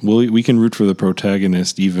for the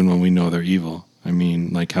protagonist even when we know they're evil. I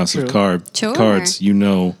mean, like House of Cards,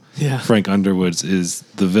 Frank Underwoods is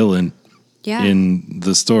the villain in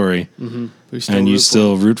the story, and you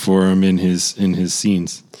still root for him in his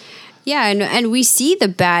scenes. Yeah, and we see the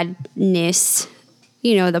badness,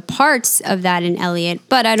 the parts of that in Elliot,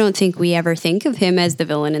 but I don't think we ever think of him as the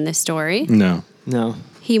villain in this story. No.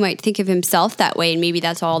 He might think of himself that way, and maybe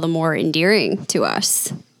that's all the more endearing to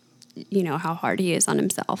us. How hard he is on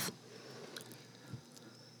himself.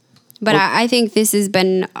 But I think this has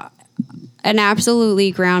been an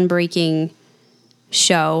absolutely groundbreaking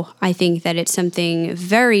show. I think that it's something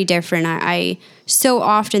very different. I so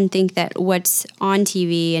often think that what's on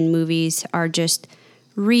TV and movies are just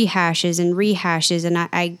rehashes, and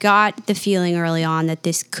I got the feeling early on that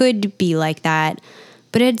this could be like that,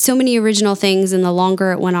 But it had so many original things, and the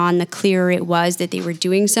longer it went on, the clearer it was that they were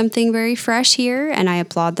doing something very fresh here, and I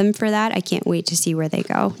applaud them for that. I can't wait to see where they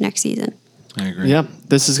go next season. I agree. Yeah,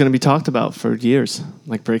 this is going to be talked about for years,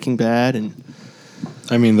 like Breaking Bad and.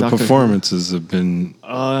 I mean, the Dr. performances have been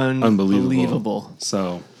Unbelievable. unbelievable.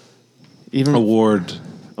 So, Even award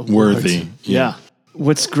worthy. Yeah.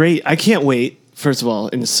 What's great, I can't wait. First of all,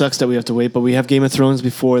 and it sucks that we have to wait, but we have Game of Thrones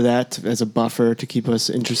before that as a buffer to keep us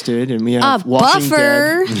interested, and we have Walking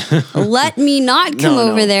Buffer. Dead. Let me not come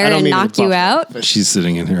No, over there I don't and mean a knock you buffer. out. She's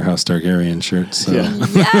sitting in her House Targaryen shirt. So.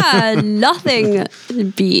 Yeah, nothing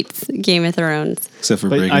beats Game of Thrones. Except for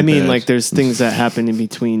But Breaking I mean, Bad. like, there's things that happen in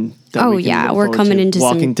between. That Oh we can yeah, look we're forward coming to. into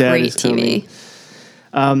Walking some Dead great is coming.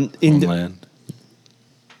 TV. Homeland.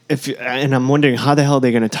 And I'm wondering how the hell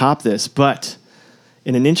they're going to top this. But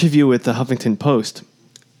in an interview with the Huffington Post,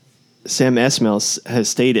 Sam Esmail has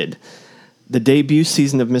stated the debut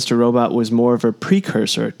season of Mr. Robot was more of a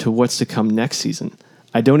precursor to what's to come next season.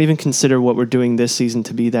 I don't even consider what we're doing this season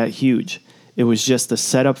to be that huge. It was just the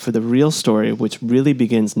setup for the real story, which really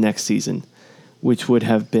begins next season, which would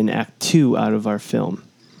have been Act 2 out of our film.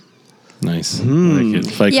 Nice. I like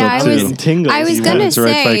it. Fight Yeah, Club I 2. was Tingles. gonna That's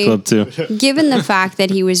right, say, Fight Club 2. given the fact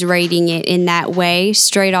that he was writing it in that way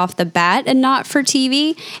straight off the bat and not for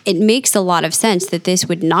TV, it makes a lot of sense that this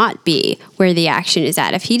would not be where the action is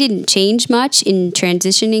at. If he didn't change much in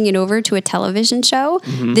transitioning it over to a television show,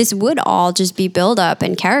 this would all just be build up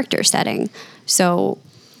and character setting. So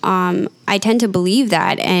I tend to believe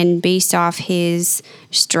that, and based off his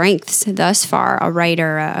strengths thus far, a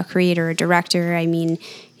writer, a creator, a director, I mean,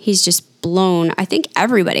 he's just blown, I think,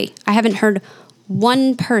 everybody. I haven't heard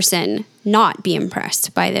one person not be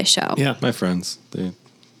impressed by this show. Yeah. My friends.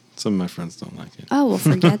 Some of my friends don't like it. Oh, well,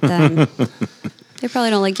 forget them. They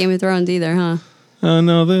probably don't like Game of Thrones either, huh? Oh,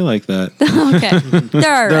 no, they like that. Okay.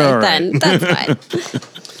 They're all right all right. then. That's fine.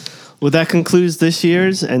 Well, that concludes this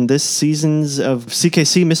year's and this season's of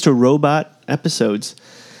CKC Mr. Robot episodes.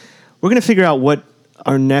 We're going to figure out what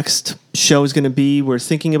our next show is going to be. We're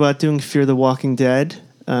thinking about doing Fear the Walking Dead.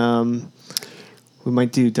 We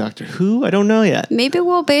might do Doctor Who. I don't know yet. Maybe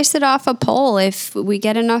we'll base it off a poll if we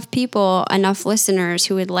get enough people, enough listeners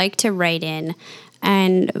who would like to write in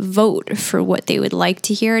and vote for what they would like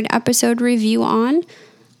to hear an episode review on.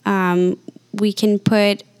 We can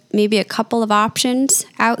put maybe a couple of options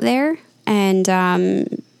out there and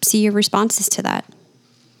see your responses to that.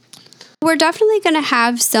 We're definitely going to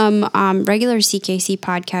have some regular CKC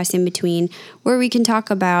podcasts in between where we can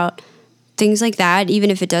talk about things like that, even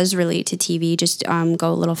if it does relate to TV, just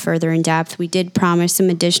go a little further in depth. We did promise some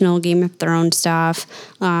additional Game of Thrones stuff.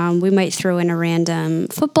 We might throw in a random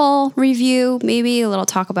football review, maybe a little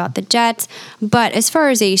talk about the Jets. But as far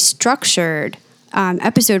as a structured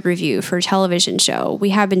episode review for a television show, we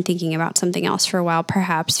have been thinking about something else for a while,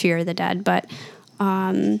 perhaps Fear of the Dead. But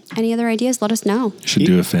any other ideas, let us know. You should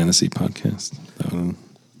do a fantasy podcast. That would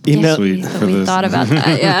Email, sweet for We this. thought about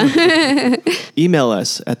that, yeah. email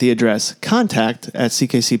us at the address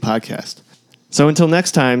contact@CKC Podcast. So until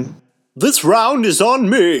next time. This round is on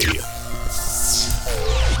me.